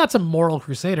 I'm not some moral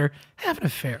crusader. Have an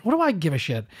affair. What do I give a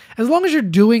shit? As long as you're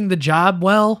doing the job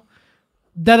well,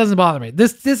 that doesn't bother me.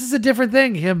 This is a different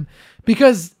thing.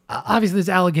 Because obviously there's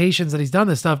allegations that he's done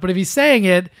this stuff, but if he's saying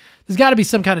it, there's got to be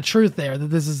some kind of truth there that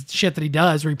this is shit that he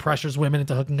does, where he pressures women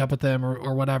into hooking up with them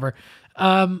or whatever.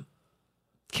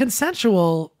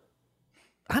 Consensual,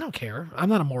 I don't care. I'm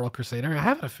not a moral crusader. I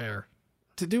have an affair.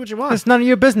 To do what you want. It's none of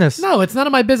your business. No, it's none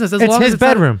of my business. It's his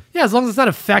bedroom. As long as it's not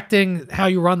affecting how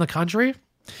you run the country.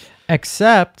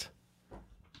 Except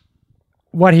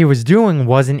what he was doing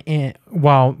wasn't in,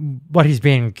 well, what he's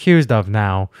being accused of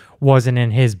now wasn't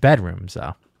in his bedroom,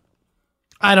 so.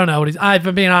 I don't know what if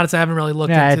I'm being honest, I haven't really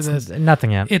looked into this.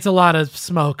 Nothing yet. It's a lot of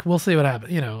smoke. We'll see what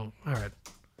happens. All right.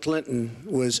 Clinton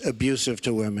was abusive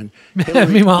to women.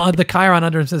 Meanwhile, the Chiron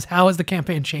under him says, how has the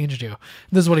campaign changed you?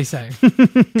 This is what he's saying.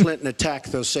 Clinton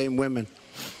attacked those same women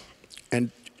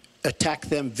and attacked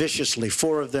them viciously.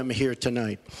 4 of them are here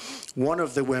tonight. One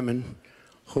of the women,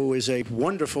 who is a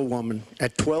wonderful woman,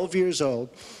 at 12 years old,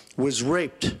 was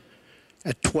raped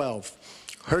at 12.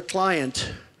 Her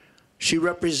client, she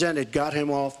represented, got him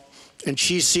off, and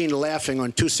she's seen laughing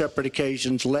on 2 separate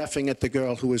occasions, laughing at the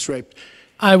girl who was raped.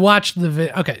 I watched the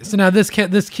video. Okay, so now this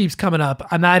keeps coming up.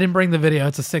 I didn't bring the video.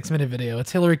 It's a 6-minute video.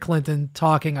 It's Hillary Clinton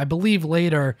talking, I believe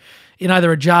later, in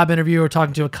either a job interview or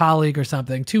talking to a colleague or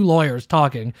something, 2 lawyers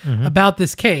talking about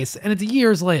this case, and it's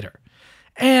years later.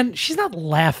 And she's not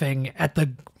laughing at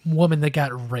the woman that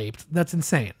got raped. That's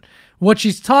insane. What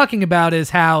she's talking about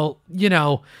is how,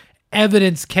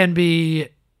 evidence can be,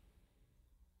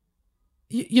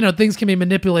 things can be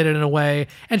manipulated in a way.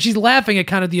 And she's laughing at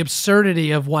kind of the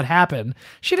absurdity of what happened.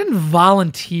 She didn't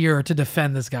volunteer to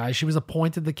defend this guy. She was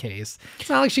appointed the case. It's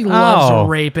not like she loves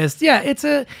rapists. Yeah,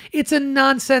 it's a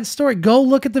nonsense story. Go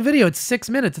look at the video. It's 6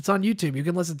 minutes. It's on YouTube. You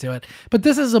can listen to it. But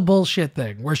this is a bullshit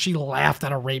thing where she laughed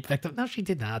at a rape victim. No, she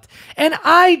did not. And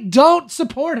I don't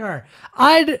support her.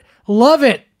 I'd love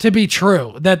it to be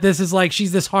true that this is like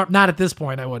she's this not at this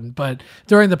point I wouldn't, but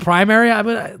during the primary I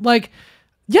would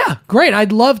Yeah, great.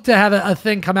 I'd love to have a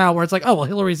thing come out where it's like, oh, well,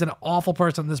 Hillary's an awful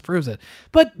person. This proves it.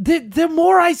 But the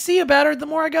more I see about her, the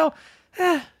more I go,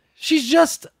 she's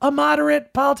just a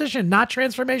moderate politician, not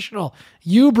transformational.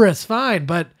 Hubris, fine,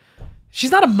 but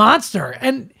she's not a monster.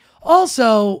 And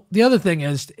also, the other thing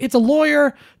is, it's a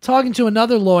lawyer talking to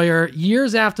another lawyer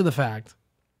years after the fact.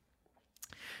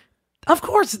 Of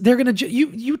course, they're going to...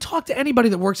 You talk to anybody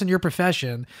that works in your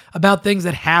profession about things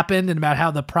that happened and about how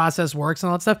the process works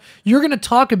and all that stuff. You're going to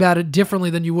talk about it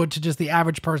differently than you would to just the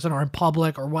average person or in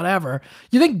public or whatever.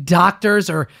 You think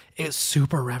doctors are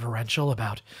super reverential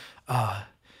about,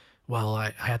 well,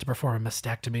 I had to perform a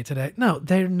mastectomy today. No,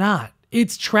 they're not.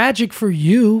 It's tragic for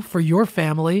you, for your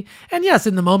family. And yes,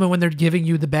 in the moment when they're giving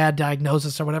you the bad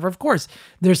diagnosis or whatever, of course,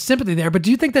 there's sympathy there. But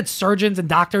do you think that surgeons and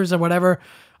doctors or whatever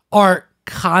are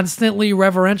constantly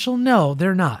reverential? No,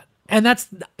 they're not. And that's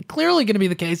clearly going to be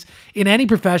the case in any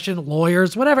profession,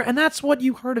 lawyers, whatever. And that's what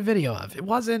you heard a video of. It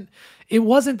wasn't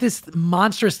this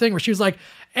monstrous thing where she was like,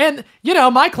 and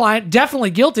my client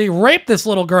definitely guilty, raped this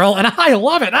little girl and I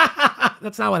love it.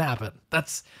 That's not what happened.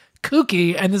 That's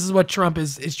kooky. And this is what Trump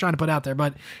is trying to put out there,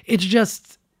 but it's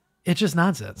just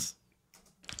nonsense.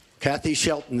 Kathy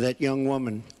Shelton, that young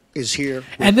woman, is here.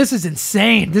 And this is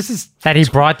insane. This is that he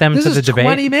brought them to the debate.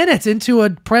 20 minutes into a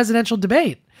presidential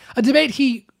debate. A debate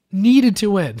he needed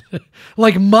to win.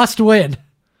 Like must win.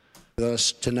 With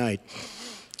us tonight.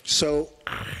 So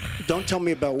don't tell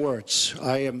me about words.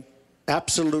 I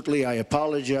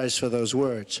apologize for those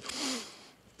words.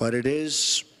 But it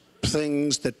is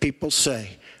things that people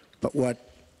say. But what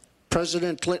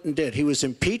President Clinton did, he was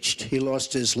impeached. He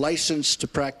lost his license to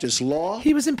practice law.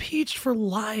 He was impeached for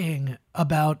lying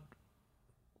about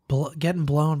getting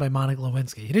blown by Monica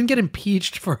Lewinsky. He didn't get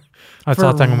impeached for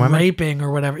raping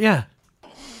or whatever. Yeah.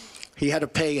 He had to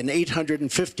pay an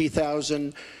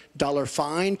 $850,000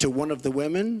 fine to one of the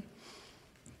women,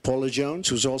 Paula Jones,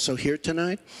 who's also here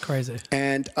tonight. Crazy.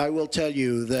 And I will tell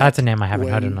you that that's a name I haven't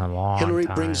heard in a long Hillary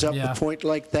time. brings up a point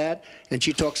like that, and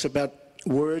she talks about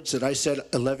words that I said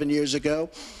 11 years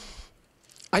ago.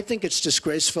 I think it's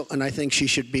disgraceful, and I think she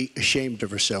should be ashamed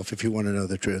of herself, if you want to know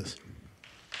the truth.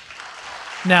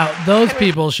 Now, those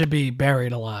people should be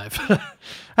buried alive.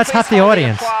 That's half the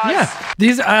audience. Yeah.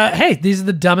 These are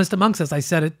the dumbest amongst us. I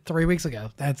said it 3 weeks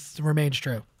ago. That remains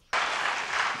true.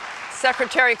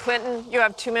 Secretary Clinton, you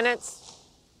have 2 minutes.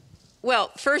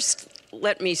 Well, first,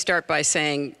 let me start by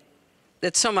saying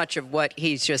that so much of what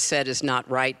he's just said is not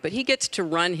right, but he gets to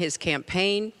run his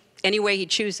campaign any way he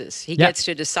chooses. He gets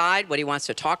to decide what he wants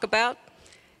to talk about.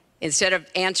 Instead of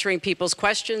answering people's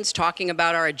questions, talking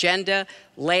about our agenda,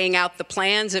 laying out the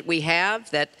plans that we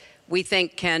have that we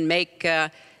think can make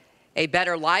a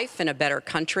better life and a better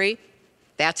country,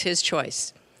 that's his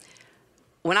choice.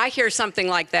 When I hear something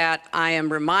like that, I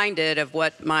am reminded of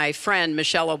what my friend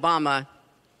Michelle Obama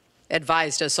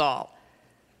advised us all.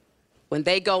 When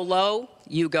they go low,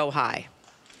 you go high.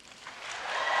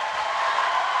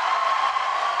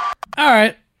 All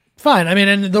right. Fine. I mean,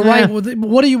 and right,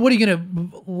 what are you going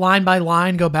to line by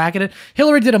line go back at it?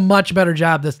 Hillary did a much better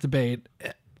job this debate,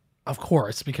 of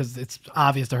course, because it's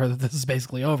obvious to her that this is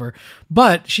basically over.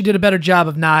 But she did a better job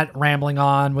of not rambling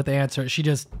on with the answer. She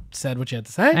just said what she had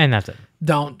to say. And that's it.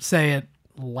 Don't say it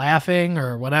laughing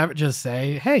or whatever. Just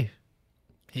say, hey,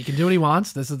 he can do what he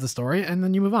wants. This is the story. And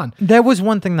then you move on. There was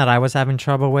one thing that I was having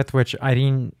trouble with, which I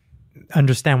didn't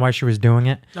understand why she was doing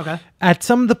it. Okay. At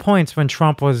some of the points when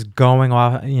Trump was going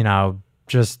off,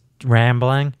 just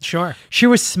rambling. Sure. She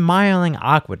was smiling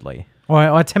awkwardly.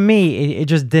 Or to me, it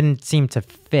just didn't seem to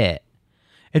fit.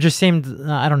 It just seemed,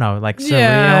 I don't know, like surreal.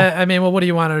 Yeah, I mean, well, what do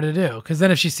you want her to do? Because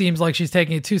then if she seems like she's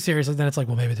taking it too seriously, then it's like,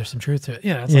 well, maybe there's some truth to it.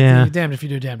 It's like, you're damned if you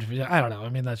do, damned if you do. I don't know. I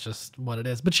mean, that's just what it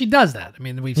is. But she does that. I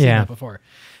mean, we've seen that before.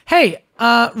 Hey,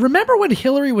 remember when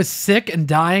Hillary was sick and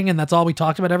dying and that's all we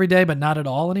talked about every day, but not at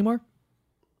all anymore?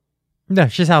 No,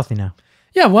 she's healthy now.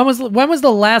 Yeah, when was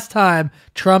the last time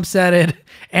Trump said it,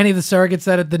 any of the surrogates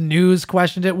said it, the news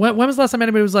questioned it? When was the last time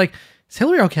anybody was like, is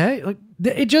Hillary okay? Like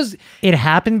it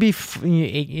happened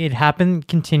it happened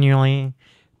continually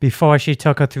before she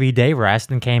took a 3-day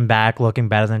rest and came back looking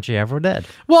better than she ever did.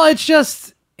 Well, it's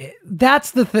just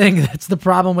that's the thing. That's the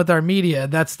problem with our media.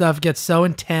 That stuff gets so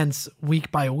intense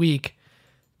week by week,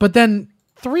 but then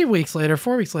 3 weeks later,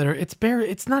 4 weeks later,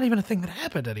 it's not even a thing that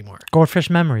happened anymore. Goldfish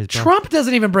memories, bro. Trump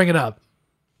doesn't even bring it up.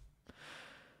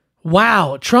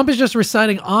 Wow, Trump is just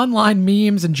reciting online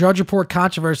memes and Drudge Report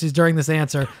controversies during this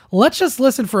answer. Let's just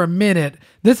listen for a minute.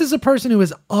 This is a person who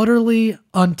is utterly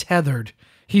untethered.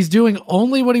 He's doing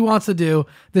only what he wants to do.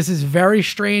 This is very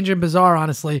strange and bizarre,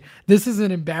 honestly. This is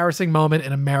an embarrassing moment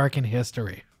in American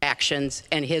history. Actions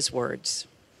and his words.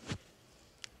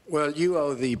 Well, you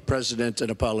owe the president an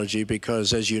apology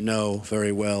because, as you know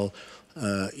very well,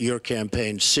 your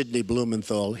campaign, Sidney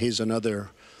Blumenthal, he's another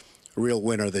real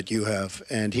winner that you have,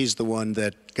 and he's the one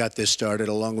that got this started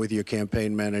along with your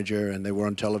campaign manager, and they were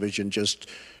on television just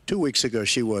 2 weeks ago.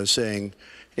 She was saying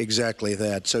exactly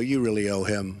that. So you really owe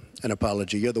him an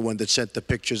apology. You're the one that sent the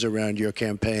pictures around your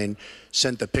campaign,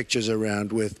 sent the pictures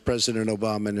around with President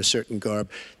Obama in a certain garb.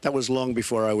 That was long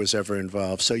before I was ever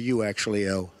involved. So you actually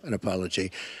owe an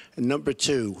apology. And number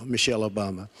two, Michelle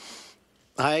Obama.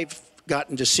 I've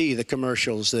gotten to see the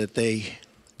commercials that they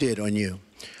did on you.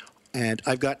 And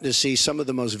I've gotten to see some of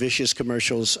the most vicious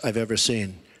commercials I've ever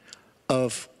seen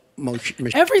of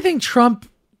everything Trump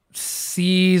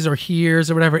sees or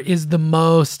hears or whatever is the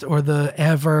most or the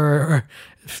ever or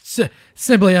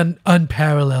simply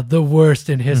unparalleled, the worst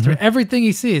in history. Mm-hmm. Everything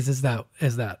he sees is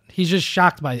that. He's just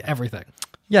shocked by everything.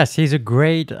 Yes, he's a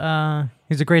great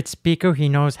speaker. He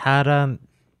knows how to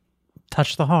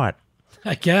touch the heart.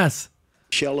 I guess.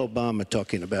 Michelle Obama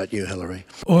talking about you, Hillary.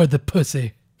 Or the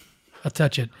pussy. I'll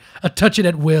touch it. I'll touch it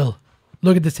at will.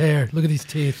 Look at this hair. Look at these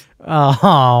teeth.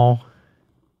 Oh.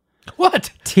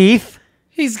 What? Teeth?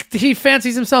 He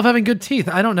fancies himself having good teeth.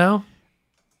 I don't know.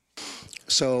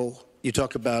 So you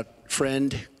talk about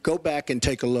friend. Go back and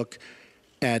take a look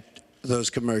at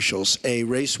those commercials. A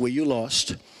race where you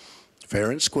lost, fair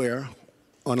and square.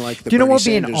 Unlike the Do you know Bernie what would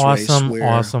be an Sanders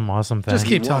awesome thing? Just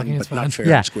keep talking. Won, it's but fine. not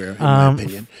fair and square, in my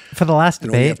opinion. For the last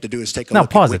and debate, all you have to do is take a no, look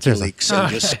pause at it, seriously. WikiLeaks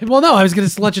and just. Well, no, I was going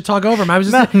to let you talk over him. I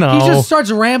was just. No. He just starts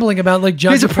rambling about like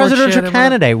judge He's a presidential shit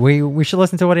candidate. We should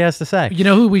listen to what he has to say. You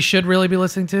know who we should really be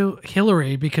listening to?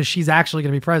 Hillary, because she's actually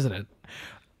going to be president.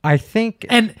 I think,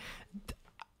 and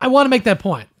I want to make that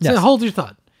point. So Yes. hold your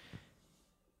thought.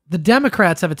 The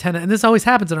Democrats have a tendency, and this always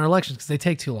happens in our elections because they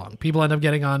take too long. People end up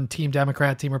getting on Team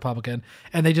Democrat, Team Republican,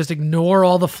 and they just ignore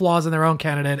all the flaws in their own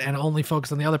candidate and only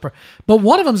focus on the other person. But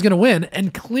one of them is going to win,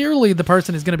 and clearly the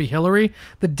person is going to be Hillary.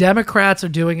 The Democrats are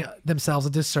doing themselves a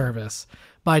disservice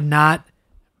by not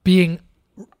being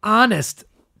honest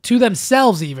to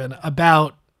themselves even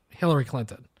about Hillary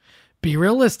Clinton. Be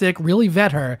realistic, really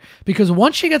vet her, because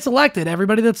once she gets elected,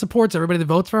 everybody that supports her, everybody that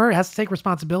votes for her has to take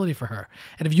responsibility for her.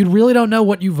 And if you really don't know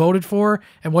what you voted for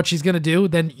and what she's going to do,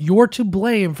 then you're to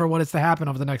blame for what is to happen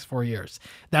over the next 4 years.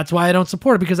 That's why I don't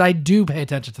support her, because I do pay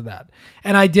attention to that.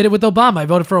 And I did it with Obama. I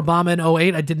voted for Obama in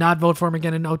 2008. I did not vote for him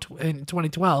again in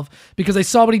 2012 because I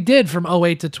saw what he did from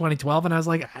 2008 to 2012, and I was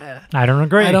like, I don't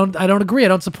agree. I don't agree. I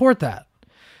don't support that.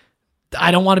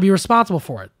 I don't want to be responsible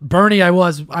for it. Bernie, I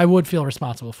would feel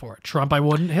responsible for it. Trump, I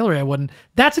wouldn't. Hillary, I wouldn't.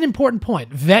 That's an important point.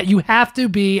 That you have to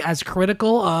be as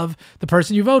critical of the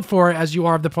person you vote for as you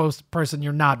are of the person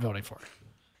you're not voting for.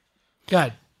 Go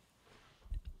ahead.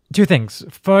 Two things.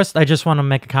 First, I just want to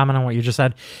make a comment on what you just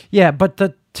said. Yeah, but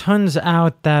it turns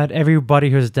out that everybody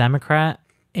who's Democrat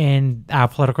in our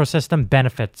political system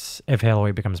benefits if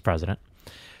Hillary becomes president.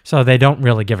 So they don't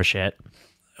really give a shit.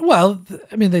 Well,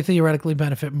 I mean, they theoretically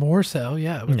benefit more so,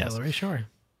 yeah, with Hillary, sure.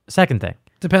 Second thing.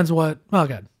 Depends what... Well,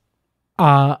 good.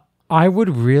 I would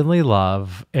really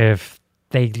love if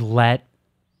they let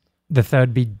the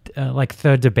third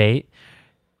debate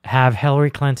have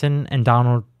Hillary Clinton and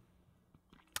Donald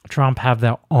Trump have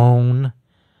their own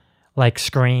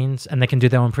screens, and they can do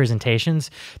their own presentations.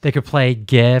 They could play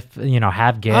GIF,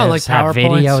 have GIFs, have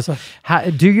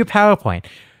videos. Do your PowerPoint.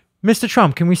 Mr.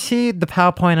 Trump, can we see the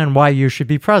PowerPoint on why you should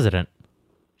be president?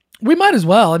 We might as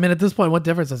well. I mean, at this point, what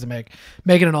difference does it make?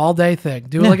 Make it an all-day thing.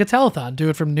 Do it like a telethon. Do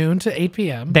it from noon to 8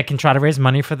 p.m. They can try to raise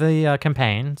money for the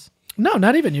campaigns. No,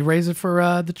 not even. You raise it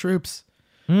for the troops.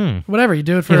 Whatever. You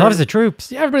do it for... He loves the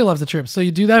troops. Yeah, everybody loves the troops. So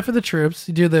you do that for the troops.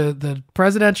 You do the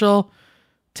presidential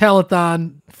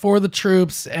telethon for the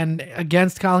troops and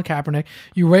against Colin Kaepernick.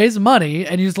 You raise money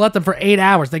and you just let them for 8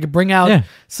 hours. They could bring out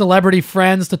celebrity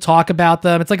friends to talk about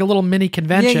them. It's like a little mini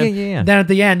convention. Yeah. Then at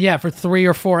the end, for 3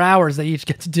 or 4 hours, they each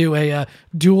get to do a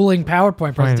dueling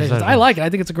PowerPoint presentation. I like it. I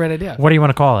think it's a great idea. What do you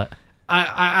want to call it?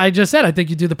 I just said I think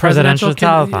you do the presidential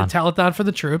telethon for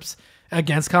the troops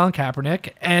against Colin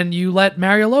Kaepernick, and you let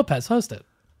Mario Lopez host it.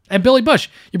 And Billy Bush.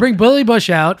 You bring Billy Bush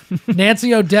out,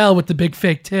 Nancy O'Dell with the big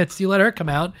fake tits, you let her come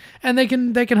out, and they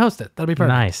can host it. That'll be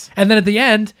perfect. Nice. And then at the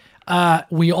end,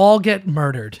 we all get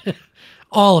murdered.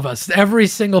 All of us. Every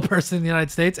single person in the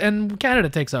United States, and Canada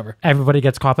takes over. Everybody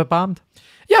gets carpet bombed?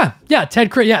 Yeah.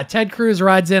 Ted Cruz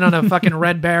rides in on a fucking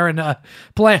red bear and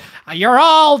play. You're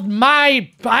all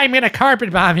I'm gonna carpet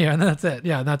bomb you, and that's it.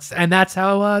 Yeah, that's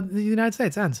how the United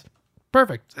States ends.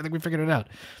 Perfect. I think we figured it out.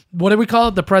 What did we call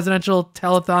it? The presidential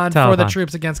telethon for the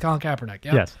troops against Colin Kaepernick.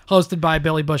 Yep. Yes. Hosted by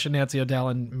Billy Bush and Nancy O'Dell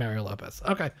and Mario Lopez.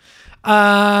 Okay.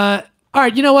 All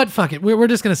right, you know what? Fuck it. We're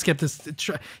just gonna skip this.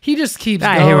 He just keeps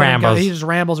going. He rambles. He just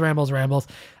rambles.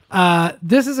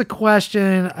 This is a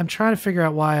question. I'm trying to figure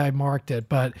out why I marked it,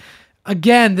 but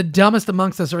again, the dumbest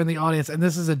amongst us are in the audience, and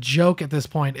this is a joke at this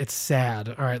point. It's sad.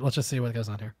 All right, let's just see what goes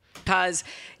on here. Because,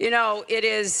 it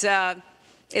is,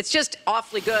 it's just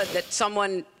awfully good that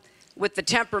someone with the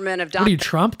temperament of What are you,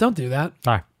 Trump? Don't do that.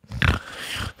 Sorry.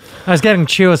 I was getting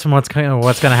chills from what's going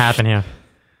to happen here.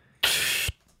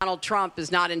 Donald Trump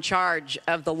is not in charge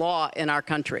of the law in our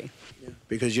country.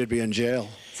 Because you'd be in jail.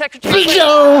 Secretary.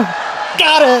 Bingo!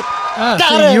 Got it.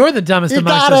 So you're the dumbest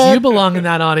amongst us. You belong in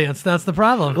that audience. That's the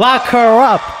problem. Lock her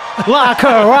up. Lock her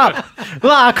up.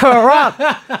 Lock her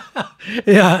up.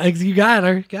 Yeah, you got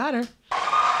her. Got her.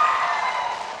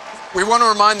 We want to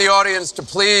remind the audience to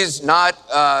please not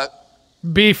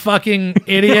be fucking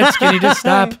idiots. Can you just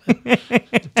stop?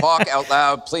 talk out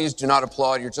loud. Please do not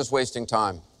applaud. You're just wasting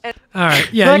time. All right.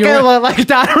 Yeah. Like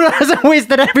Donald hasn't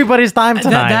wasted everybody's time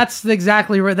tonight. That's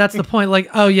exactly right. That's the point. Like,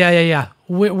 oh yeah.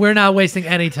 We're not wasting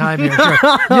any time here.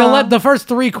 Sure. The first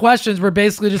 3 questions were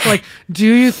basically just like, do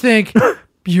you think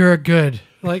you're good?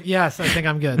 Like, yes, I think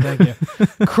I'm good. Thank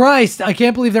you. Christ, I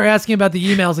can't believe they're asking about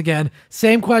the emails again.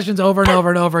 Same questions over and over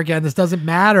and over again. This doesn't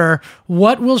matter.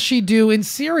 What will she do in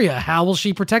Syria? How will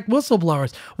she protect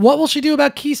whistleblowers? What will she do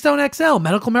about Keystone XL,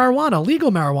 medical marijuana,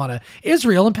 legal marijuana,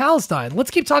 Israel and Palestine?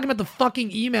 Let's keep talking about the fucking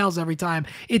emails every time.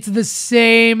 It's the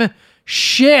same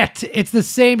shit. It's the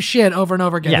same shit over and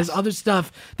over again. Yes. There's other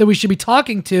stuff that we should be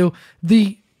talking to.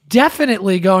 The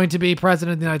definitely going to be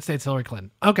President of the United States, Hillary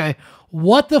Clinton. Okay.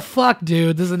 What the fuck,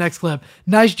 dude? This is the next clip.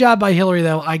 Nice job by Hillary,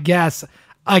 though. I guess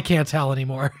I can't tell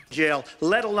anymore. Jail,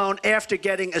 let alone after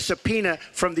getting a subpoena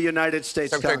from the United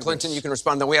States Secretary Congress. Clinton, you can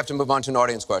respond. Then we have to move on to an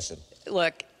audience question.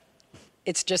 Look,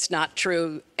 it's just not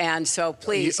true. And so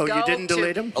please go you didn't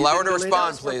delete them? Allow her to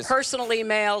respond, please. Personal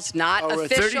emails, not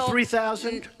official.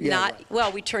 33,000?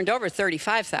 Well, we turned over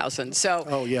 35,000.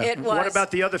 So it was. What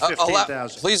about the other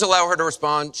 15,000? Please allow her to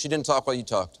respond. She didn't talk while you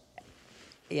talked.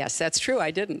 Yes, that's true.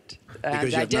 I didn't.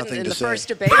 Because you I have didn't nothing in to the say. first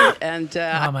debate. And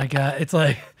Oh my God. It's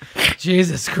like,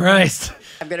 Jesus Christ.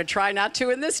 I'm going to try not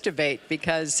to in this debate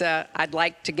because I'd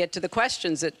like to get to the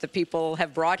questions that the people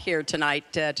have brought here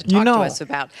tonight to talk to us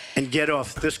about. And get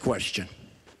off this question.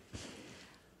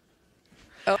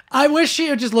 I wish she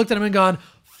had just looked at him and gone,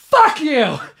 fuck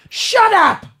you. Shut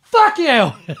up. Fuck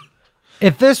you.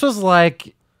 If this was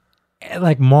like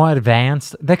more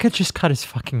advanced, they could just cut his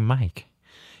fucking mic.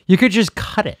 You could just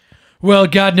cut it. Well,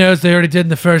 God knows they already did in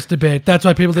the first debate. That's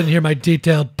why people didn't hear my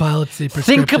detailed policy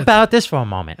prescription. Think about this for a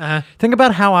moment. Think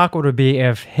about how awkward it would be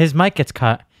if his mic gets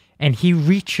cut and he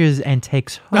reaches and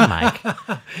takes her mic.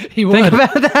 He would. Think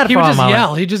about that He for would a just moment.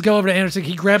 yell. He'd just go over to Anderson.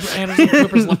 He'd grab Anderson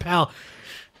Cooper's lapel.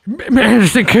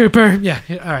 Anderson Cooper. Yeah.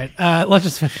 All right. Let's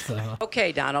just finish that.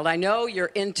 Okay, Donald, I know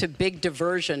you're into big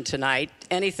diversion tonight,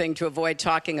 anything to avoid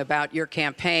talking about your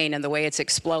campaign and the way it's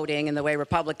exploding and the way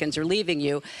Republicans are leaving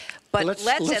you. But let's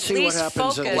at see what least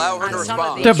happens focus Allow her to on some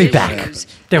of respond. the They'll be back. issues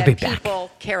They'll be that back.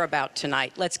 people care about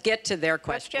tonight. Let's get to their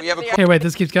question. We have a Hey, wait.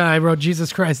 This keeps going. I wrote,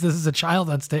 Jesus Christ, this is a child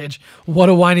on stage. What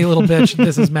a whiny little bitch.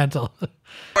 This is mental.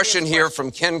 question here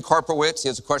from Ken Karpowitz. He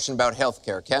has a question about health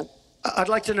care. Ken? I'd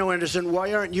like to know, Anderson,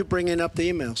 why aren't you bringing up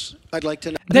the emails? I'd like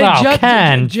to know.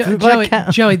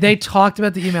 Joey, they talked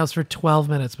about the emails for 12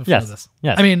 minutes before this.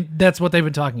 Yes. I mean, that's what they've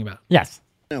been talking about. Yes.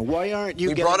 No, why aren't you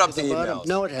We getting brought up to the bottom? emails.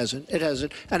 No, it hasn't. It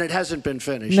hasn't. And it hasn't been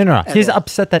finished. No. at He's all.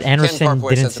 upset that Anderson Karpowitz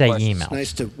didn't has the say question. email. It's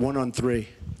nice to 1-on-3.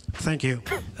 Thank you.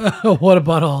 What a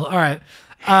butthole. All right.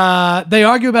 They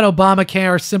argue about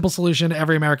Obamacare, simple solution.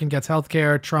 Every American gets health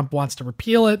care. Trump wants to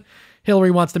repeal it.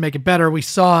 Hillary wants to make it better. We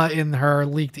saw in her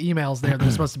leaked emails there, they're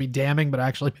supposed to be damning, but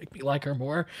actually make me like her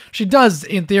more. She does,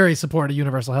 in theory, support a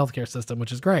universal healthcare system,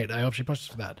 which is great. I hope she pushes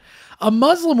for that. A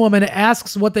Muslim woman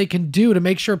asks what they can do to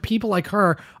make sure people like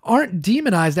her aren't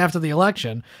demonized after the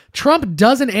election. Trump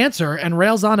doesn't answer and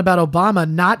rails on about Obama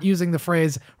not using the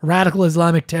phrase radical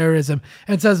Islamic terrorism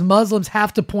and says Muslims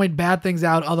have to point bad things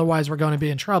out, otherwise we're going to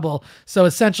be in trouble. So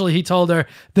essentially he told her,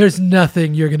 there's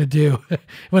nothing you're going to do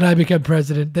when I become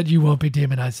president that you won't be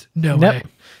demonized. No way.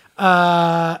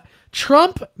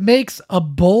 Trump makes a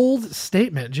bold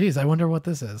statement. Geez, I wonder what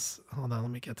this is. Hold on, let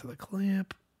me get to the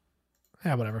clip.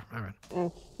 Yeah, whatever. All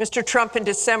right. Mr. Trump, in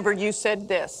December, you said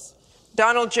this.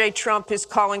 Donald J. Trump is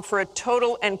calling for a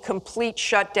total and complete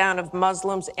shutdown of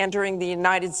Muslims entering the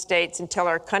United States until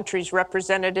our country's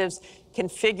representatives can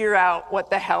figure out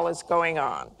what the hell is going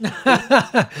on.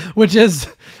 Which is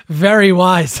very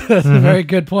wise. That's a very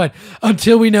good point.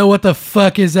 Until we know what the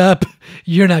fuck is up,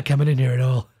 you're not coming in here at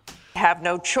all. Have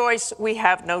no choice. We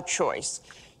have no choice.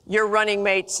 Your running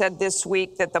mate said this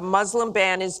week that the Muslim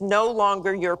ban is no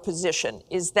longer your position.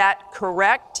 Is that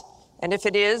correct? And if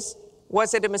it is,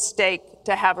 was it a mistake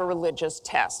to have a religious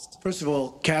test? First of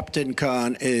all, Captain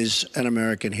Khan is an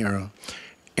American hero.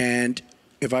 And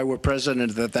if I were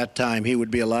president at that time, he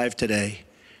would be alive today.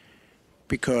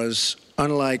 Because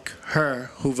unlike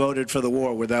her, who voted for the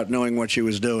war without knowing what she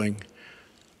was doing,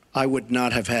 I would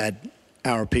not have had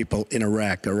our people in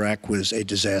Iraq. Iraq was a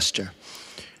disaster.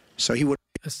 So he would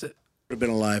have been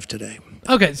alive today.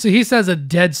 Okay, so he says a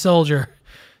dead soldier,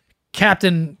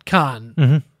 Captain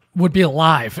Khan, would be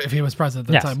alive if he was president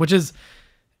at the time, which is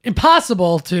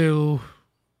impossible to...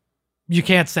 You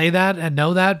can't say that and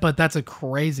know that, but that's a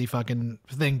crazy fucking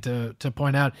thing to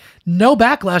point out. No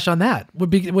backlash on that,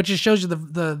 which just shows you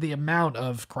the amount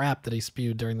of crap that he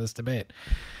spewed during this debate.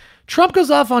 Trump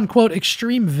goes off on, quote,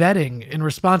 extreme vetting in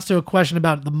response to a question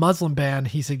about the Muslim ban.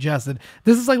 He suggested,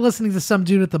 this is like listening to some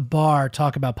dude at the bar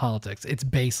talk about politics. It's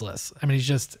baseless. I mean,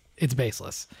 it's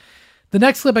baseless. The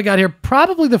next clip I got here,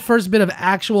 probably the first bit of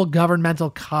actual governmental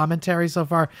commentary so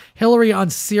far. Hillary on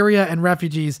Syria and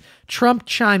refugees. Trump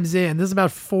chimes in. This is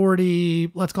about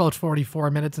 40, let's call it 44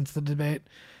 minutes into the debate.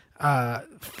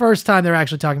 First time they're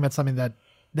actually talking about something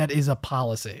that is a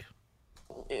policy.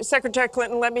 Secretary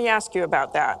Clinton, let me ask you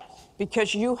about that,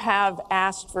 because you have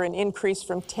asked for an increase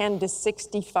from 10 to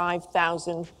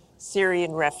 65,000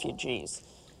 Syrian refugees.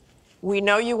 We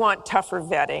know you want tougher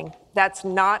vetting. That's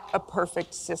not a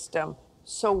perfect system.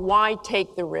 So why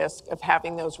take the risk of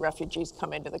having those refugees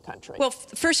come into the country? Well,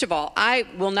 first of all, I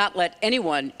will not let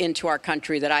anyone into our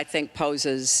country that I think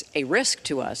poses a risk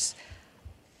to us.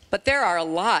 But there are a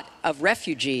lot of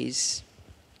refugees,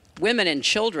 women and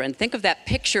children. Think of that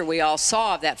picture we all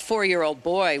saw of that 4-year-old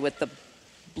boy with the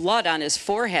blood on his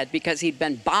forehead because he'd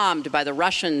been bombed by the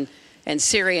Russian and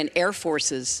Syrian air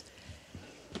forces.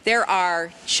 There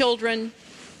are children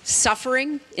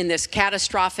suffering in this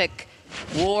catastrophic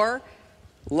war,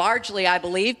 largely, I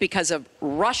believe, because of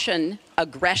Russian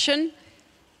aggression,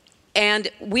 and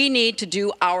we need to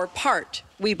do our part.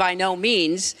 We by no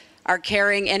means are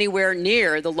carrying anywhere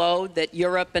near the load that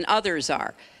Europe and others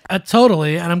are.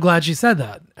 Totally, and I'm glad she said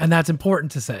that, and that's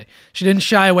important to say. She didn't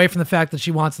shy away from the fact that she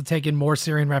wants to take in more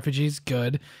Syrian refugees.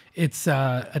 Good. It's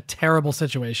a terrible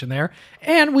situation there.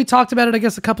 And we talked about it, I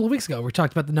guess, a couple of weeks ago. We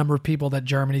talked about the number of people that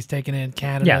Germany's taken in,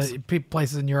 Canada,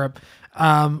 places in Europe.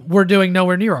 We're doing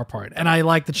nowhere near our part, and I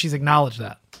like that she's acknowledged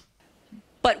that.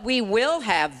 But we will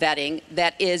have vetting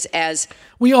that is as...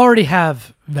 We already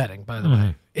have vetting, by the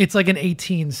way. It's like an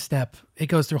 18-step. It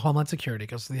goes through Homeland Security, it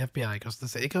goes to the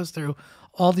FBI, it goes through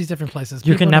all these different places.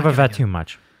 You can never vet too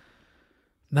much.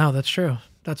 No, that's true.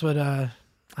 That's what, I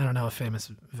don't know, a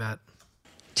famous vet.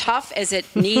 Tough as it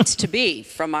needs to be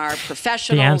from our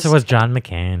professionals. The answer was John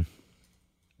McCain.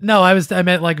 No, I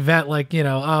meant like vet, like,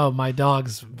 oh, my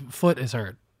dog's foot is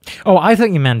hurt. Oh, I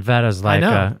thought you meant vet as like...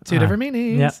 I know, two different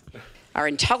meanings. Yeah. Our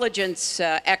intelligence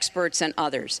experts and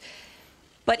others.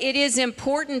 But it is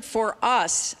important for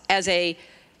us as a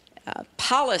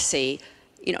policy,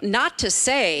 not to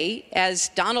say, as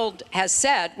Donald has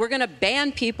said, we're going to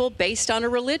ban people based on a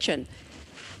religion.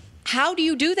 How do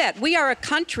you do that? We are a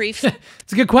country... It's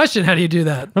a good question. How do you do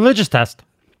that? Religious test.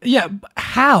 Yeah,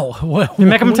 how? You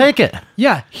make them take it.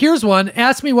 Yeah, here's one.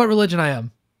 Ask me what religion I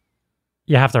am.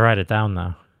 You have to write it down,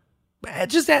 though.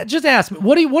 Just ask me.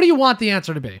 What do you want the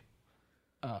answer to be?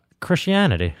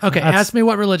 Christianity. Okay, ask me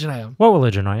what religion I am. What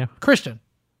religion are you? Christian.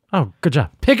 Oh, good job.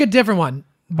 Pick a different one.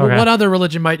 Okay. What other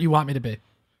religion might you want me to be?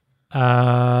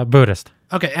 Buddhist.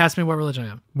 Okay, ask me what religion I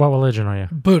am. What religion are you?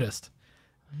 Buddhist.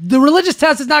 The religious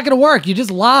test is not going to work. You just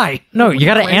lie. No, you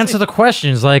got to answer the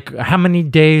questions. Like, how many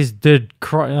days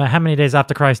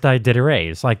after Christ died did he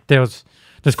raise? Like, there's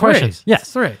questions.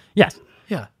 Yes. 3. Yes.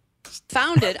 Yeah.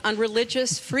 Founded on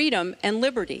religious freedom and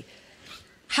liberty.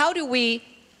 How do we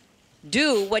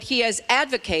do what he has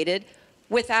advocated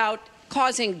without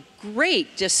causing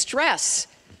great distress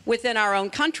within our own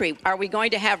country? Are we going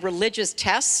to have religious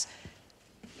tests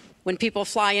when people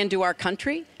fly into our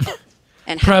country?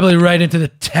 And probably right into the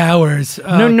towers.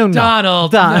 No.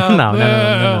 Donald.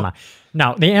 No.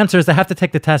 No, the answer is they have to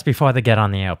take the test before they get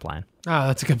on the airplane. Oh,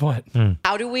 that's a good point.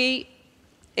 How do we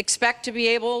expect to be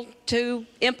able to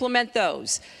implement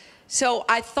those? So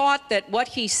I thought that what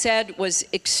he said was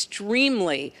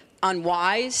extremely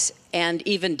unwise and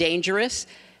even dangerous.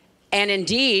 And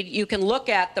indeed, you can look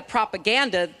at the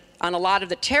propaganda on a lot of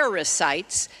the terrorist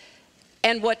sites,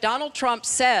 and what Donald Trump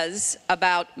says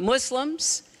about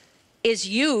Muslims is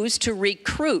used to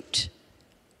recruit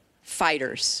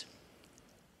fighters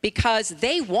because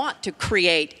they want to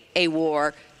create a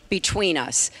war between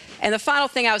us. And the final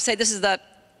thing I would say, this is the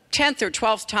 10th or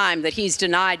 12th time that he's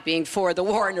denied being for the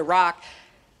war in Iraq.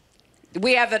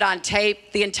 We have it on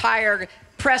tape. The entire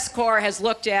press corps has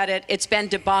looked at it. It's been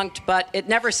debunked, but it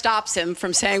never stops him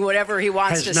from saying whatever he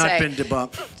wants to say. Has not been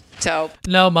debunked. So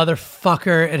no,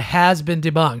 motherfucker, it has been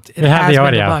debunked. It They have has the been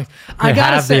audio. debunked. They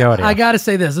have the audio. I gotta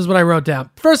say this is what I wrote down.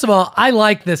 First of all, I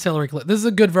like this Hillary Clinton. This is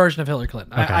a good version of Hillary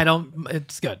Clinton. Okay. I don't.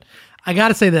 It's good. I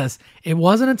gotta say this. It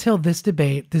wasn't until this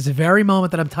debate, this very moment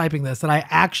that I'm typing this, that I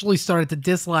actually started to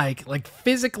dislike, like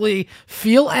physically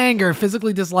feel anger,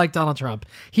 physically dislike Donald Trump.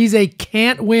 He's a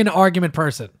can't win argument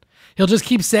person. He'll just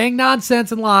keep saying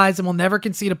nonsense and lies and will never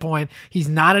concede a point. He's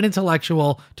not an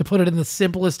intellectual, to put it in the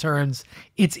simplest terms.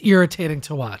 It's irritating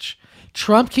to watch.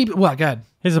 Trump go ahead.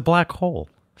 He's a black hole.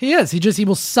 He is. He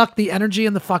will suck the energy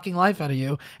and the fucking life out of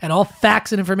you, and all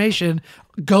facts and information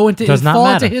fall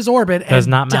into his orbit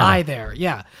and die there.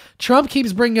 Yeah. Trump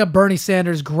keeps bringing up Bernie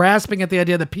Sanders, grasping at the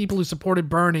idea that people who supported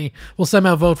Bernie will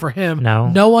somehow vote for him.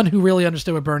 No one who really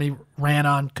understood what Bernie ran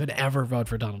on could ever vote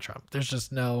for Donald Trump. There's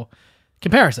just no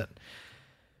comparison.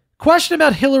 Question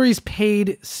about Hillary's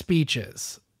paid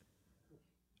speeches.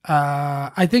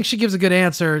 I think she gives a good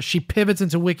answer. She pivots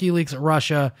into WikiLeaks,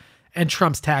 Russia, and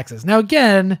Trump's taxes. Now,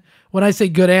 again, when I say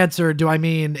good answer, do I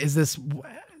mean, is this,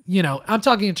 I'm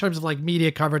talking in terms of like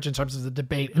media coverage, in terms of the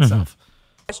debate itself.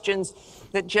 Questions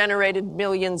that generated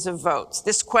millions of votes.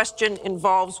 This question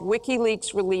involves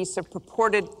WikiLeaks' release of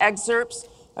purported excerpts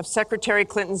of Secretary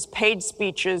Clinton's paid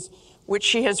speeches, which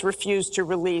she has refused to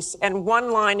release, and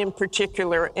one line in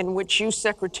particular in which you,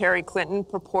 Secretary Clinton,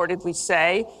 purportedly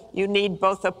say you need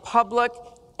both a public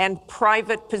and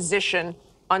private position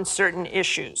on certain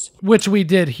issues. Which we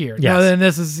did here. Yes. Now, then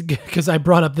this is because I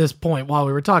brought up this point while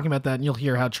we were talking about that, and you'll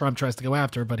hear how Trump tries to go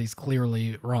after her, but he's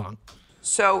clearly wrong.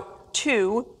 So,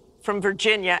 2 from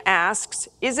Virginia asks,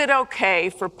 is it okay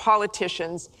for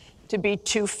politicians to be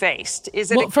two-faced?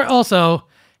 Is it also,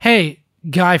 hey,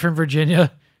 guy from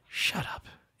Virginia, shut up.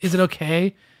 Is it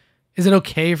okay? Is it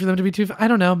okay for them to be I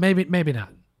don't know. Maybe not.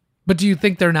 But do you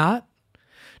think they're not?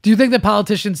 Do you think that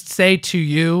politicians say to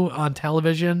you on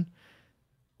television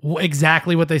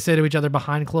exactly what they say to each other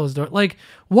behind closed doors? Like,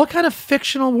 what kind of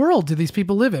fictional world do these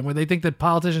people live in where they think that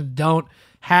politicians don't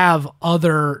have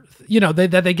other,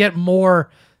 that they get more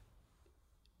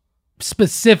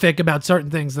specific about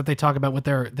certain things that they talk about with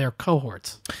their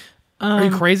cohorts? Are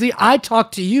you crazy? I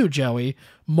talk to you, Joey,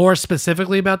 more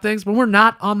specifically about things when we're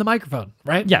not on the microphone,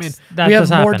 right? Yes, that does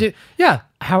happen. Yeah.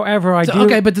 However,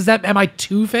 okay, but am I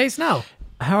two-faced? No.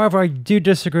 However, I do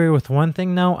disagree with one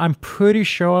thing, though. I'm pretty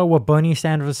sure what Bernie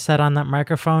Sanders said on that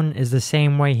microphone is the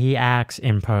same way he acts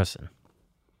in person.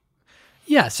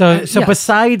 Yes. So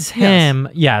besides him,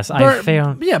 I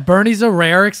feel... Yeah, Bernie's a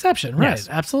rare exception, right? Yes.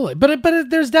 Absolutely. But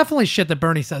there's definitely shit that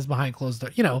Bernie says behind closed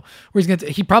doors, where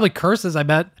he probably curses, I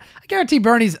bet. I guarantee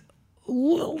Bernie's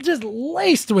just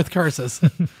laced with curses.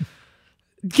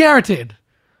 Guaranteed.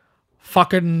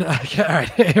 Fucking... all right,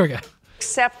 here we go.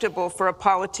 Acceptable for a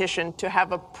politician to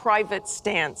have a private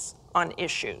stance on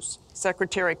issues?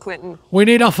 Secretary Clinton. We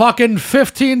need a fucking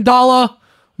 $15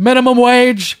 minimum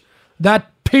wage. That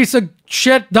piece of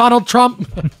shit, Donald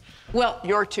Trump. Well,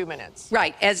 your 2 minutes.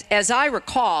 Right. As I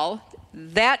recall,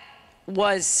 that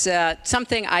was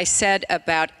something I said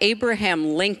about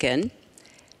Abraham Lincoln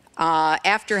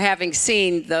after having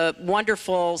seen the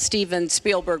wonderful Steven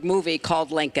Spielberg movie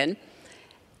called Lincoln.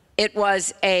 It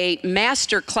was a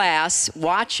master class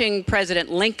watching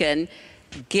President Lincoln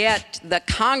get the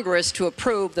Congress to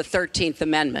approve the 13th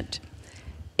Amendment.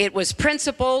 It was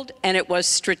principled and it was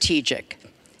strategic.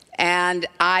 And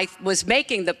I was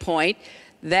making the point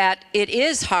that it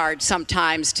is hard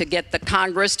sometimes to get the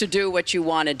Congress to do what you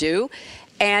want to do,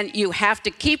 and you have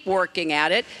to keep working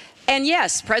at it. And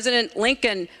yes, President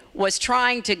Lincoln was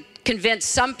trying to convince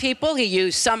some people. He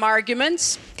used some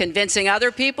arguments. Convincing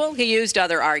other people, he used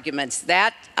other arguments.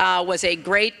 That was a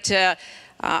great,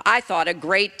 I thought, a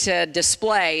great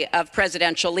display of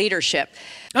presidential leadership.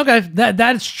 Okay,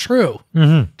 that's true.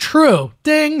 Mm-hmm. True.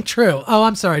 Ding, true. Oh,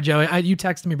 I'm sorry, Joey. You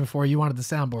texted me before. You wanted the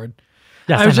soundboard.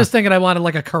 Yes, I was just thinking I wanted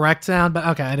like a correct sound, but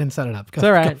okay, I didn't set it up. It's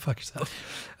all right. Go fuck yourself.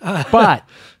 But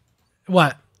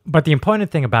what? But the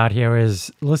important thing about here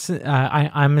is, listen.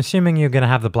 I'm assuming you're going to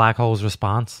have the black hole's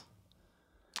response.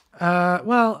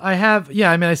 Well, I have.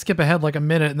 Yeah, I mean, I skip ahead like a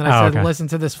minute, and then I said, "Listen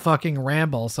to this fucking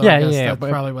ramble." So I guess that's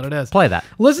probably what it is. Play that.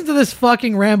 Listen to this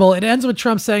fucking ramble. It ends with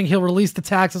Trump saying he'll release the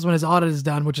taxes when his audit is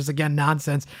done, which is again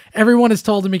nonsense. Everyone has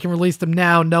told him he can release them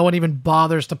now. No one even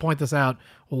bothers to point this out.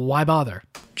 Why bother?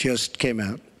 Just came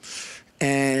out,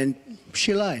 and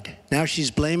she lied. Now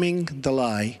she's blaming the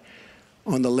lie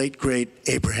on the late great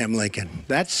Abraham Lincoln.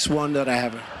 That's one that I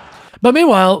haven't. But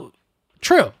meanwhile,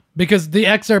 true. Because the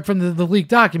excerpt from the leaked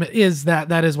document is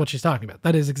that is what she's talking about.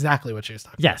 That is exactly what she's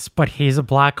talking about. Yes, but he's a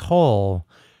black hole,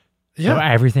 so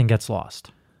everything gets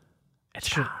lost. It's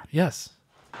true. Yes.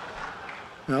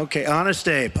 Okay, Honest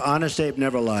Abe. Honest Abe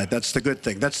never lied. That's the good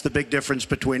thing. That's the big difference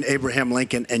between Abraham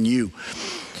Lincoln and you.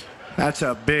 That's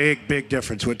a big, big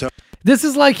difference. This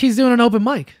is like he's doing an open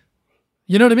mic.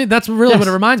 You know what I mean? That's really what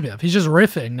it reminds me of. He's just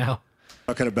riffing now.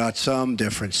 Talking about some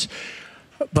difference.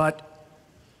 But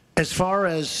as far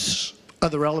as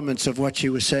other elements of what she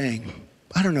was saying,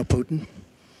 I don't know, Putin.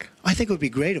 I think it would be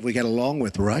great if we got along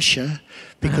with Russia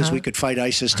because we could fight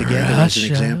ISIS together as an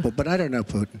example. But I don't know,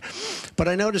 Putin. But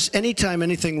I notice anytime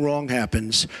anything wrong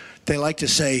happens, they like to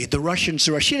say, the Russians,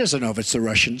 she doesn't know if it's the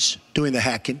Russians doing the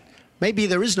hacking. Maybe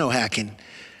there is no hacking.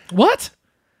 What?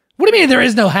 What do you mean there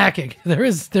is no hacking? There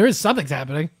is something's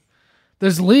happening.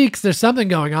 There's leaks. There's something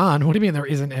going on. What do you mean there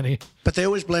isn't any? But they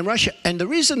always blame Russia. And the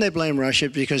reason they blame Russia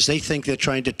is because they think they're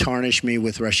trying to tarnish me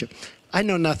with Russia. I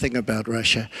know nothing about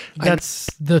Russia. That's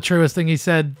the truest thing he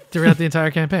said throughout the entire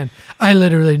campaign. I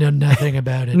literally know nothing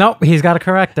about it. Nope, he's got to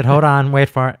correct it. Hold on, wait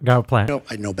for it. Go play.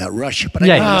 I know about Russia, but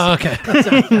I know okay.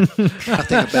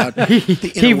 nothing about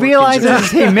the He realizes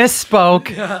he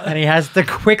misspoke, and he has to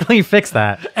quickly fix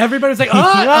that. Everybody's like,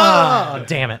 oh,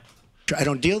 damn it. I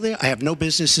don't deal there. I have no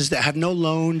businesses there. I have no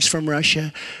loans from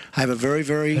Russia. I have a very,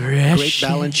 very great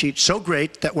balance sheet. So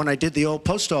great that when I did the old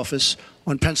post office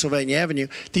on Pennsylvania Avenue,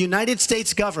 the United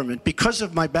States government, because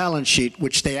of my balance sheet,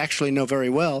 which they actually know very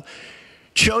well,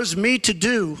 chose me to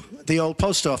do the old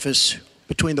post office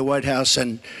between the White House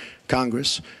and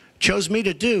Congress, chose me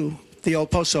to do the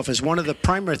old post office. One of the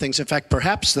primary things, in fact,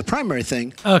 perhaps the primary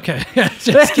thing. Okay. it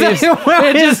just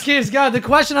keeps going. The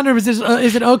question under him is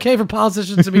it okay for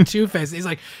politicians to be two-faced? He's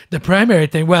like, the primary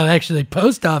thing, well, actually,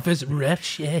 post office,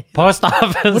 Russia. Post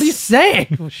office. What are you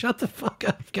saying? Well, shut the fuck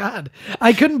up. God.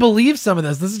 I couldn't believe some of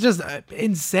this. This is just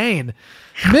insane.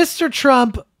 Mr.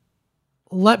 Trump,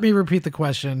 let me repeat the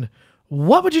question.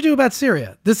 What would you do about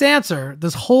Syria? This answer,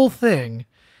 this whole thing,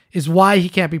 is why he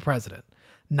can't be president.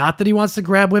 Not that he wants to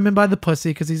grab women by the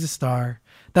pussy because he's a star.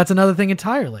 That's another thing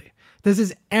entirely. This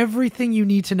is everything you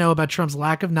need to know about Trump's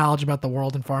lack of knowledge about the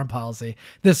world and foreign policy.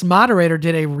 This moderator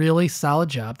did a really solid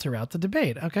job throughout the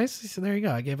debate. Okay, so there you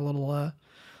go. I gave a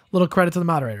little credit to the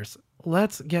moderators.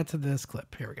 Let's get to this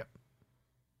clip. Here we go.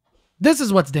 This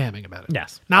is what's damning about it.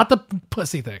 Yes. Not the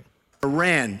pussy thing.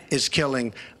 Iran is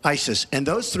killing ISIS. And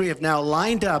those three have now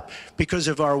lined up because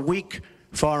of our weak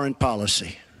foreign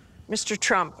policy. Mr.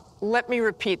 Trump, let me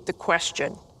repeat the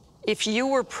question. If you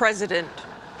were president,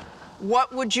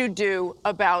 what would you do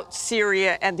about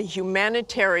Syria and the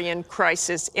humanitarian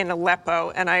crisis in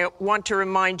Aleppo? And I want to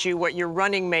remind you what your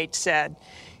running mate said.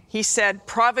 He said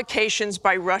provocations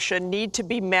by Russia need to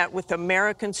be met with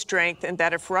American strength, and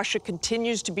that if Russia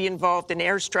continues to be involved in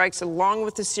airstrikes along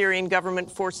with the Syrian government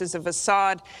forces of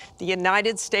Assad, the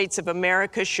United States of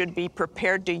America should be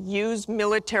prepared to use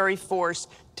military force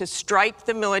to strike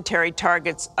the military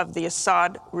targets of the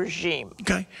Assad regime.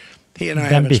 Okay. He and I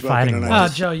haven't spoken. Oh,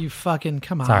 Joe, you fucking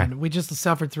come on. Sorry. We just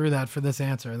suffered through that for this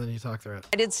answer, and then you talk through it.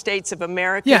 United States of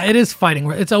America. Yeah, it is fighting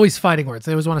words. It's always fighting words.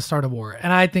 They always want to start a war,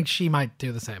 and I think she might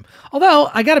do the same. Although,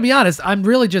 I got to be honest, I'm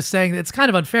really just saying that it's kind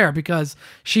of unfair because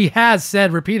she has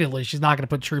said repeatedly she's not going to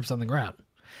put troops on the ground.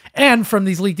 And from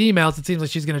these leaked emails, it seems like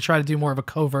she's going to try to do more of a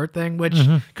covert thing, which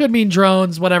could mean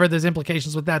drones, whatever. There's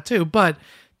implications with that too. But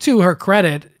to her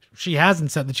credit, she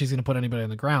hasn't said that she's going to put anybody on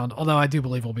the ground, although I do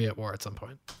believe we'll be at war at some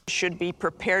point. Should be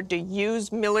prepared to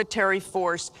use military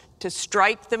force to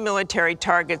strike the military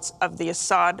targets of the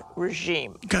Assad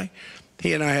regime. Okay.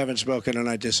 He and I haven't spoken, and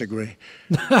I disagree.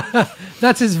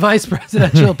 That's his vice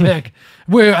presidential pick.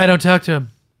 Where I don't talk to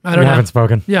him. I don't know. haven't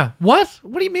spoken. Yeah. What?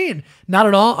 What do you mean? Not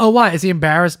at all? Oh, why? Is he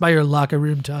embarrassed by your locker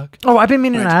room talk? Oh, I've been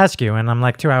meaning to ask you, and I'm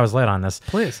like 2 hours late on this.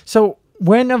 Please. So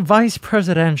when a vice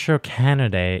presidential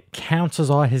candidate cancels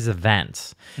all his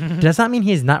events, does that mean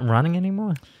he's not running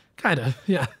anymore? Kind of,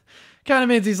 yeah. Kind of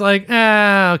means he's like,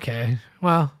 okay,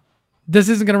 well, this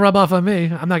isn't going to rub off on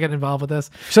me. I'm not getting involved with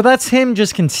this. So that's him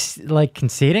just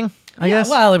conceding, I guess?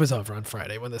 Well, it was over on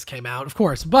Friday when this came out, of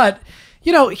course. But,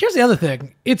 here's the other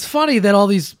thing. It's funny that all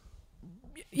these,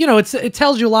 it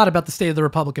tells you a lot about the state of the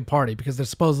Republican Party because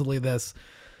there's supposedly this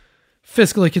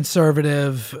fiscally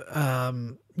conservative,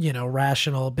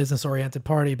 rational, business-oriented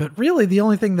party. But really, the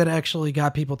only thing that actually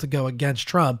got people to go against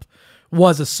Trump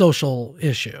was a social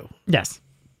issue. Yes.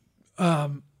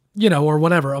 Or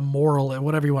whatever, a moral,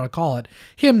 whatever you want to call it.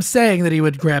 Him saying that he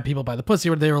would grab people by the pussy,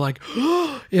 where they were like,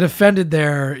 it offended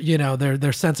their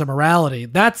sense of morality.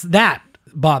 That's that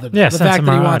bothered them. Yeah, the sense fact of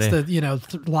that he wants morality.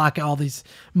 to, lock all these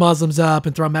Muslims up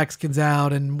and throw Mexicans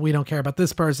out, and we don't care about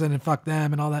this person and fuck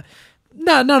them and all that.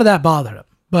 No, none of that bothered him.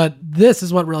 But this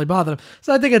is what really bothered him.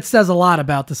 So I think it says a lot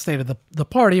about the state of the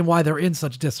party and why they're in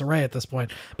such disarray at this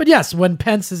point. But yes, when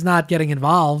Pence is not getting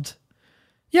involved,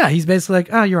 yeah, he's basically like,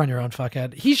 oh, you're on your own,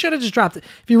 fuckhead. He should have just dropped it.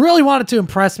 If he really wanted to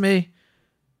impress me,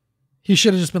 he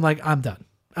should have just been like, I'm done.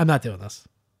 I'm not doing this.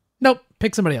 Nope,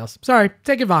 pick somebody else. Sorry,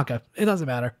 take Ivanka. It doesn't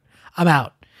matter. I'm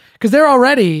out. Because they're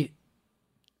already,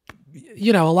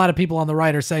 a lot of people on the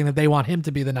right are saying that they want him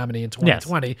to be the nominee in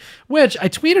 2020, which I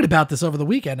tweeted about this over the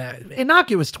weekend.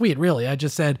 Innocuous tweet, really. I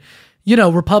just said,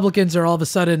 Republicans are all of a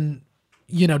sudden,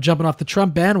 jumping off the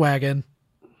Trump bandwagon,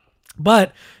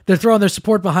 but they're throwing their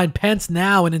support behind Pence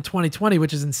now and in 2020,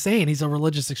 which is insane. He's a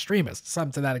religious extremist,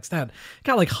 something to that extent.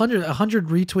 Got like 100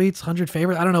 retweets, 100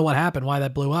 favorites. I don't know what happened, why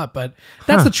that blew up, but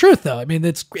that's the truth, though. I mean,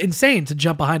 it's insane to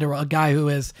jump behind a guy who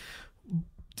is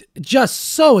just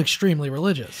so extremely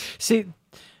religious. See,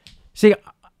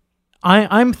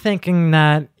 I'm thinking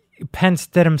that Pence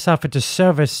did himself a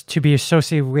disservice to be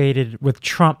associated with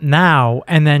Trump now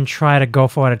and then try to go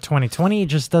for it at 2020. It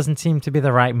just doesn't seem to be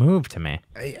the right move to me.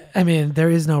 I mean,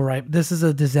 there is no right. This is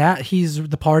a disaster.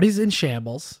 The party's in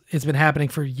shambles. It's been happening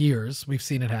for years. We've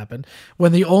seen it happen.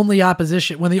 When the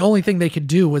only thing they could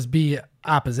do was be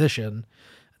opposition,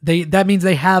 that means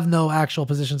they have no actual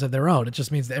positions of their own. It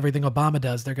just means that everything Obama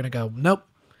does, they're going to go, nope.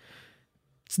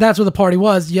 So that's where the party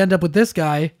was. You end up with this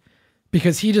guy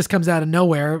because he just comes out of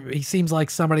nowhere. He seems like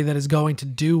somebody that is going to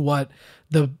do what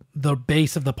the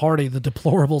base of the party, the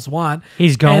deplorables, want.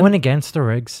 He's going against the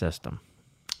rigged system.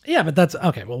 Yeah, but that's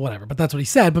okay. Well, whatever. But that's what he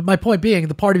said. But my point being,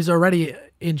 the party's already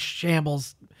in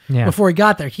shambles before he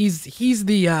got there. He's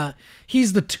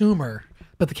the tumor,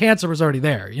 but the cancer was already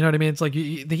there. You know what I mean? It's like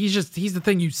he's the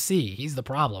thing you see. He's the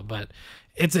problem, but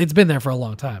it's been there for a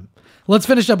long time. Let's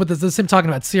finish up with this. This is him talking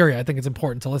about Syria. I think it's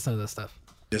important to listen to this stuff.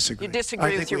 You disagree with your running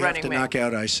mate. I think we have to knock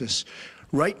out ISIS.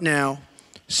 Right now,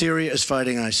 Syria is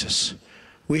fighting ISIS.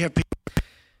 We have people.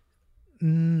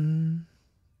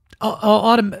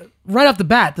 Right off the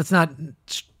bat, that's not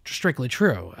strictly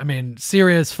true. I mean,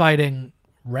 Syria is fighting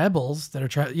rebels that are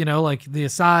trying, like the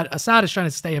Assad is trying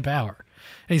to stay in power.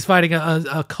 And he's fighting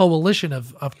a coalition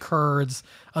of Kurds,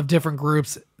 of different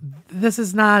groups. That's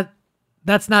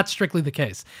not strictly the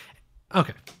case.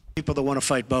 Okay. People that want to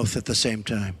fight both at the same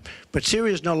time. But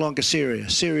Syria is no longer Syria.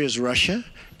 Syria is Russia,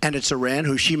 and it's Iran,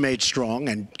 who she made strong,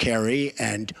 and Kerry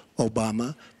and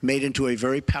Obama made into a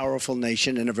very powerful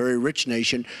nation and a very rich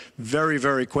nation very,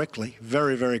 very quickly,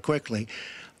 very, very quickly.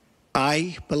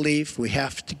 I believe we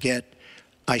have to get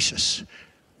ISIS.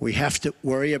 We have to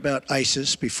worry about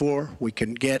ISIS before we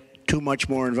can get too much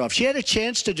more involved. She had a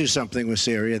chance to do something with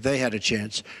Syria. They had a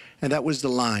chance. And that was the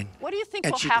line. What do you think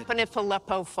will happen if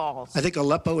Aleppo falls? I think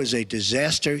Aleppo is a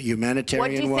disaster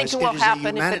humanitarian-wise. What do you think will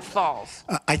happen if it falls?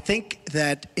 I think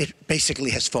that it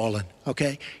basically has fallen,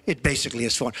 okay? It basically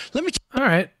has fallen. All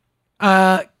right.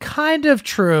 Kind of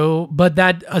true, but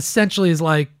that essentially is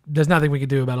like, there's nothing we can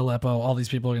do about Aleppo. All these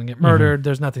people are going to get murdered.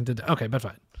 There's nothing to do. Okay, but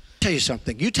fine. Tell you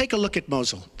something. You take a look at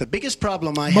Mosul. The biggest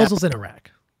problem Mosul's in Iraq,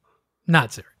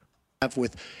 not Syria. Have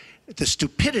with the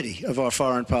stupidity of our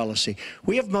foreign policy.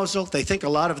 We have Mosul. They think a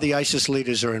lot of the ISIS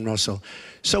leaders are in Mosul.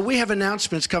 So we have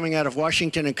announcements coming out of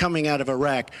Washington and coming out of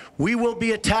Iraq. We will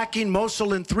be attacking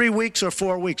Mosul in 3 weeks or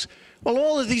 4 weeks. Well,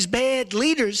 all of these bad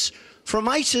leaders from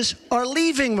ISIS are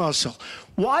leaving Mosul.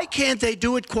 Why can't they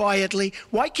do it quietly?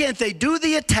 Why can't they do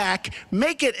the attack,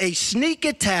 make it a sneak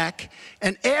attack,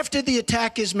 and after the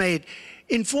attack is made,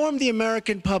 inform the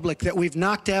American public that we've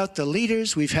knocked out the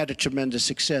leaders, we've had a tremendous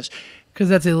success. Because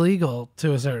that's illegal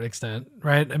to a certain extent,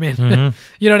 right? I mean,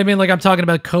 you know what I mean? Like, I'm talking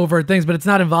about covert things, but it's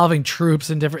not involving troops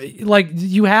and different... Like,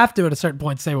 you have to, at a certain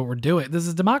point, say what we're doing. This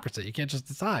is democracy. You can't just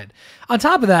decide. On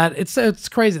top of that, it's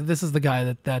crazy. This is the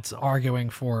guy that's arguing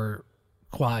for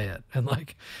quiet and,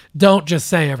 like, don't just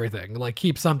say everything. Like,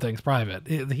 keep some things private.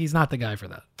 He's not the guy for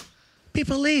that.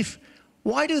 People leave.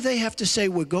 Why do they have to say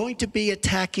we're going to be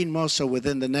attacking Mosul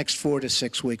within the next 4 to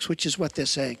 6 weeks, which is what they're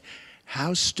saying?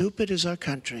 How stupid is our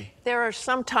country? There are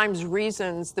sometimes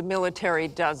reasons the military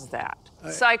does that.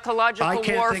 Psychological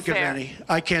warfare.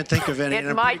 I can't think of any.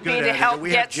 It might be to help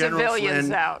get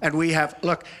civilians out. And we have,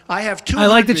 look, I have 200... I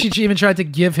like that she even tried to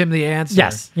give him the answer.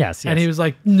 Yes. And he was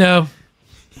like, no.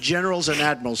 Generals and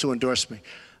admirals who endorse me.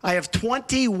 I have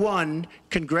 21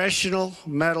 Congressional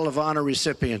Medal of Honor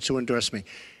recipients who endorse me.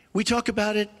 We talk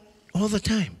about it all the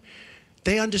time.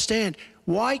 They understand.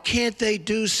 Why can't they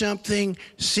do something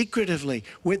secretively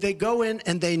where they go in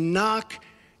and they knock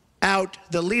out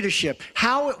the leadership.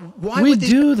 Why we would these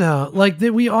do though. Like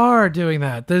we are doing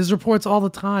that. There's reports all the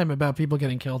time about people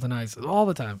getting killed in ISIS. All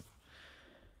the time.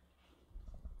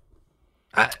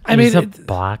 I mean, it's a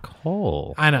black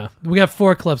hole. I know. We have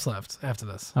 4 clips left after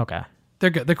this. Okay. They're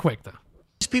good. They're quick though.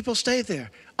 people stay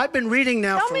there? I've been reading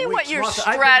now Tell for me weeks. what your Martha, I've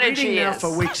been strategy reading now is.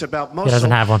 for weeks about Mosul. He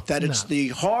doesn't have one. That it's the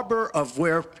harbor of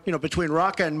where, between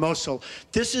Raqqa and Mosul.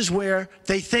 This is where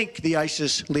they think the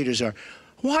ISIS leaders are.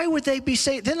 Why would they be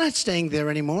saying? They're not staying there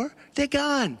anymore. They're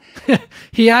gone.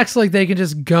 He acts like they can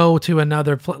just go to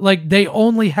another place. Like they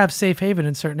only have safe haven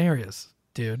in certain areas,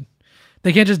 dude.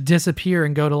 They can't just disappear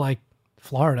and go to like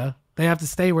Florida. They have to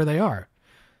stay where they are.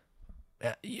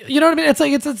 You know what I mean? It's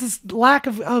like it's this lack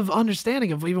of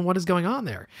understanding of even what is going on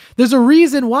there. There's a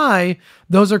reason why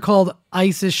those are called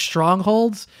ISIS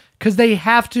strongholds, because they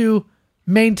have to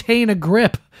maintain a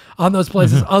grip on those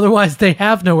places. Otherwise, they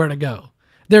have nowhere to go.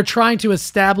 They're trying to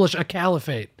establish a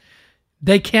caliphate.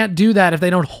 They can't do that if they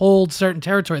don't hold certain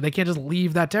territory. They can't just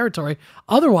leave that territory.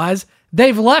 Otherwise,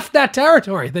 they've left that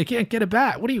territory. They can't get it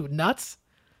back. What are you, nuts?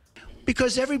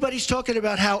 Because everybody's talking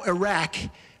about how Iraq,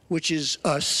 which is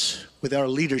us with our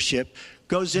leadership,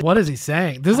 goes in. What is he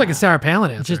saying? This is like a Sarah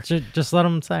Palin answer. Just let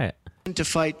him say it. To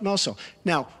fight Mosul.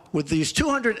 Now, with these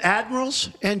 200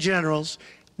 admirals and generals,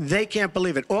 they can't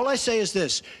believe it. All I say is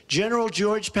this: General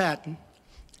George Patton,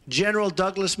 General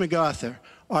Douglas MacArthur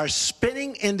are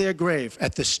spinning in their grave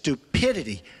at the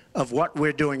stupidity of what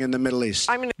we're doing in the Middle East.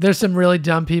 There's some really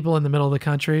dumb people in the middle of the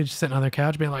country just sitting on their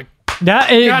couch being like,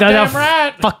 They're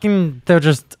right. fucking, they're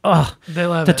just, they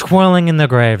love they're it. twirling in their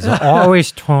graves. They're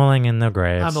always twirling in their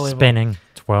graves. Unbelievable. Spinning,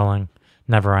 twirling,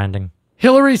 never ending.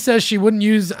 Hillary says she wouldn't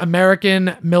use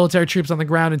American military troops on the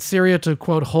ground in Syria to,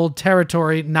 quote, hold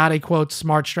territory, not a, quote,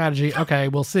 smart strategy. Okay,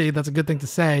 we'll see. That's a good thing to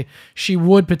say. She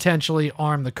would potentially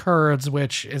arm the Kurds,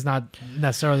 which is not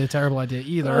necessarily a terrible idea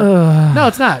either. No,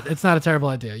 it's not. It's not a terrible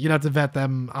idea. You'd have to vet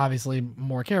them, obviously,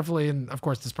 more carefully. And, of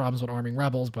course, there's problems with arming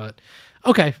rebels. But,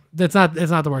 okay, it's not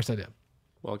the worst idea.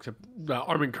 Well, except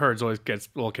arming Kurds always gets a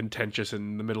little contentious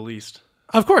in the Middle East.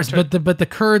 Of course, but the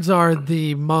Kurds are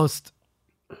the most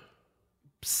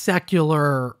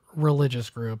secular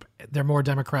religious group. They're more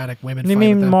democratic. Women. You fight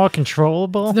mean with them. more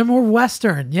controllable? They're more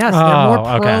Western. Yes, they're Oh, more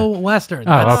okay. pro-Western.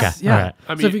 Oh, okay. Yeah. All right.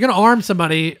 I mean, So if you're going to arm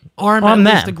somebody, arm Arm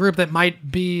at least them. a group that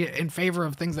might be in favor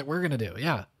of things that we're going to do.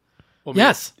 Yeah. well,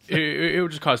 Yes. It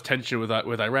would just cause tension with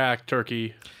Iraq,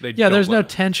 Turkey. Yeah, there's no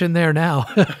tension there now.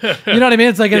 You know what I mean?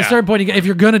 It's like at a Yeah. certain point, if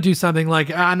you're going to do something, like,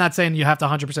 I'm not saying you have to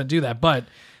 100% do that, but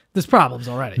there's problems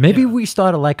already. Maybe we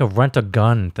started like a rent a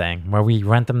gun thing where we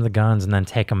rent them the guns and then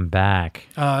take them back.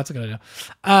 Oh, that's a good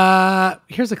idea.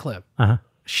 Here's a clip. Uh-huh.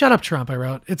 Shut up, Trump, I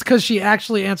wrote. It's because she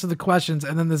actually answered the questions,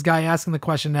 and then this guy asking the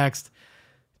question next.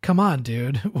 Come on,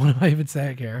 dude. What am I even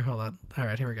saying here? Hold on. All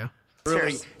right, here we go.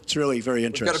 It's really very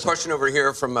interesting. We've got a question over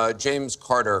here from James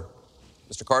Carter.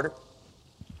 Mr. Carter?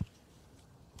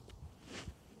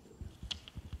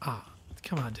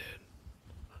 Come on, dude.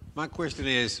 My question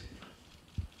is,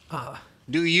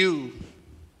 do you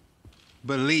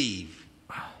believe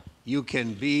you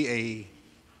can be a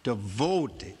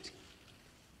devoted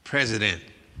president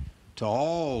to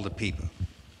all the people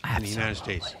in the United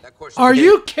States? Are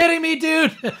you kidding me,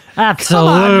 dude?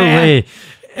 Absolutely.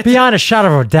 Beyond a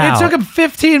shadow of a doubt. It took him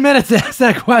 15 minutes to ask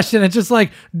that question. It's just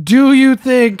like, do you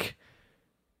think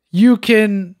you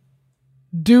can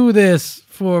do this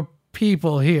for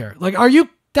people here? Like, are you?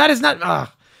 That is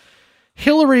not.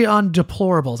 Hillary on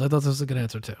deplorables. I thought this was a good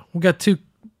answer too. We got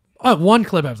one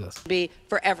clip after this. Be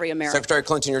for every American. Secretary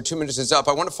Clinton, your 2 minutes is up.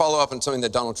 I want to follow up on something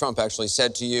that Donald Trump actually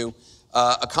said to you,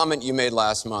 a comment you made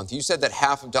last month. You said that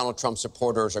half of Donald Trump's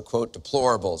supporters are, quote,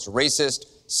 deplorables, racist,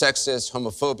 sexist,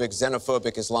 homophobic,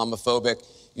 xenophobic, Islamophobic.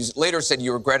 You later said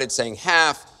you regretted saying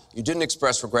half. You didn't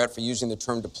express regret for using the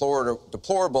term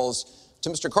deplorables. To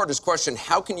Mr. Carter's question,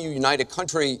 how can you unite a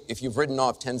country if you've written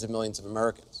off tens of millions of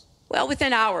Americans? Well,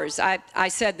 within hours, I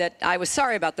said that I was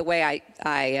sorry about the way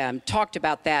I talked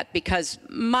about that, because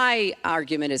my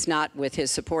argument is not with his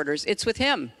supporters. It's with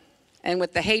him and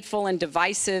with the hateful and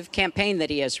divisive campaign that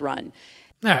he has run.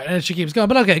 All right, and she keeps going.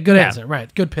 But okay, good answer.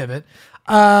 Right, good pivot.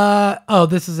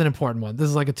 This is an important one. This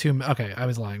is like a 2 minute. Okay, I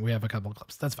was lying. We have a couple of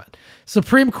clips. That's fine.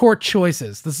 Supreme Court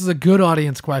choices. This is a good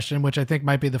audience question, which I think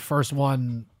might be the first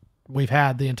one we've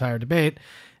had the entire debate.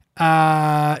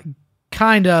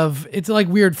 Kind of. It's like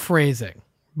weird phrasing,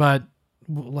 but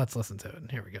let's listen to it.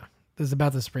 Here we go. This is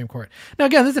about the Supreme Court. Now,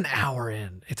 again, this is an hour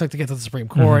in. It took to get to the Supreme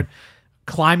Court.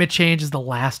 Climate change is the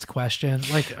last question.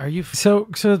 Like, are you... So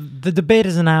the debate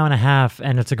is an hour and a half,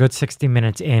 and it's a good 60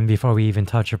 minutes in before we even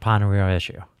touch upon a real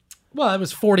issue. Well, it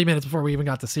was 40 minutes before we even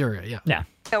got to Syria. Yeah. Yeah.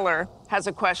 Miller has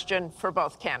a question for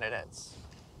both candidates.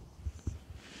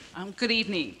 Good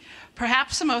evening.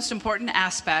 Perhaps the most important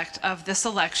aspect of this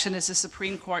election is the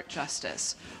Supreme Court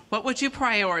justice. What would you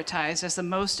prioritize as the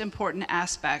most important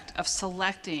aspect of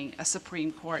selecting a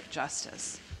Supreme Court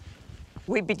justice?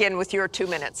 We begin with your 2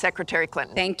 minutes, Secretary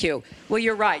Clinton. Thank you. Well,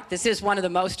 you're right. This is one of the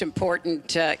most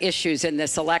important issues in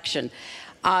this election.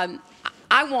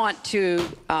 I want to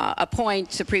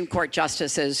appoint Supreme Court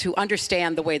justices who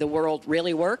understand the way the world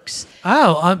really works.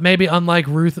 Oh, maybe unlike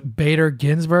Ruth Bader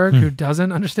Ginsburg, who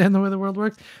doesn't understand the way the world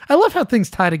works. I love how things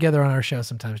tie together on our show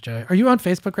sometimes, Jay. Are you on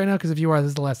Facebook right now? Because if you are, this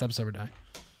is the last episode we're doing.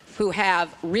 Who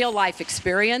have real life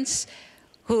experience,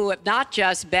 who have not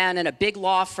just been in a big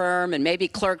law firm and maybe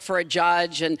clerked for a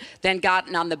judge and then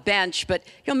gotten on the bench, but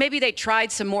maybe they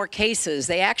tried some more cases.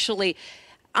 They actually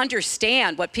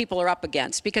understand what people are up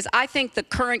against, because I think the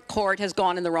current court has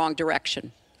gone in the wrong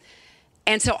direction.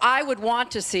 And so I would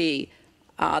want to see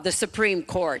the Supreme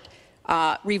Court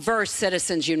reverse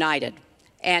Citizens United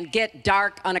and get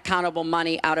dark, unaccountable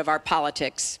money out of our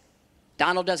politics.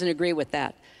 Donald doesn't agree with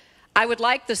that. I would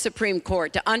like the Supreme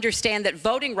Court to understand that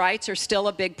voting rights are still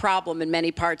a big problem in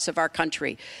many parts of our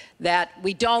country, that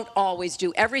we don't always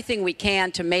do everything we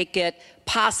can to make it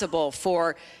possible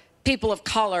for people of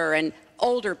color and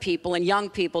older people and young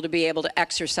people to be able to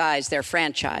exercise their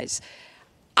franchise.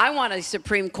 I want a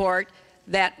Supreme Court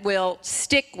that will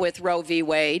stick with Roe v.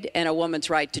 Wade and a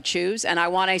woman's right to choose, and I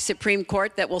want a Supreme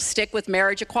Court that will stick with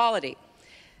marriage equality.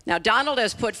 Now, Donald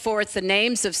has put forth the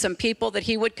names of some people that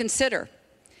he would consider,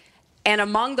 and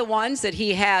among the ones that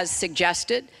he has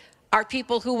suggested are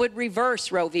people who would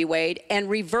reverse Roe v. Wade and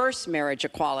reverse marriage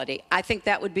equality. I think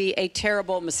that would be a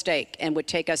terrible mistake and would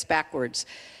take us backwards.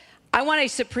 I want a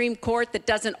Supreme Court that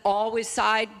doesn't always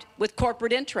side with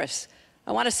corporate interests.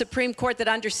 I want a Supreme Court that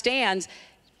understands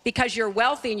because you're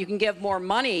wealthy and you can give more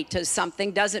money to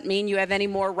something doesn't mean you have any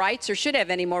more rights or should have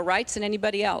any more rights than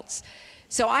anybody else.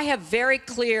 So I have very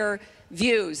clear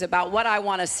views about what I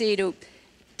want to see to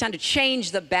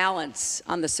change the balance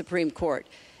on the Supreme Court.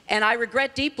 And I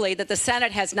regret deeply that the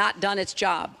Senate has not done its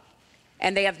job.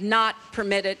 And they have not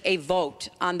permitted a vote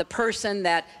on the person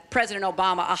that President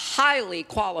Obama, a highly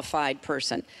qualified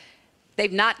person,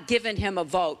 they've not given him a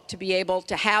vote to be able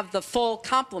to have the full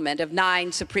complement of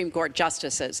 9 Supreme Court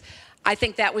justices. I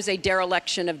think that was a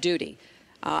dereliction of duty.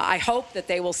 I hope that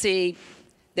they will see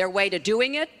their way to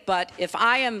doing it, but if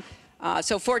I am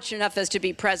so fortunate enough as to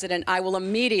be president, I will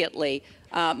immediately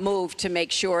move to make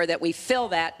sure that we fill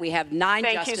that. We have 9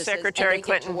 justices Secretary and they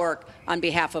get to work on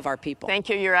behalf of our people. Thank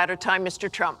you. You're out of time, Mr.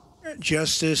 Trump.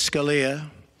 Justice Scalia,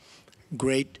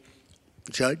 great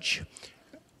judge,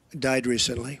 died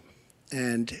recently,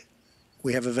 and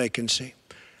we have a vacancy.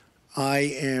 I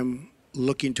am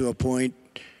looking to appoint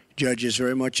judges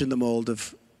very much in the mold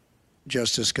of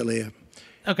Justice Scalia.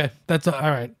 Okay, that's all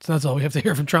right. So that's all we have to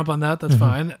hear from Trump on that. That's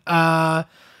fine.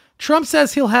 Trump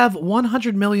says he'll have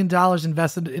 $100 million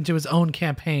invested into his own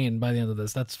campaign by the end of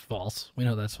this. That's false. We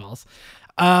know that's false.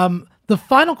 The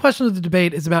final question of the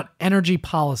debate is about energy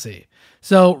policy.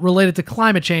 So related to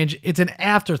climate change, it's an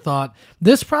afterthought.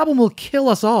 This problem will kill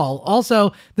us all.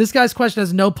 Also, this guy's question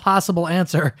has no possible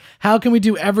answer. How can we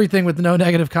do everything with no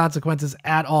negative consequences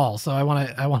at all? So I want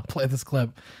to play this clip.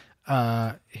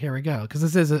 Here we go, because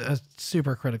this is a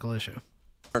super critical issue.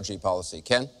 Energy policy.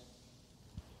 Ken?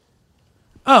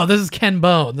 Oh, this is Ken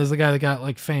Bone. This is the guy that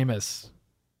got famous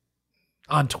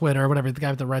on Twitter or whatever. The guy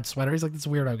with the red sweater. He's like this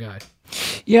weirdo guy.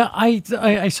 Yeah,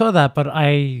 I saw that, but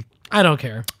I don't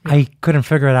care. I couldn't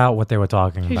figure it out what they were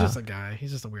talking He's about. just a guy. He's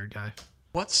just a weird guy.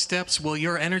 What steps will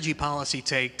your energy policy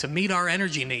take to meet our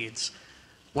energy needs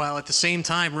while at the same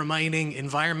time remaining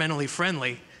environmentally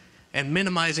friendly and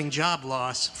minimizing job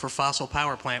loss for fossil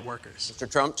power plant workers? Mr.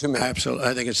 Trump, 2 minutes. Absolutely.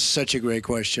 I think it's such a great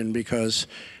question because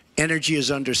energy is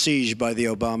under siege by the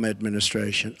Obama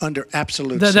administration. Under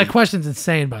absolute siege. That question's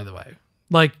insane, by the way.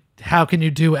 How can you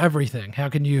do everything? How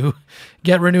can you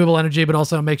get renewable energy but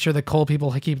also make sure that coal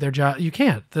people keep their job? You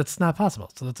can't. That's not possible.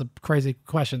 So that's a crazy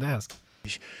question to ask.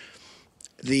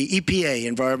 The EPA,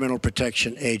 Environmental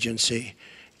Protection Agency,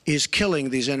 is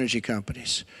killing these energy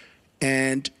companies.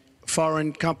 And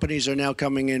foreign companies are now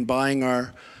coming in, buying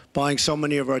so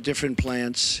many of our different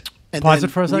plants, and Pause then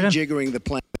it for a second. rejiggering the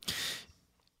plant.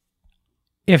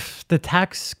 If the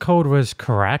tax code was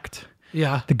correct,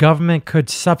 yeah, the government could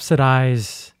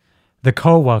subsidize the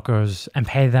coal workers and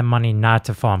pay them money not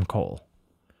to farm coal.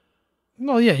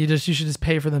 Well, yeah, you should just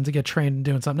pay for them to get trained in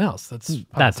doing something else. That's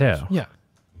that too. Yeah.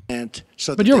 And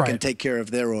so But that you're they right. can take care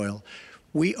of their oil.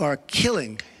 We are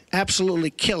killing, absolutely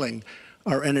killing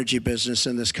our energy business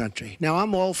in this country. Now,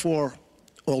 I'm all for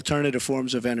alternative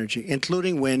forms of energy,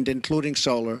 including wind, including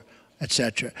solar,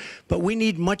 etc. But we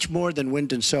need much more than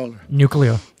wind and solar.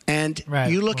 Nuclear. And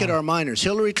you look at our miners.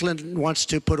 Hillary Clinton wants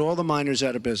to put all the miners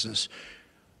out of business.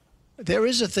 There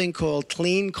is a thing called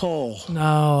clean coal.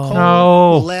 No.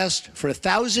 Coal will last for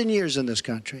 1,000 years in this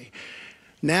country.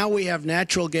 Now we have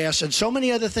natural gas and so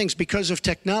many other things because of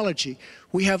technology.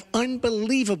 We have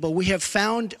we have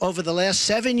found over the last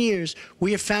 7 years,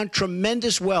 we have found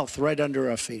tremendous wealth right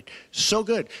under our feet. So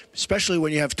good, especially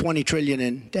when you have 20 trillion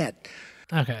in debt.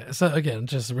 Okay, so again,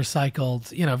 just recycled,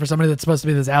 for somebody that's supposed to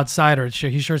be this outsider,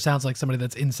 he sure sounds like somebody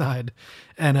that's inside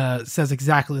and says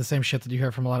exactly the same shit that you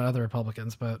hear from a lot of other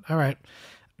Republicans. But all right,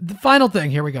 the final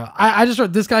thing, here we go. I just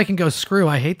wrote, this guy can go screw.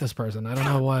 I hate this person. I don't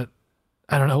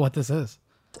know what this is.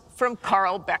 From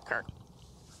Carl Becker.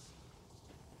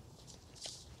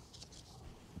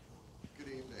 Good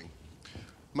evening.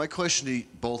 My question to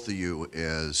both of you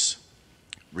is,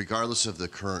 regardless of the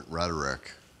current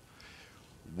rhetoric,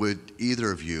 would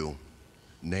either of you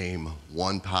name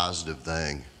one positive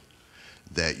thing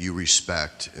that you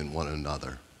respect in one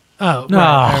another? Oh,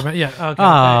 right. Yeah.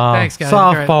 Okay. Thanks, guys.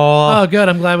 Softball. Oh, good.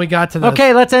 I'm glad we got to this.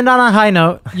 Okay, let's end on a high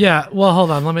note. Yeah. Well, hold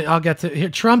on. I'll get to here.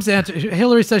 Trump's answer.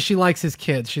 Hillary says she likes his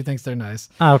kids. She thinks they're nice.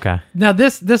 Oh, okay. Now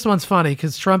this one's funny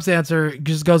because Trump's answer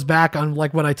just goes back on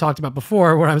like what I talked about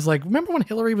before, where I was like, remember when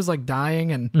Hillary was like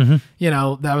dying and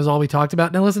that was all we talked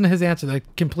about. Now listen to his answer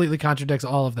that completely contradicts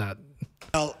all of that.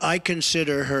 Well, I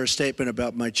consider her statement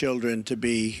about my children to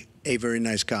be a very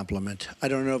nice compliment. I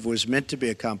don't know if it was meant to be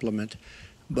a compliment,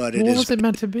 but it is. What was it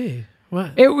meant to be?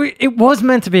 What? It was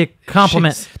meant to be a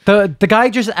compliment. The guy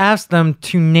just asked them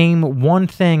to name one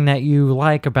thing that you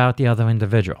like about the other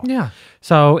individual. Yeah.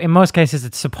 So in most cases,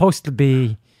 it's supposed to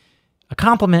be a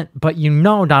compliment, but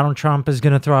Donald Trump is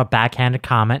going to throw a backhanded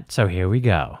comment. So here we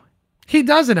go. He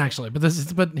doesn't actually, but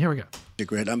here we go.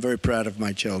 I'm very proud of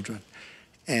my children.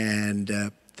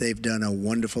 And they've done a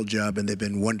wonderful job, and they've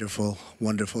been wonderful,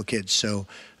 wonderful kids. So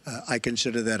I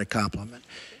consider that a compliment.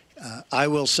 I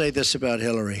will say this about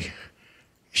Hillary.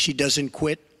 She doesn't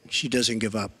quit. She doesn't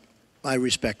give up. I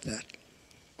respect that.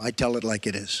 I tell it like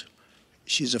it is.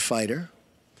 She's a fighter.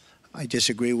 I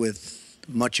disagree with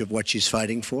much of what she's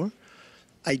fighting for.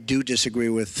 I do disagree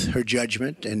with her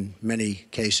judgment in many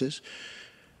cases.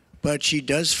 But she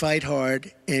does fight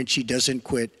hard, and she doesn't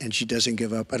quit, and she doesn't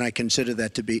give up, and I consider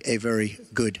that to be a very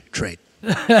good trait.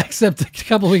 Except a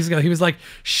couple of weeks ago, he was like,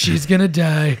 she's going to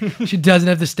die. She doesn't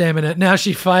have the stamina. Now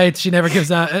she fights. She never gives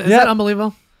up. Is that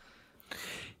unbelievable?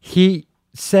 He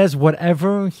says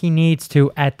whatever he needs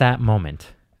to at that moment.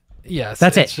 Yes.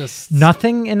 That's it. Just...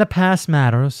 Nothing in the past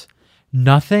matters.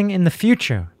 Nothing in the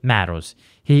future matters.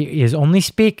 He is only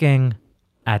speaking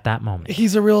at that moment.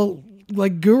 He's a real...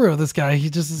 guru, this guy.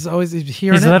 He just is always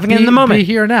here. He's living in the moment. Be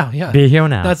here now. Yeah. Be here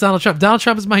now. That's Donald Trump. Donald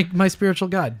Trump is my spiritual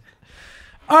guide.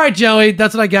 All right, Joey.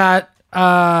 That's what I got.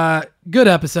 Good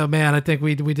episode, man. I think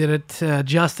we did it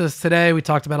justice today. We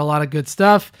talked about a lot of good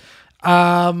stuff.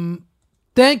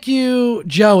 Thank you,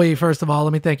 Joey. First of all,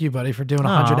 let me thank you, buddy, for doing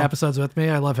 100 episodes with me.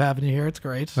 I love having you here. It's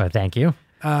great. Well, thank you.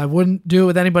 Wouldn't do it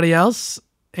with anybody else.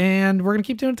 And we're going to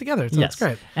keep doing it together. So that's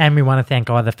great. And we want to thank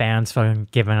all the fans for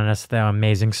giving us their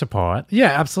amazing support.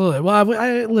 Yeah, absolutely. Well,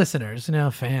 listeners,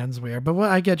 fans, but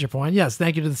I get your point. Yes,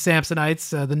 thank you to the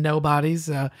Samsonites, the nobodies.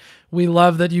 We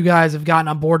love that you guys have gotten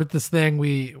on board with this thing.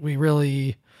 We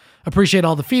really appreciate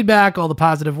all the feedback, all the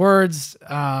positive words,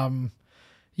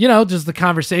 just the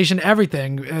conversation,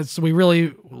 everything. So we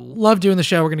really love doing the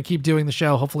show. We're going to keep doing the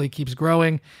show. Hopefully it keeps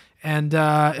growing, and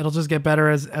it'll just get better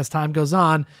as time goes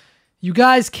on. You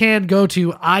guys can go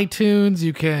to iTunes.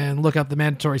 You can look up the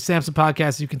Mandatory Samson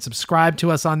podcast. You can subscribe to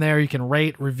us on there. You can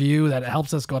rate, review. That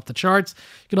helps us go up the charts.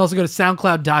 You can also go to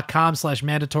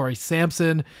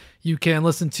soundcloud.com/mandatorysamson. You can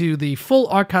listen to the full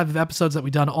archive of episodes that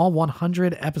we've done. All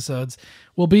 100 episodes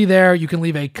will be there. You can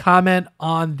leave a comment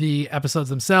on the episodes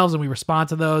themselves, and we respond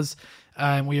to those.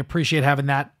 And we appreciate having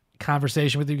that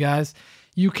conversation with you guys.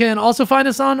 You can also find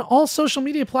us on all social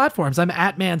media platforms. I'm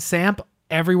 @ManSamp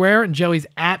everywhere, and Joey's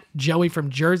 @Joey from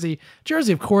Jersey.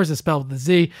 Jersey, of course, is spelled with a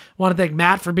Z. Want to thank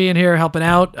Matt for being here, helping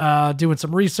out, doing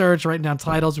some research, writing down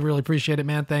titles. We really appreciate it,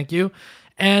 man. Thank you.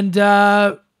 And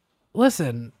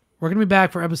listen, we're gonna be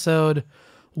back for episode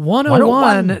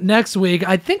 101 next week.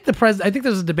 I think there's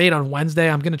a debate on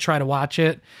Wednesday. I'm gonna try to watch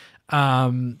it.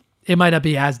 It might not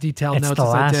be as detailed notes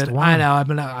as I did. I know. I'm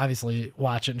gonna obviously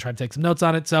watch it and try to take some notes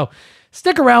on it. So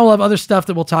stick around. We'll have other stuff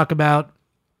that we'll talk about.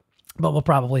 But we'll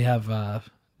probably have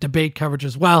debate coverage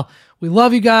as well. We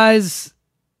love you guys.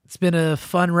 It's been a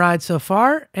fun ride so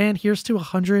far. And here's to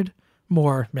 100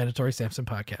 more Mandatory Samson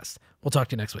podcasts. We'll talk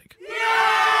to you next week.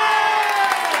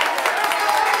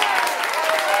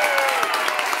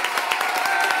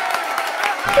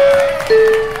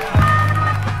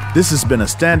 This has been a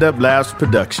Stand Up Labs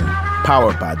production,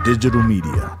 powered by digital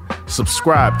media.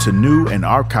 Subscribe to new and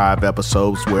archive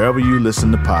episodes wherever you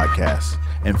listen to podcasts,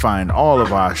 and find all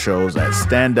of our shows at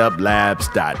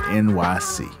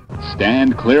standuplabs.nyc.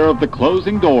 Stand clear of the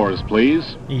closing doors,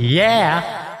 please.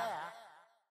 Yeah.